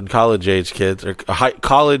college age kids or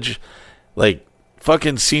college, like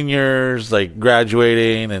fucking seniors, like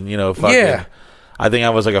graduating, and fucking. Yeah. I think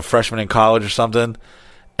I was like a freshman in college or something,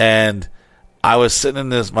 and I was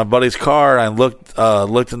sitting in my buddy's car, and I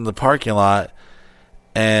looked in the parking lot,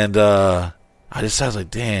 and I was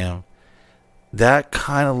like, damn, that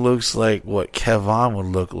kind of looks like what Kevon would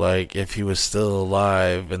look like if he was still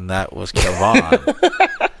alive, and that was Kevon.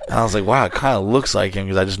 And I was like, wow, it kind of looks like him,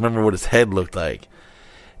 because I just remember what his head looked like.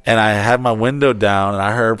 And I had my window down, and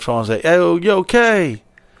I heard someone say, "Hey, you okay?"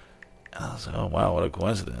 And I was like, "Oh wow, what a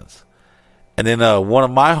coincidence!" And then one of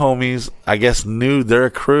my homies, I guess, knew their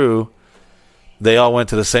crew. They all went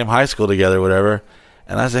to the same high school together, or whatever.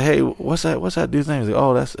 And I said, "Hey, what's that dude's name?" He's like,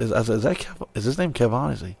 "Oh, I said, is that Kev? Is his name Kevon?"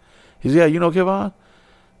 He's like, "Yeah, you know Kevon?"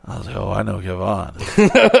 I was like, "Oh, I know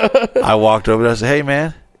Kevon." I walked over there. I said, "Hey,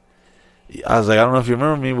 man." I was like, "I don't know if you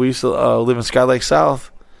remember me. We used to live in Sky Lake South."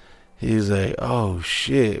 He's like, "Oh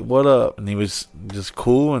shit, what up?" And he was just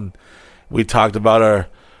cool, and we talked about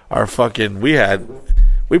our fucking.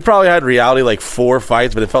 We probably had reality like 4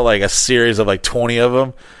 fights, but it felt like a series of like 20 of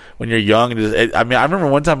them when you're young. I remember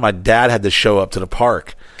one time my dad had to show up to the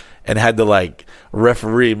park and had to like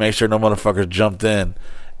referee, make sure no motherfuckers jumped in,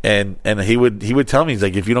 and he would tell me, he's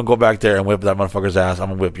like, "If you don't go back there and whip that motherfucker's ass, I'm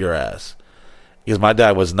gonna whip your ass." Because my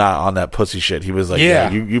dad was not on that pussy shit. He was like, "Yeah,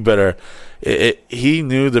 you better." He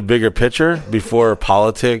knew the bigger picture before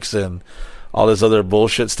politics and all this other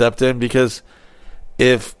bullshit stepped in. Because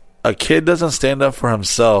if a kid doesn't stand up for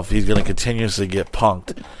himself, he's going to continuously get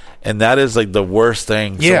punked, and that is like the worst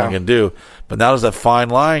thing someone can do. But now there's that fine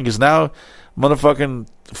line, because now motherfucking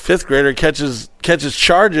 5th grader catches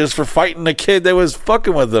charges for fighting a kid that was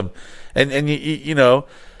fucking with them, and you know,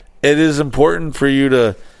 it is important for you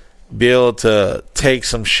to be able to take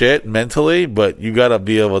some shit mentally, but you got to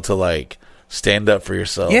be able to like stand up for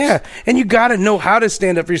yourself. Yeah, and you got to know how to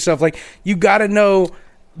stand up for yourself. Like, you got to know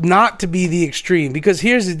not to be the extreme, because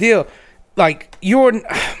here's the deal. Like, and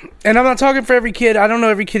I'm not talking for every kid. I don't know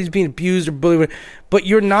every kid is being abused or bullied, but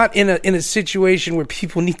you're not in a situation where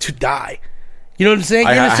people need to die. You know what I'm saying?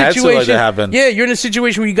 You're in a situation, had like that happen. Yeah, you're in a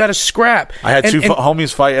situation where you got to scrap. I had two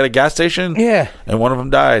homies fight at a gas station. Yeah, and one of them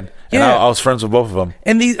died. And I was friends with both of them.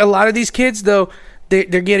 And a lot of these kids, though, they're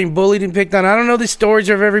getting bullied and picked on. I don't know the stories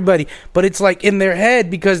of everybody, but it's like in their head,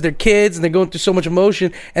 because they're kids and they're going through so much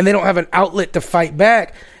emotion and they don't have an outlet to fight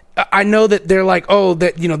back. I know that they're like, oh,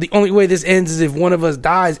 that, you know, the only way this ends is if one of us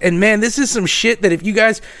dies. And man, this is some shit that if you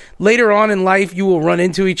guys later on in life, you will run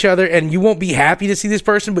into each other and you won't be happy to see this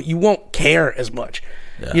person, but you won't care as much.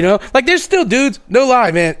 Yeah. You know, like, there's still dudes. No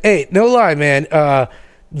lie, man. Hey, no lie, man.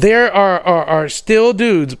 There are still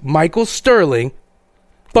dudes. Michael Sterling,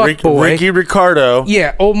 fuckboy. Ricky Ricardo.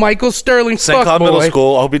 Yeah, old Michael Sterling, St. Cloud Middle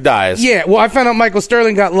School. I hope he dies. Yeah, well, I found out Michael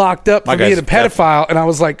Sterling got locked up for being a pedophile, and I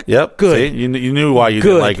was like, yep, good. See? You knew why you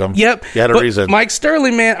didn't like him. Yep. You had a reason. Mike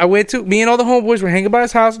Sterling, man, me and all the homeboys were hanging by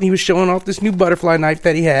his house, and he was showing off this new butterfly knife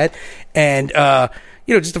that he had, and,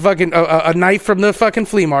 you know, just a knife from the fucking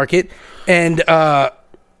flea market, and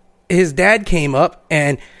his dad came up,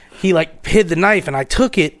 and he, like, hid the knife, and I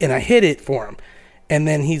took it, and I hid it for him. And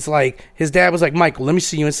then his dad was like, "Michael, let me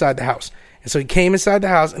see you inside the house." And so he came inside the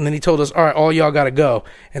house, and then he told us, "All right, all y'all got to go."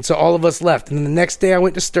 And so all of us left. And then the next day I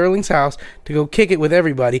went to Sterling's house to go kick it with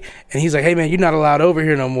everybody. And he's like, "Hey, man, you're not allowed over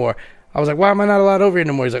here no more." I was like, "Why am I not allowed over here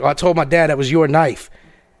no more?" He's like, "Oh, I told my dad that was your knife."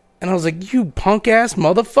 And I was like, "You punk-ass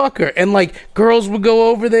motherfucker." And, like, girls would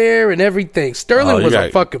go over there and everything. Sterling was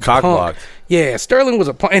a fucking punk. Yeah, Sterling was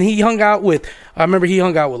a punk. And I remember he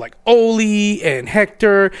hung out with, like, Oli and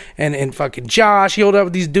Hector and fucking Josh. He hung out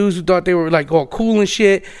with these dudes who thought they were, like, all cool and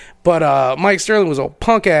shit. But Mike Sterling was a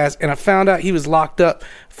punk-ass, and I found out he was locked up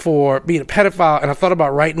for being a pedophile. And I thought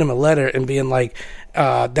about writing him a letter and being like,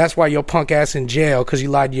 that's why your punk-ass in jail, because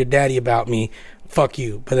you lied to your daddy about me. Fuck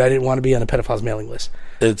you. But I didn't want to be on the pedophile's mailing list.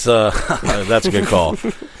 It's that's a good call.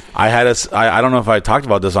 I don't know if I talked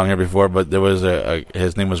about this on here before, but there was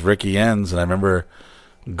his name was Ricky Enns, and I remember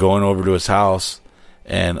going over to his house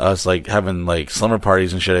and us like having like slumber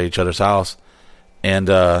parties and shit at each other's house,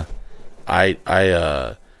 and I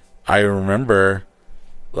remember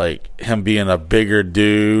like him being a bigger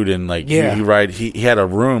dude, and like he had a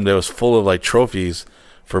room that was full of like trophies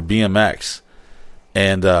for BMX,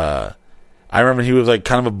 and I remember he was like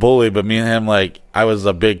kind of a bully, but me and him, like, I was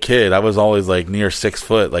a big kid. I was always like near 6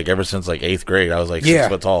 foot, like ever since like 8th grade. I was like 6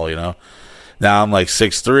 foot tall, you know. Now I'm like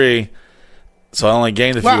 6'3", so I only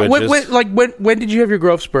gained a few inches. When did you have your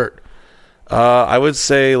growth spurt? I would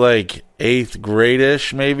say like 8th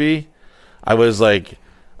grade-ish, maybe. I was like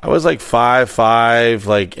 5'5",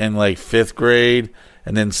 like in like 5th grade.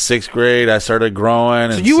 And then 6th grade, I started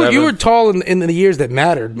growing. So you were tall in the years that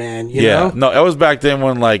mattered, man. You know? No, it was back then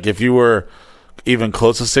when, like, if you were even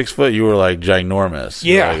close to 6 foot, you were like ginormous.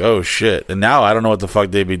 Yeah. You're like, oh shit. And now I don't know what the fuck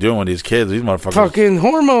they'd be doing with these kids. These motherfuckers. Fucking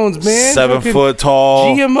hormones, man. 7 foot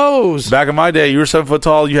tall. GMOs. Back in my day, you were 7 foot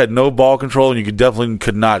tall. You had no ball control, and you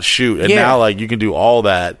could not shoot. And now, like, you can do all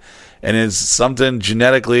that. And it's something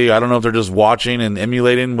genetically. I don't know if they're just watching and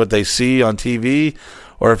emulating what they see on TV,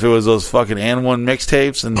 or if it was those fucking And One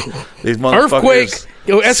mixtapes and these motherfuckers. Earthquake.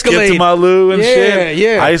 Escalade. Skip to My Lou and shit.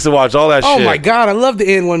 Yeah. I used to watch all that shit. Oh my God, I love the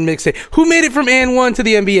N1 mixtape. Who made it from N1 to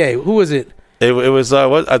the NBA? Who was it? It was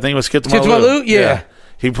what I think it was Skip to My Lou. Skip to My Lou? Yeah.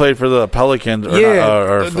 He played for the Pelicans or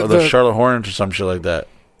the Charlotte Hornets or some shit like that.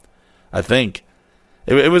 I think.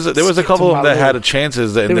 There was a couple of them that had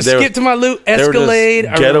chances. They were Skip to My Lou, Escalade. They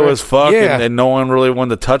were ghetto as fuck, and no one really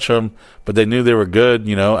wanted to touch them, but they knew they were good.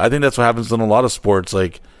 You know, I think that's what happens in a lot of sports.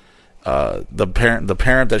 Like the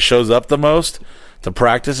parent that shows up the most to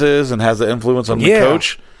practices and has the influence on the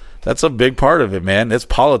coach. That's a big part of it, man. It's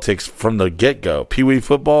politics from the get go. Pee-wee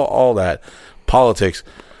football, all that politics,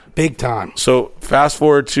 big time. So fast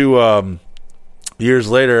forward to years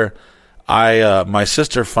later. My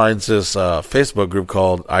sister finds this Facebook group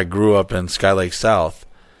called I Grew Up in Sky Lake South,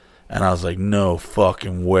 and I was like, no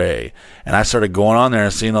fucking way. And I started going on there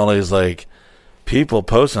and seeing all these like people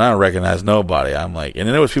posting. I don't recognize nobody. I'm like, and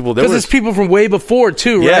then there was people. Because it's people from way before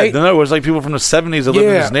too, right? Yeah, then there was like people from the 70s that lived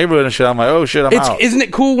in this neighborhood and shit. I'm like, oh shit, I'm out. Isn't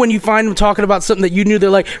it cool when you find them talking about something that you knew? They're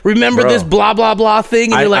like, remember this blah blah blah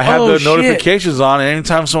thing, and you're like, I have the notifications on, and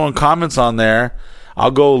anytime someone comments on there,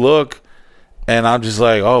 I'll go look. And I'm just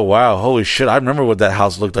like, oh, wow, holy shit. I remember what that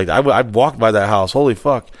house looked like. I walked by that house. Holy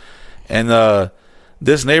fuck. And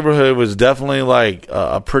this neighborhood was definitely like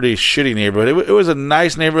a pretty shitty neighborhood. It was a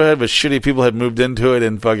nice neighborhood, but shitty people had moved into it.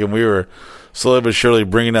 And fucking we were slowly but surely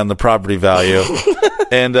bringing down the property value.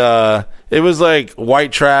 And it was like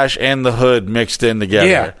white trash and the hood mixed in together.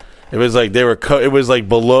 Yeah. It was like they were it was like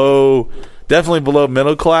definitely below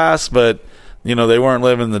middle class, but, you know, they weren't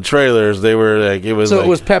living in the trailers. They were like, it was So like, it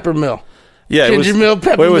was Pepper Mill. Yeah, Ginger Mill,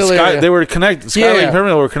 Pepper Mill. They were connected. Sky Lake and Pepper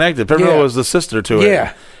Mill were connected. Pepper Mill was the sister to it.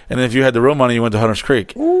 Yeah. And then if you had the real money, you went to Hunters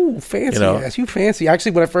Creek. Ooh, fancy. Yes, you fancy.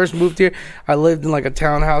 Actually, when I first moved here, I lived in like a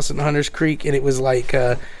townhouse in Hunters Creek, and it was like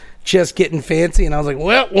just getting fancy. And I was like,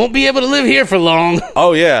 well, won't be able to live here for long.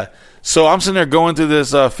 Oh, yeah. So I'm sitting there going through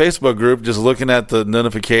this Facebook group, just looking at the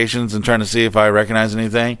notifications and trying to see if I recognize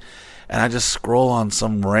anything. And I just scroll on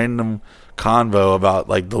some random convo about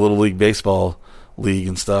like the Little League Baseball league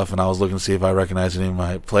and stuff, and I was looking to see if I recognized any of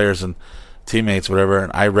my players and teammates, whatever,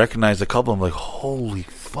 and I recognized a couple. I'm like, holy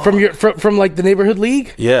fuck! From like the neighborhood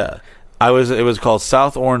league? Yeah, it was called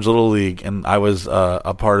South Orange Little League, and I was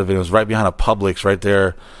a part of it. It was right behind a Publix, right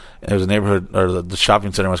there. It was a neighborhood, or the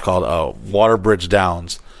shopping center was called Waterbridge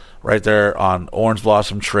Downs, right there on Orange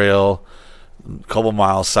Blossom Trail, a couple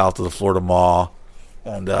miles south of the Florida Mall,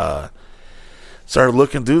 and started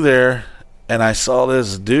looking through there, and I saw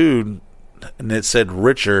this dude. And it said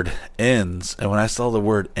Richard Ends. And when I saw the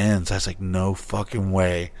word Ends, I was like, no fucking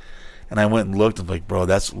way. And I went and looked and like, bro,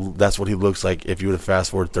 that's what he looks like if you would have fast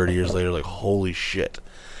forward 30 years later. Like, holy shit.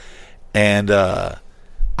 And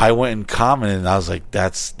I went and commented, and I was like,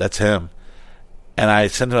 that's him. And I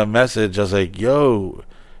sent him a message. I was like, yo,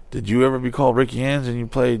 did you ever be called Ricky Ends and you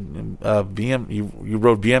played you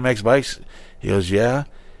rode BMX bikes? He goes, yeah.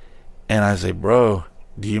 And I was like, bro,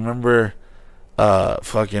 do you remember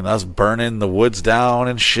fucking us burning the woods down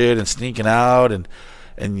and shit and sneaking out,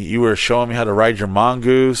 and you were showing me how to ride your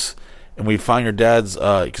mongoose, and we found your dad's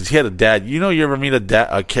because he had a dad. You know, you ever meet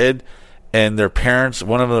a kid and their parents,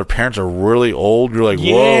 one of their parents are really old. You're like,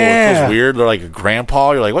 whoa, it feels weird. They're like a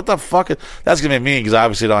grandpa. You're like, what the fuck? That's gonna be me because I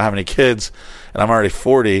obviously don't have any kids and I'm already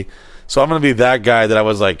 40. So I'm gonna be that guy that I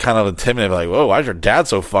was like kind of intimidated, like, whoa, why is your dad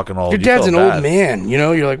so fucking old? Your dad's an old man, you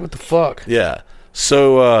know. You're like, what the fuck? Yeah.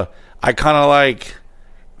 So I kind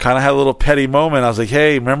of had a little petty moment. I was like,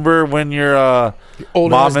 hey, remember when your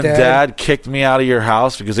mom and dad kicked me out of your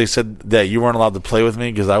house because they said that you weren't allowed to play with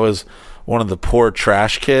me because I was one of the poor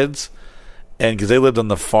trash kids? And because they lived on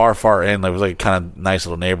the far, far end. Like, it was like a kind of nice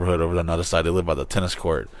little neighborhood over on the other side. They lived by the tennis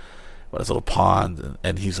court, by this little pond.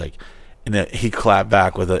 And he's like, and then he clapped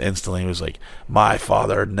back with it instantly. He was like, my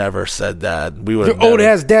father never said that. We would. Your old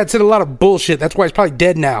ass dad said a lot of bullshit. That's why he's probably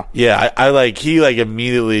dead now. Yeah, he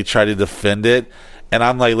immediately tried to defend it, and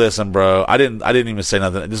I'm like, listen, bro, I didn't even say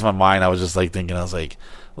nothing. Just in my mind, I was just like thinking, I was like,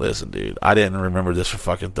 listen, dude, I didn't remember this for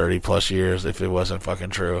fucking 30 plus years if it wasn't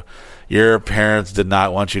fucking true. Your parents did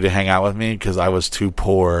not want you to hang out with me because I was too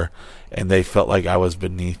poor, and they felt like I was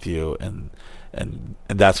beneath you, and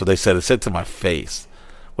that's what they said. It said to my face.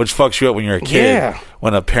 Which fucks you up when you're a kid. Yeah.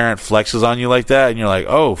 When a parent flexes on you like that, and you're like,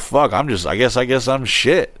 "Oh fuck, I guess I'm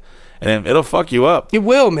shit," and it'll fuck you up. It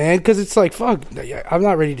will, man, because it's like, fuck, I'm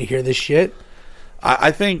not ready to hear this shit.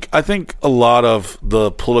 I think a lot of the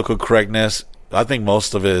political correctness, I think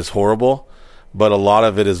most of it is horrible, but a lot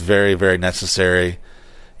of it is very, very necessary.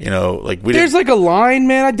 like there's like a line,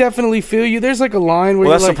 man. I definitely feel you. There's like a line where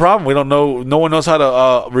that's the problem. We don't know. No one knows how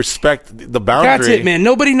to respect the boundary. That's it, man.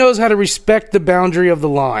 Nobody knows how to respect the boundary of the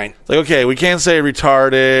line. Like, okay, we can't say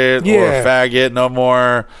retarded or faggot no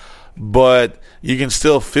more, but you can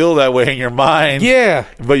still feel that way in your mind. Yeah.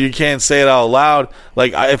 But you can't say it out loud.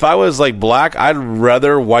 Like, if I was like black, I'd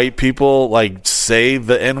rather white people like say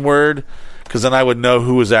the N-word, because then I would know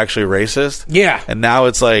who was actually racist. Yeah. And now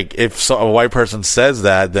it's like, if a white person says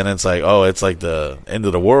that, then it's like, oh, it's like the end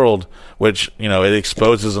of the world, which, it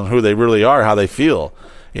exposes them who they really are, how they feel,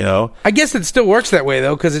 I guess it still works that way,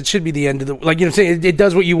 though, because it should be the end of the... Like, what I'm saying? It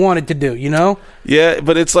does what you want it to do, Yeah,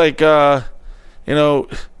 but it's like, I don't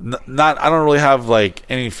really have, like,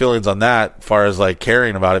 any feelings on that as far as, like,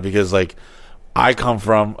 caring about it, because, like, I come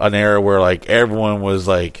from an era where, like, everyone was,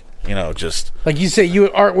 like... just like you say, you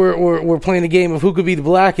and Art were playing the game of who could be the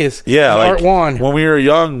blackest. Yeah, like, Art won. When we were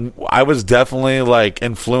young, I was definitely like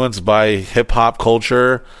influenced by hip hop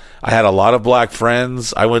culture. I had a lot of black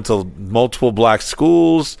friends. I went to multiple black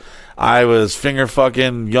schools. I was finger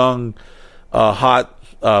fucking young, hot.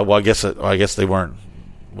 Well, I guess they weren't.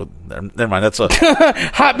 Well, never mind. That's a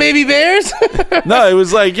hot baby bears. No, it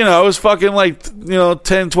was like I was fucking like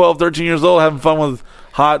 10, 12, 13 years old, having fun with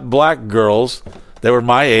hot black girls. They were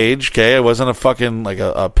my age, okay? I wasn't a fucking, like,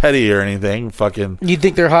 a petty or anything. Fucking. You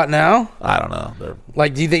think they're hot now? I don't know.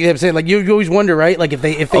 Like, do you think, I'm saying, like, you always wonder, right? Like, if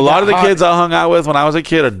they a lot of the kids I hung out with when I was a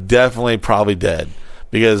kid are definitely probably dead.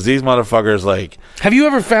 Because these motherfuckers, like... Have you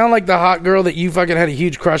ever found, like, the hot girl that you fucking had a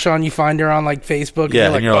huge crush on? You find her on, like, Facebook?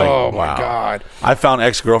 Yeah, and you're like, oh, my God. I found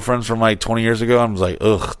ex-girlfriends from, like, 20 years ago. I was like,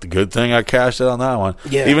 ugh, the good thing I cashed it on that one.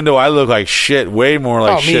 Yeah. Even though I look like shit, way more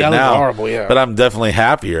like shit I now. look horrible, yeah. But I'm definitely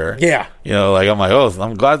happier. Yeah. Like, I'm like, oh,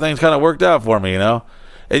 I'm glad things kind of worked out for me, And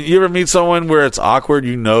you ever meet someone where it's awkward,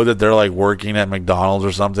 that they're like working at McDonald's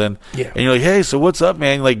or something, yeah, and you're like, hey, so what's up,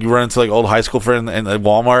 man? Like, you run into like old high school friend at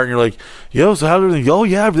Walmart, and you're like, yo, so how's everything? Oh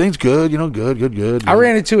yeah, everything's good, good. I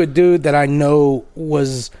ran into a dude that I know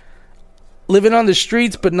was living on the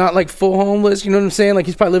streets, but not like full homeless. You know what I'm saying? Like,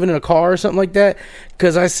 he's probably living in a car or something like that.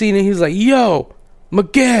 Because I seen him, he was like, yo,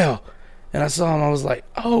 Miguel. And I saw him, I was like,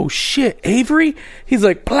 oh shit, Avery? He's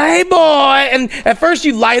like, Playboy. And at first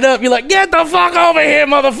you light up, you're like, get the fuck over here,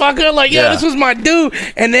 motherfucker. Like, yeah, this was my dude.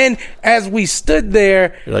 And then as we stood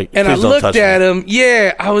there, like, and I looked at him,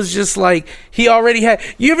 I was just like, he already had,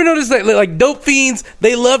 you ever notice that like dope fiends,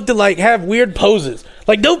 they love to like have weird poses.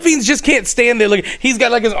 Like, dope fiends just can't stand there. Like, he's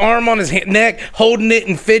got like his arm on his neck, holding it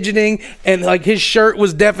and fidgeting, and like his shirt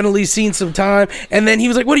was definitely seen some time. And then he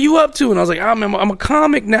was like, "What are you up to?" And I was like, "I'm a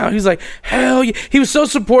comic now." He's like, "Hell yeah!" He was so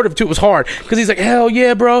supportive too. It was hard because he's like, "Hell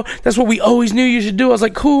yeah, bro! That's what we always knew you should do." I was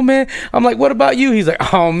like, "Cool, man." I'm like, "What about you?" He's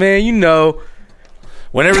like, "Oh man,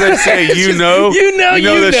 Whenever they say you know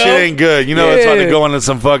that shit ain't good. It's about to go into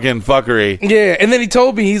some fucking fuckery. Yeah, and then he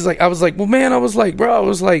told me, I was like, well, man,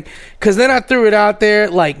 because then I threw it out there,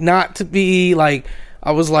 like, not to be, like,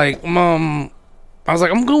 I was like, I'm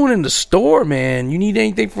going in the store, man. You need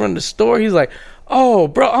anything from the store? He's like, oh,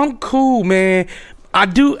 bro, I'm cool, man. I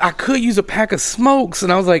could use a pack of smokes.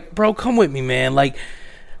 And I was like, bro, come with me, man. Like,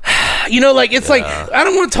 it's like, I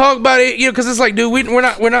don't want to talk about it, because it's like, dude, we're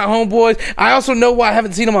not homeboys. I also know why I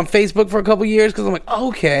haven't seen him on Facebook for a couple years, because I'm like,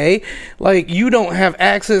 okay, like, you don't have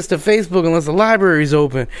access to Facebook unless the library's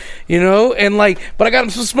open, and like, but I got him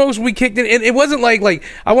some smokes when we kicked it, and it wasn't like,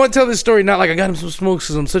 I want to tell this story, not like I got him some smokes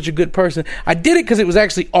because I'm such a good person. I did it because it was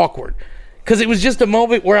actually awkward, because it was just a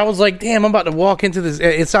moment where I was like, damn, I'm about to walk into this,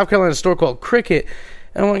 in South Carolina, store called Cricket,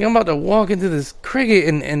 and I'm like, I'm about to walk into this Cricket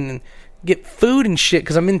and get food and shit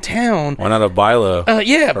because I'm in town. Why not a Bilo?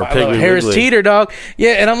 Bilo, Harris Teeter, dog.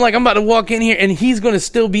 Yeah, and I'm like, I'm about to walk in here, and he's going to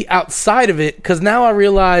still be outside of it because now I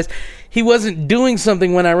realize he wasn't doing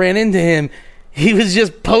something when I ran into him. He was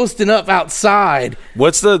just posting up outside.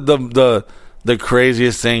 What's the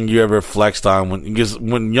craziest thing you ever flexed on? Because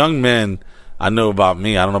when young men, I know about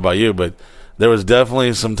me, I don't know about you, but there was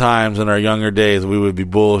definitely some times in our younger days we would be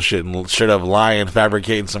bullshitting, straight up lying,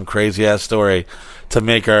 fabricating some crazy ass story to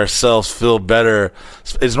make ourselves feel better.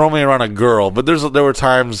 It's normally around a girl, but there were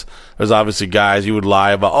times, there's obviously guys you would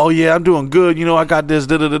lie about, oh yeah, I'm doing good, I got this,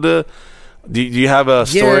 da-da-da-da. Do you have a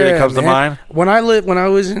story that comes to mind? When I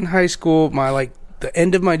was in high school, the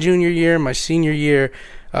end of my junior year, my senior year,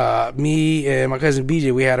 me and my cousin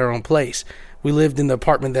BJ, we had our own place. we lived in the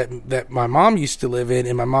apartment that my mom used to live in,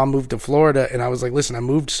 and my mom moved to Florida. And I was like, listen, I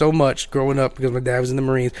moved so much growing up because my dad was in the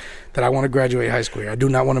Marines that I want to graduate high school here. I do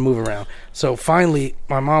not want to move around. So finally,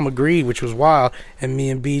 my mom agreed, which was wild, and me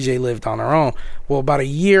and BJ lived on our own. Well, about a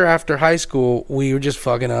year after high school, we were just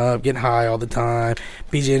fucking up, getting high all the time.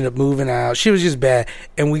 BJ ended up moving out. She was just bad,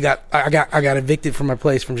 and I got evicted from my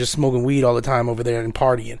place from just smoking weed all the time over there and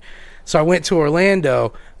partying. So I went to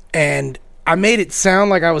Orlando, and I made it sound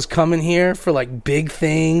like I was coming here for like big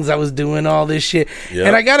things. I was doing all this shit. Yep.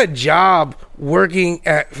 And I got a job working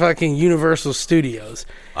at fucking Universal Studios.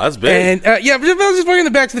 That's big. And I was just working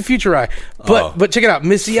the Back to the Future ride. But check it out.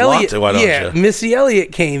 Missy Elliott. Missy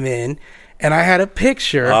Elliott came in, and I had a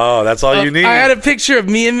picture. Oh, that's all you need. I had a picture of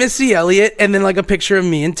me and Missy Elliott, and then like a picture of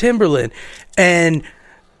me and Timberland. And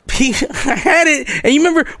I had it, and you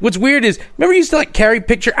remember what's weird is, you used to like carry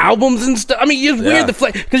picture albums and stuff. I mean, it's weird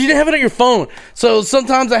because you didn't have it on your phone. So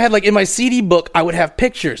sometimes I had like in my CD book, I would have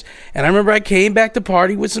pictures. And I remember I came back to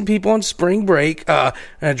party with some people on spring break, and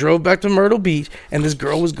I drove back to Myrtle Beach, and this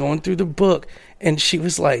girl was going through the book, and she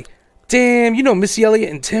was like, "Damn, you know Missy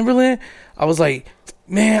Elliott and Timberland?" I was like,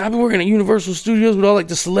 "Man, I've been working at Universal Studios with all like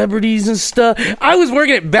the celebrities and stuff." I was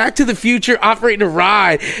working at Back to the Future, operating a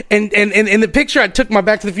ride, and in the picture I took my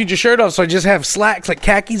Back to the Future shirt off, so I just have slacks, like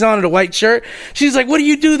khakis on, and a white shirt. She's like, "What do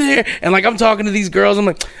you do there?" And like I'm talking to these girls, I'm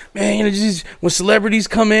like, "Man, you know, just when celebrities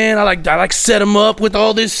come in, I like set them up with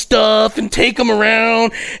all this stuff and take them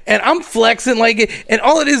around, and I'm flexing like it." And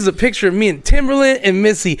all it is a picture of me and Timberland and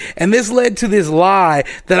Missy, and this led to this lie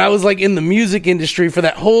that I was like in the music industry for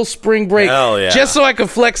that whole spring break, just so I could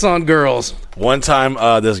flex on girls. One time,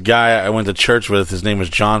 this guy I went to church with, his name was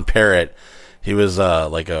John Parrott. He was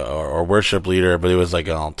like a worship leader, but he was like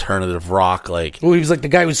an alternative rock. Like, he was like the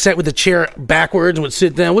guy who sat with the chair backwards and would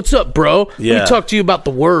sit down. "What's up, bro? Yeah. Let me talk to you about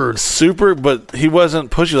the word." Super, but he wasn't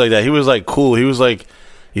pushy like that. He was like cool. He was like,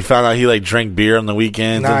 you found out he like drank beer on the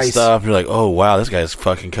weekends and stuff. You're like, oh wow, this guy's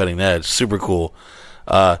fucking cutting edge. Super cool.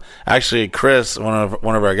 Actually, Chris, one of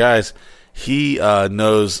our guys, he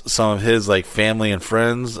knows some of his like family and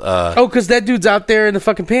friends. Because that dude's out there in the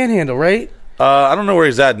fucking Panhandle, right? I don't know where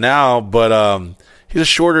he's at now, but he's a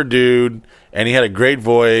shorter dude, and he had a great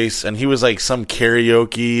voice, and he was like some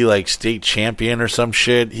karaoke like state champion or some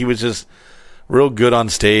shit. He was just real good on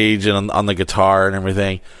stage and on the guitar and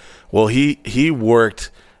everything. Well, he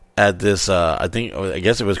worked at this I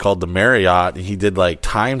guess it was called the Marriott, and he did like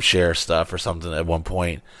timeshare stuff or something at one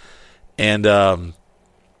point. And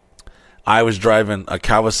I was driving a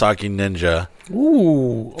Kawasaki Ninja,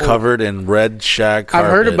 covered in red shag carpet.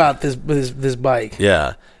 I've heard about this bike.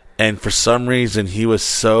 Yeah, and for some reason he was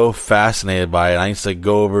so fascinated by it. I used to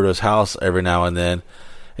go over to his house every now and then,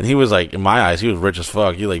 and he was like, in my eyes, he was rich as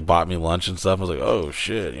fuck. He like bought me lunch and stuff. I was like, oh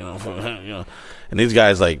shit, you know. And these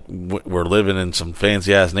guys like were living in some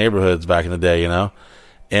fancy ass neighborhoods back in the day, you know.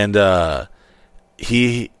 And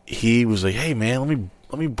he was like, hey man,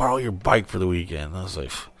 let me borrow your bike for the weekend. I was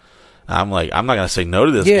like, I'm not gonna say no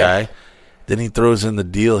to this guy. Then he throws in the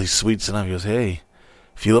deal. He sweets enough. He goes, hey,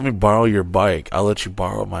 if you let me borrow your bike, I'll let you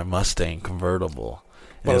borrow my Mustang convertible.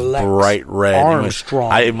 It's bright red.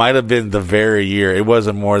 Armstrong. It might have been the very year. It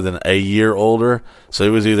wasn't more than a year older. So it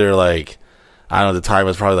was either like, I don't know, the time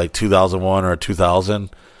was probably like 2001 or 2000.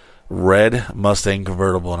 Red Mustang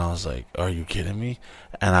convertible. And I was like, are you kidding me?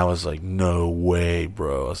 And I was like, no way,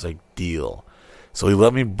 bro. I was like, deal. So he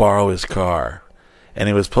let me borrow his car. And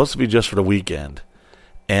it was supposed to be just for the weekend.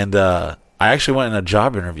 And I actually went in a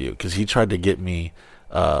job interview because he tried to get me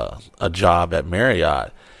a job at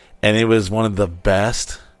Marriott. And it was one of the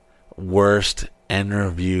best, worst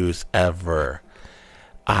interviews ever.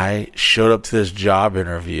 I showed up to this job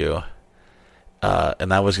interview,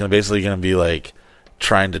 and I was basically going to be like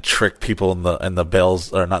trying to trick people in the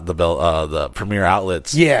Bells, or not the Bell, the Premier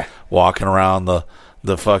Outlets. Yeah, walking around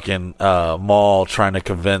the fucking mall trying to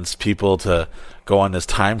convince people to go on this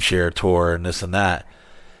timeshare tour and this and that.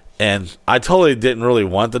 And I totally didn't really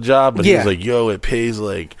want the job, but he was like, "Yo, it pays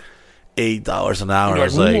like $8 an hour." I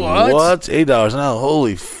was like, "What? $8 an hour?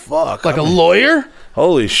 Holy fuck!" Like a lawyer?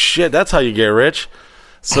 Holy shit! That's how you get rich.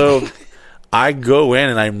 So I go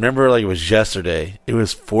in, and I remember like it was yesterday. It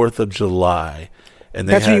was 4th of July, and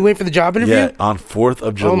that's when you went for the job interview. Yeah, on 4th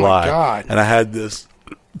of July. Oh my god! And I had this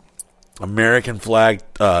American flag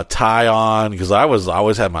tie on because I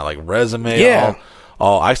always had my like resume. Yeah.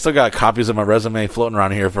 I still got copies of my resume floating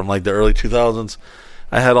around here from like the early 2000s.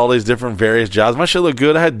 I had all these different various jobs. My shit looked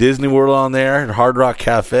good. I had Disney World on there, Hard Rock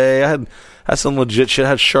Cafe. I had some legit shit. I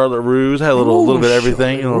had Charlotte Russe. I had a little bit of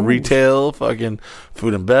everything. You know, retail, fucking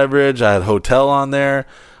food and beverage. I had hotel on there.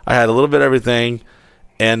 I had a little bit of everything.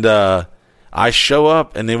 And I show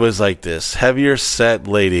up, and it was like this heavier set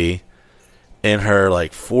lady in her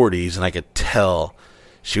like 40s, and I could tell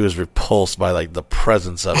she was repulsed by like the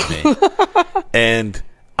presence of me. And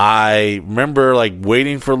I remember like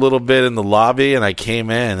waiting for a little bit in the lobby, and I came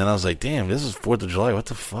in, and I was like, damn, this is 4th of July. What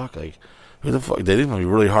the fuck? Like, who the fuck? They didn't be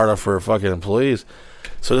really hard for fucking employees.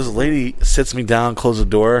 So this lady sits me down, closes the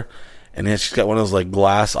door, and then she's got one of those like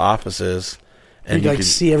glass offices. And you like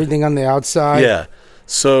see everything on the outside? Yeah.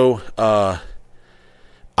 So,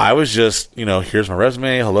 I was just, here's my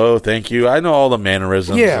resume. Hello, thank you. I know all the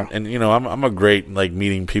mannerisms. Yeah. And I'm a great, like,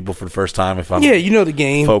 meeting people for the first time if I'm you know the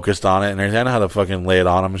game. Focused on it. And I know how to fucking lay it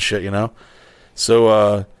on them and shit,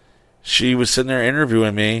 So, she was sitting there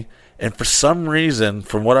interviewing me. And for some reason,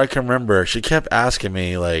 from what I can remember, she kept asking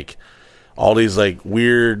me, like, all these, like,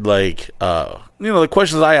 weird, like, the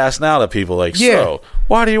questions I ask now to people. Like, so,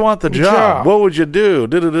 why do you want the job? What would you do?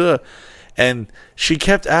 Da-da-da. And she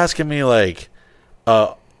kept asking me, like,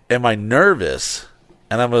 am I nervous?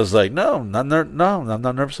 And I was like, no, I'm not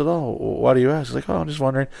nervous at all. Why do you ask? She's like, I'm just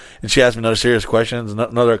wondering. And she asked me another series of questions,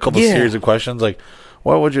 a couple series of questions, like,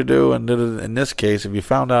 what would you do? And in this case, if you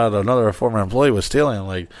found out another former employee was stealing,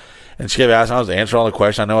 like, and she kept asking, I was answering all the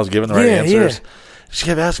questions. I know I was giving the right answers. Yeah. She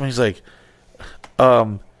kept asking me, she's like,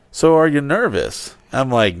 so are you nervous? I'm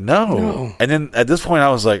like, no. And then at this point, I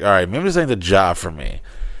was like, all right, maybe this ain't the job for me.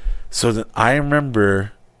 So then I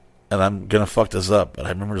remember, and I'm going to fuck this up, but I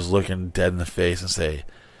remember just looking dead in the face and say,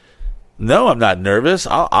 no, I'm not nervous.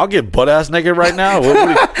 I'll get butt ass naked right now. What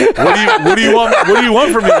do you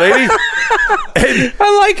want from me, lady? And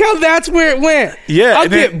I like how that's where it went. Yeah. I'll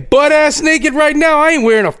get butt ass naked right now. I ain't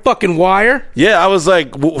wearing a fucking wire. Yeah, I was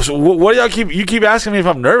like, what do y'all keep asking me if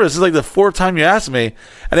I'm nervous? It's like the 4th time you asked me.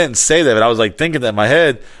 I didn't say that, but I was like thinking that in my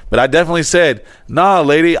head. But I definitely said, nah,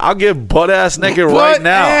 lady, I'll get butt ass naked right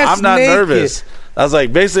now. I'm not nervous. I was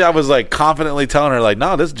like, basically, I was like confidently telling her, like,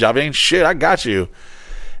 no, this job ain't shit. I got you.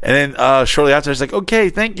 And then shortly after, it's like, okay,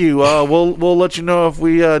 thank you. We'll let you know if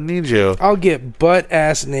we need you. I'll get butt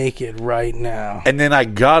ass naked right now. And then I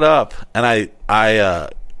got up and I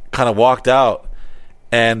kind of walked out,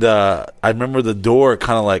 and I remember the door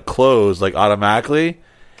kind of like closed like automatically,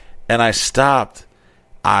 and I stopped.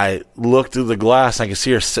 I looked through the glass and I could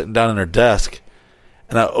see her sitting down in her desk,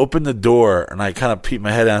 and I opened the door and I kind of peeked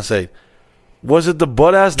my head out and say, was it the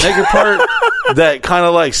butt ass naked part that kind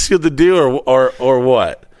of like sealed the deal or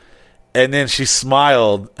what? And then she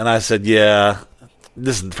smiled, and I said, yeah,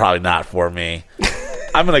 this is probably not for me.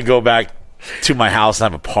 I'm going to go back to my house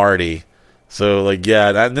and have a party. So, like,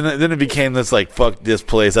 yeah, and then it became this, like, fuck this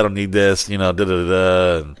place, I don't need this,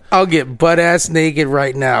 da-da-da-da. I'll get butt-ass naked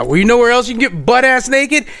right now. Well, you know where else you can get butt-ass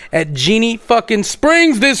naked? At Genie fucking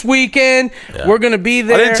Springs this weekend. Yeah. We're going to be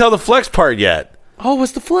there. I didn't tell the flex part yet. Oh,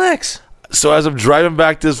 what's the flex? So, as I'm driving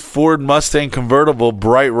back this Ford Mustang convertible,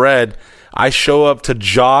 bright red, I show up to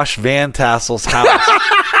Josh Van Tassel's house.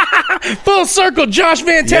 Full circle, Josh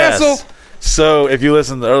Van Tassel. Yes. So if you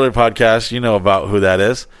listen to the earlier podcast, you know about who that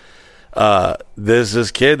is. There's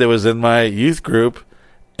this kid that was in my youth group,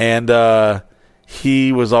 and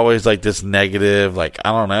he was always like this negative, like,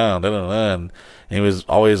 I don't know, and he was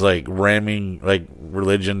always like ramming like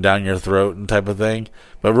religion down your throat and type of thing.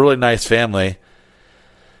 But really nice family.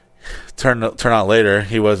 Turn out later,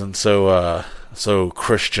 he wasn't so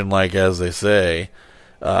Christian-like, as they say.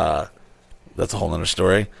 That's a whole other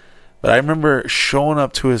story. But I remember showing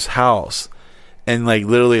up to his house and like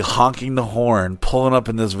literally honking the horn, pulling up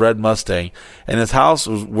in this red Mustang. And his house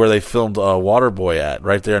was where they filmed Waterboy at,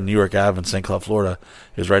 right there on New York Ave in St. Cloud, Florida.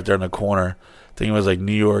 It was right there in the corner. I think it was like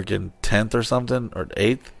New York and 10th or something, or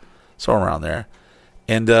 8th, somewhere around there.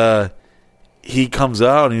 And he comes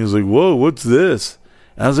out and he was like, whoa, what's this?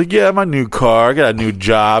 And I was like, yeah, my new car. I got a new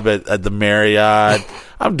job at the Marriott.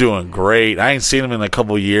 I'm doing great. I ain't seen him in a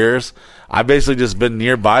couple years. I basically just been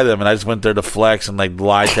nearby them, and I just went there to flex and like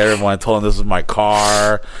lie to everyone. I told them this was my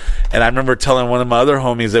car. And I remember telling one of my other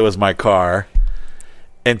homies it was my car.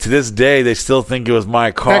 And to this day, they still think it was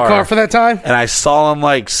my car. That car for that time? And I saw him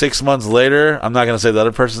like 6 months later. I'm not going to say the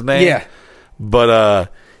other person's name. Yeah. But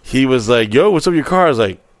he was like, yo, what's up with your car? I was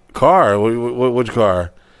like, car? Which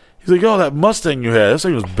car? He's like, oh, that Mustang you had. This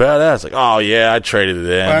thing was badass. Like, oh, yeah, I traded it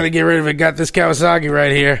in. I had to get rid of it. Got this Kawasaki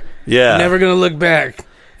right here. Yeah. Never going to look back.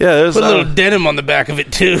 Yeah, there's put a little denim on the back of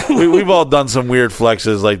it, too. We've all done some weird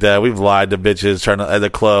flexes like that. We've lied to bitches at the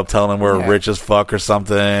club, telling them we're rich as fuck or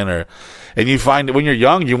something. And you find when you're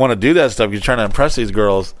young, you want to do that stuff. You're trying to impress these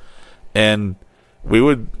girls. And we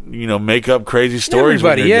would, make up crazy stories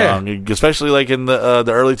when you're young. Especially like in the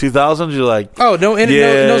early 2000s. You're like, oh,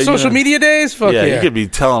 no social media days? Fuck yeah. You could be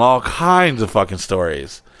telling all kinds of fucking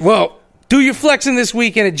stories. Well, Do your flexing this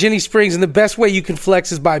weekend at Jenny Springs, and the best way you can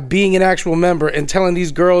flex is by being an actual member and telling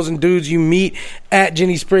these girls and dudes you meet at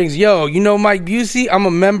Jenny Springs, yo, you know Mike Busey? I'm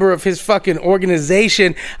a member of his fucking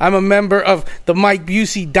organization. I'm a member of the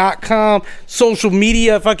MikeBusey.com social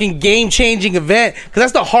media fucking game-changing event, because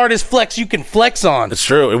that's the hardest flex you can flex on. It's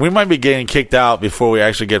true, and we might be getting kicked out before we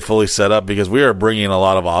actually get fully set up, because we are bringing a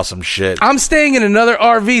lot of awesome shit. I'm staying in another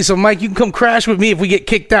RV, so Mike, you can come crash with me if we get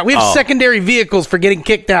kicked out. We have secondary vehicles for getting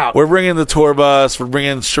kicked out. We're bringing the tour bus, we're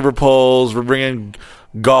bringing stripper poles, we're bringing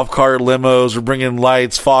golf cart limos, we're bringing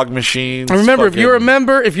lights, fog machines. And remember, if you're a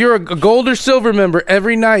member, if you're a gold or silver member,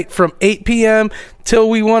 every night from 8 p.m. till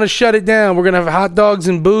we want to shut it down, we're going to have hot dogs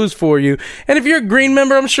and booze for you. And if you're a green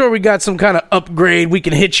member, I'm sure we got some kind of upgrade we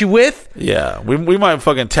can hit you with. Yeah, we might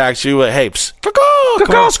fucking tax you at Hapes.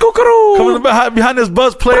 Coming behind this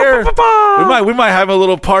buzz player. We might have a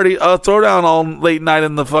little party throwdown all late night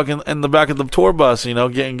in the back of the tour bus,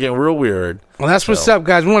 getting real weird. Well, that's what's up,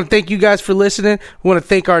 guys. We want to thank you guys for listening. We want to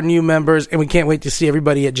thank our new members, and we can't wait to see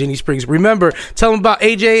everybody at Jenny Springs. Remember, tell them about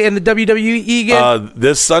AJ and the WWE again.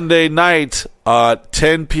 This Sunday night,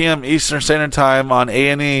 10 p.m. Eastern Standard Time on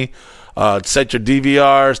A&E. Set your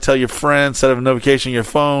DVRs, tell your friends, set up a notification on your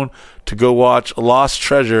phone to go watch Lost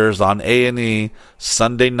Treasures on A&E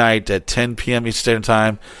Sunday night at 10 p.m. Eastern Standard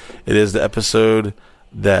Time. It is the episode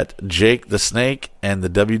that Jake the Snake and the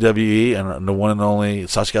WWE and the one and only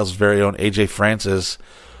Sasha Castle's very own AJ Francis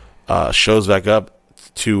shows back up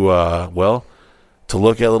to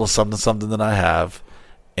look at a little something that I have,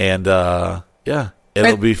 and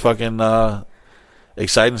it'll be fucking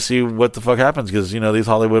exciting to see what the fuck happens, because these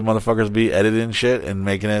Hollywood motherfuckers be editing shit and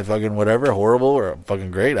making it fucking whatever, horrible or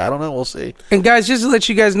fucking great. I don't know, we'll see. And guys, just to let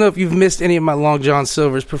you guys know, if you've missed any of my Long John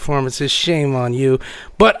Silver's performances, shame on you,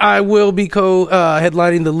 but I will be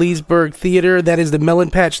headlining the Leesburg Theater. That is the Melon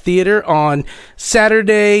Patch Theater on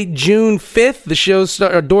Saturday, June 5th. The show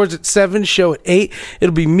doors at 7, show at 8.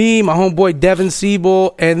 It'll be me, my homeboy Devin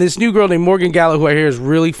Siebel, and this new girl named Morgan Gallo, who I hear is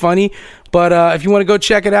really funny. But if you want to go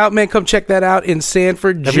check it out, man, come check that out in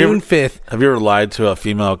Sanford, June 5th. Have you ever lied to a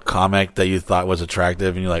female comic that you thought was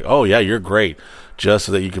attractive, and you're like, oh, yeah, you're great, just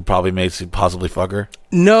so that you could possibly fuck her?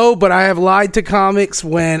 No, but I have lied to comics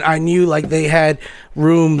when I knew they had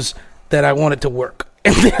rooms that I wanted to work.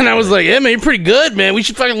 And then I was like, yeah, man, you're pretty good, man. We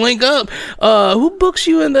should fucking link up. Who books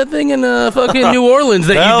you in that thing in fucking New Orleans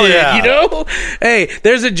that you did, yeah. Hey,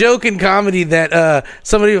 there's a joke in comedy that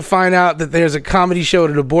somebody will find out that there's a comedy show at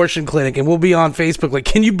an abortion clinic, and we'll be on Facebook like,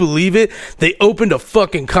 can you believe it? They opened a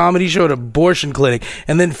fucking comedy show at an abortion clinic,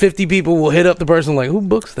 and then 50 people will hit up the person like, who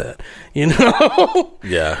books that?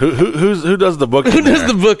 Yeah, who does the booking? Who does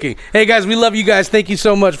the booking? Hey, guys, we love you guys. Thank you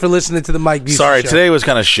so much for listening to the Mike Busey Sorry, Show. Today was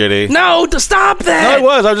kind of shitty. No, stop that. No, it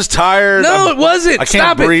was. I was just tired. No, it wasn't. I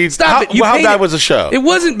can't breathe. Stop it. How bad was the show? It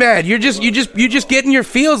wasn't bad. You're just getting your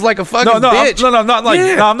feels like a fucking bitch. I'm not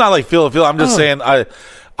like feel. I'm just saying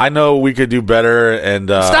I know we could do better, and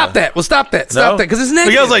stop that. Well, stop that. Stop that, because it's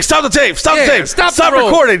negative. Miguel's like, stop the tape. Stop the tape. Stop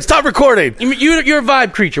recording. Stop recording. You're a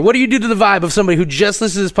vibe creature. What do you do to the vibe of somebody who just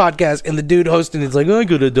listens to this podcast and the dude hosting is like, I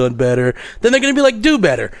could have done better? Then they're gonna be like, do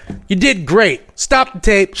better. You did great. Stop the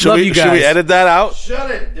tape. Love you guys. Should we edit that out? Shut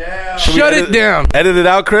it down. Shut it down. Edit it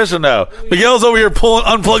out, Chris, or no? Miguel's over here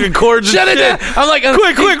unplugging cords. Shut it down. I'm like,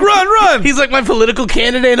 quick, run. He's like my political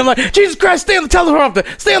candidate, and I'm like, Jesus Christ, stay on the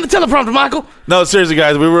teleprompter. Stay on the teleprompter, Michael. No, seriously,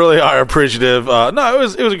 guys, we really are appreciative. No,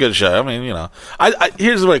 it was a good show. I mean, I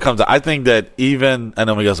here's what it comes to. I think that I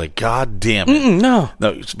know Miguel's like, God damn it. No,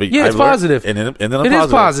 but it's positive. And then it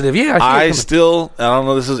is positive. Yeah, I don't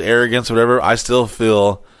know, this is arrogance or whatever. I still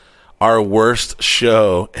feel our worst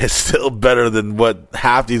show is still better than what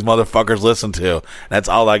half these motherfuckers listen to. That's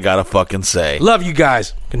all I gotta fucking say. Love you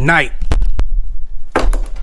guys. Good night.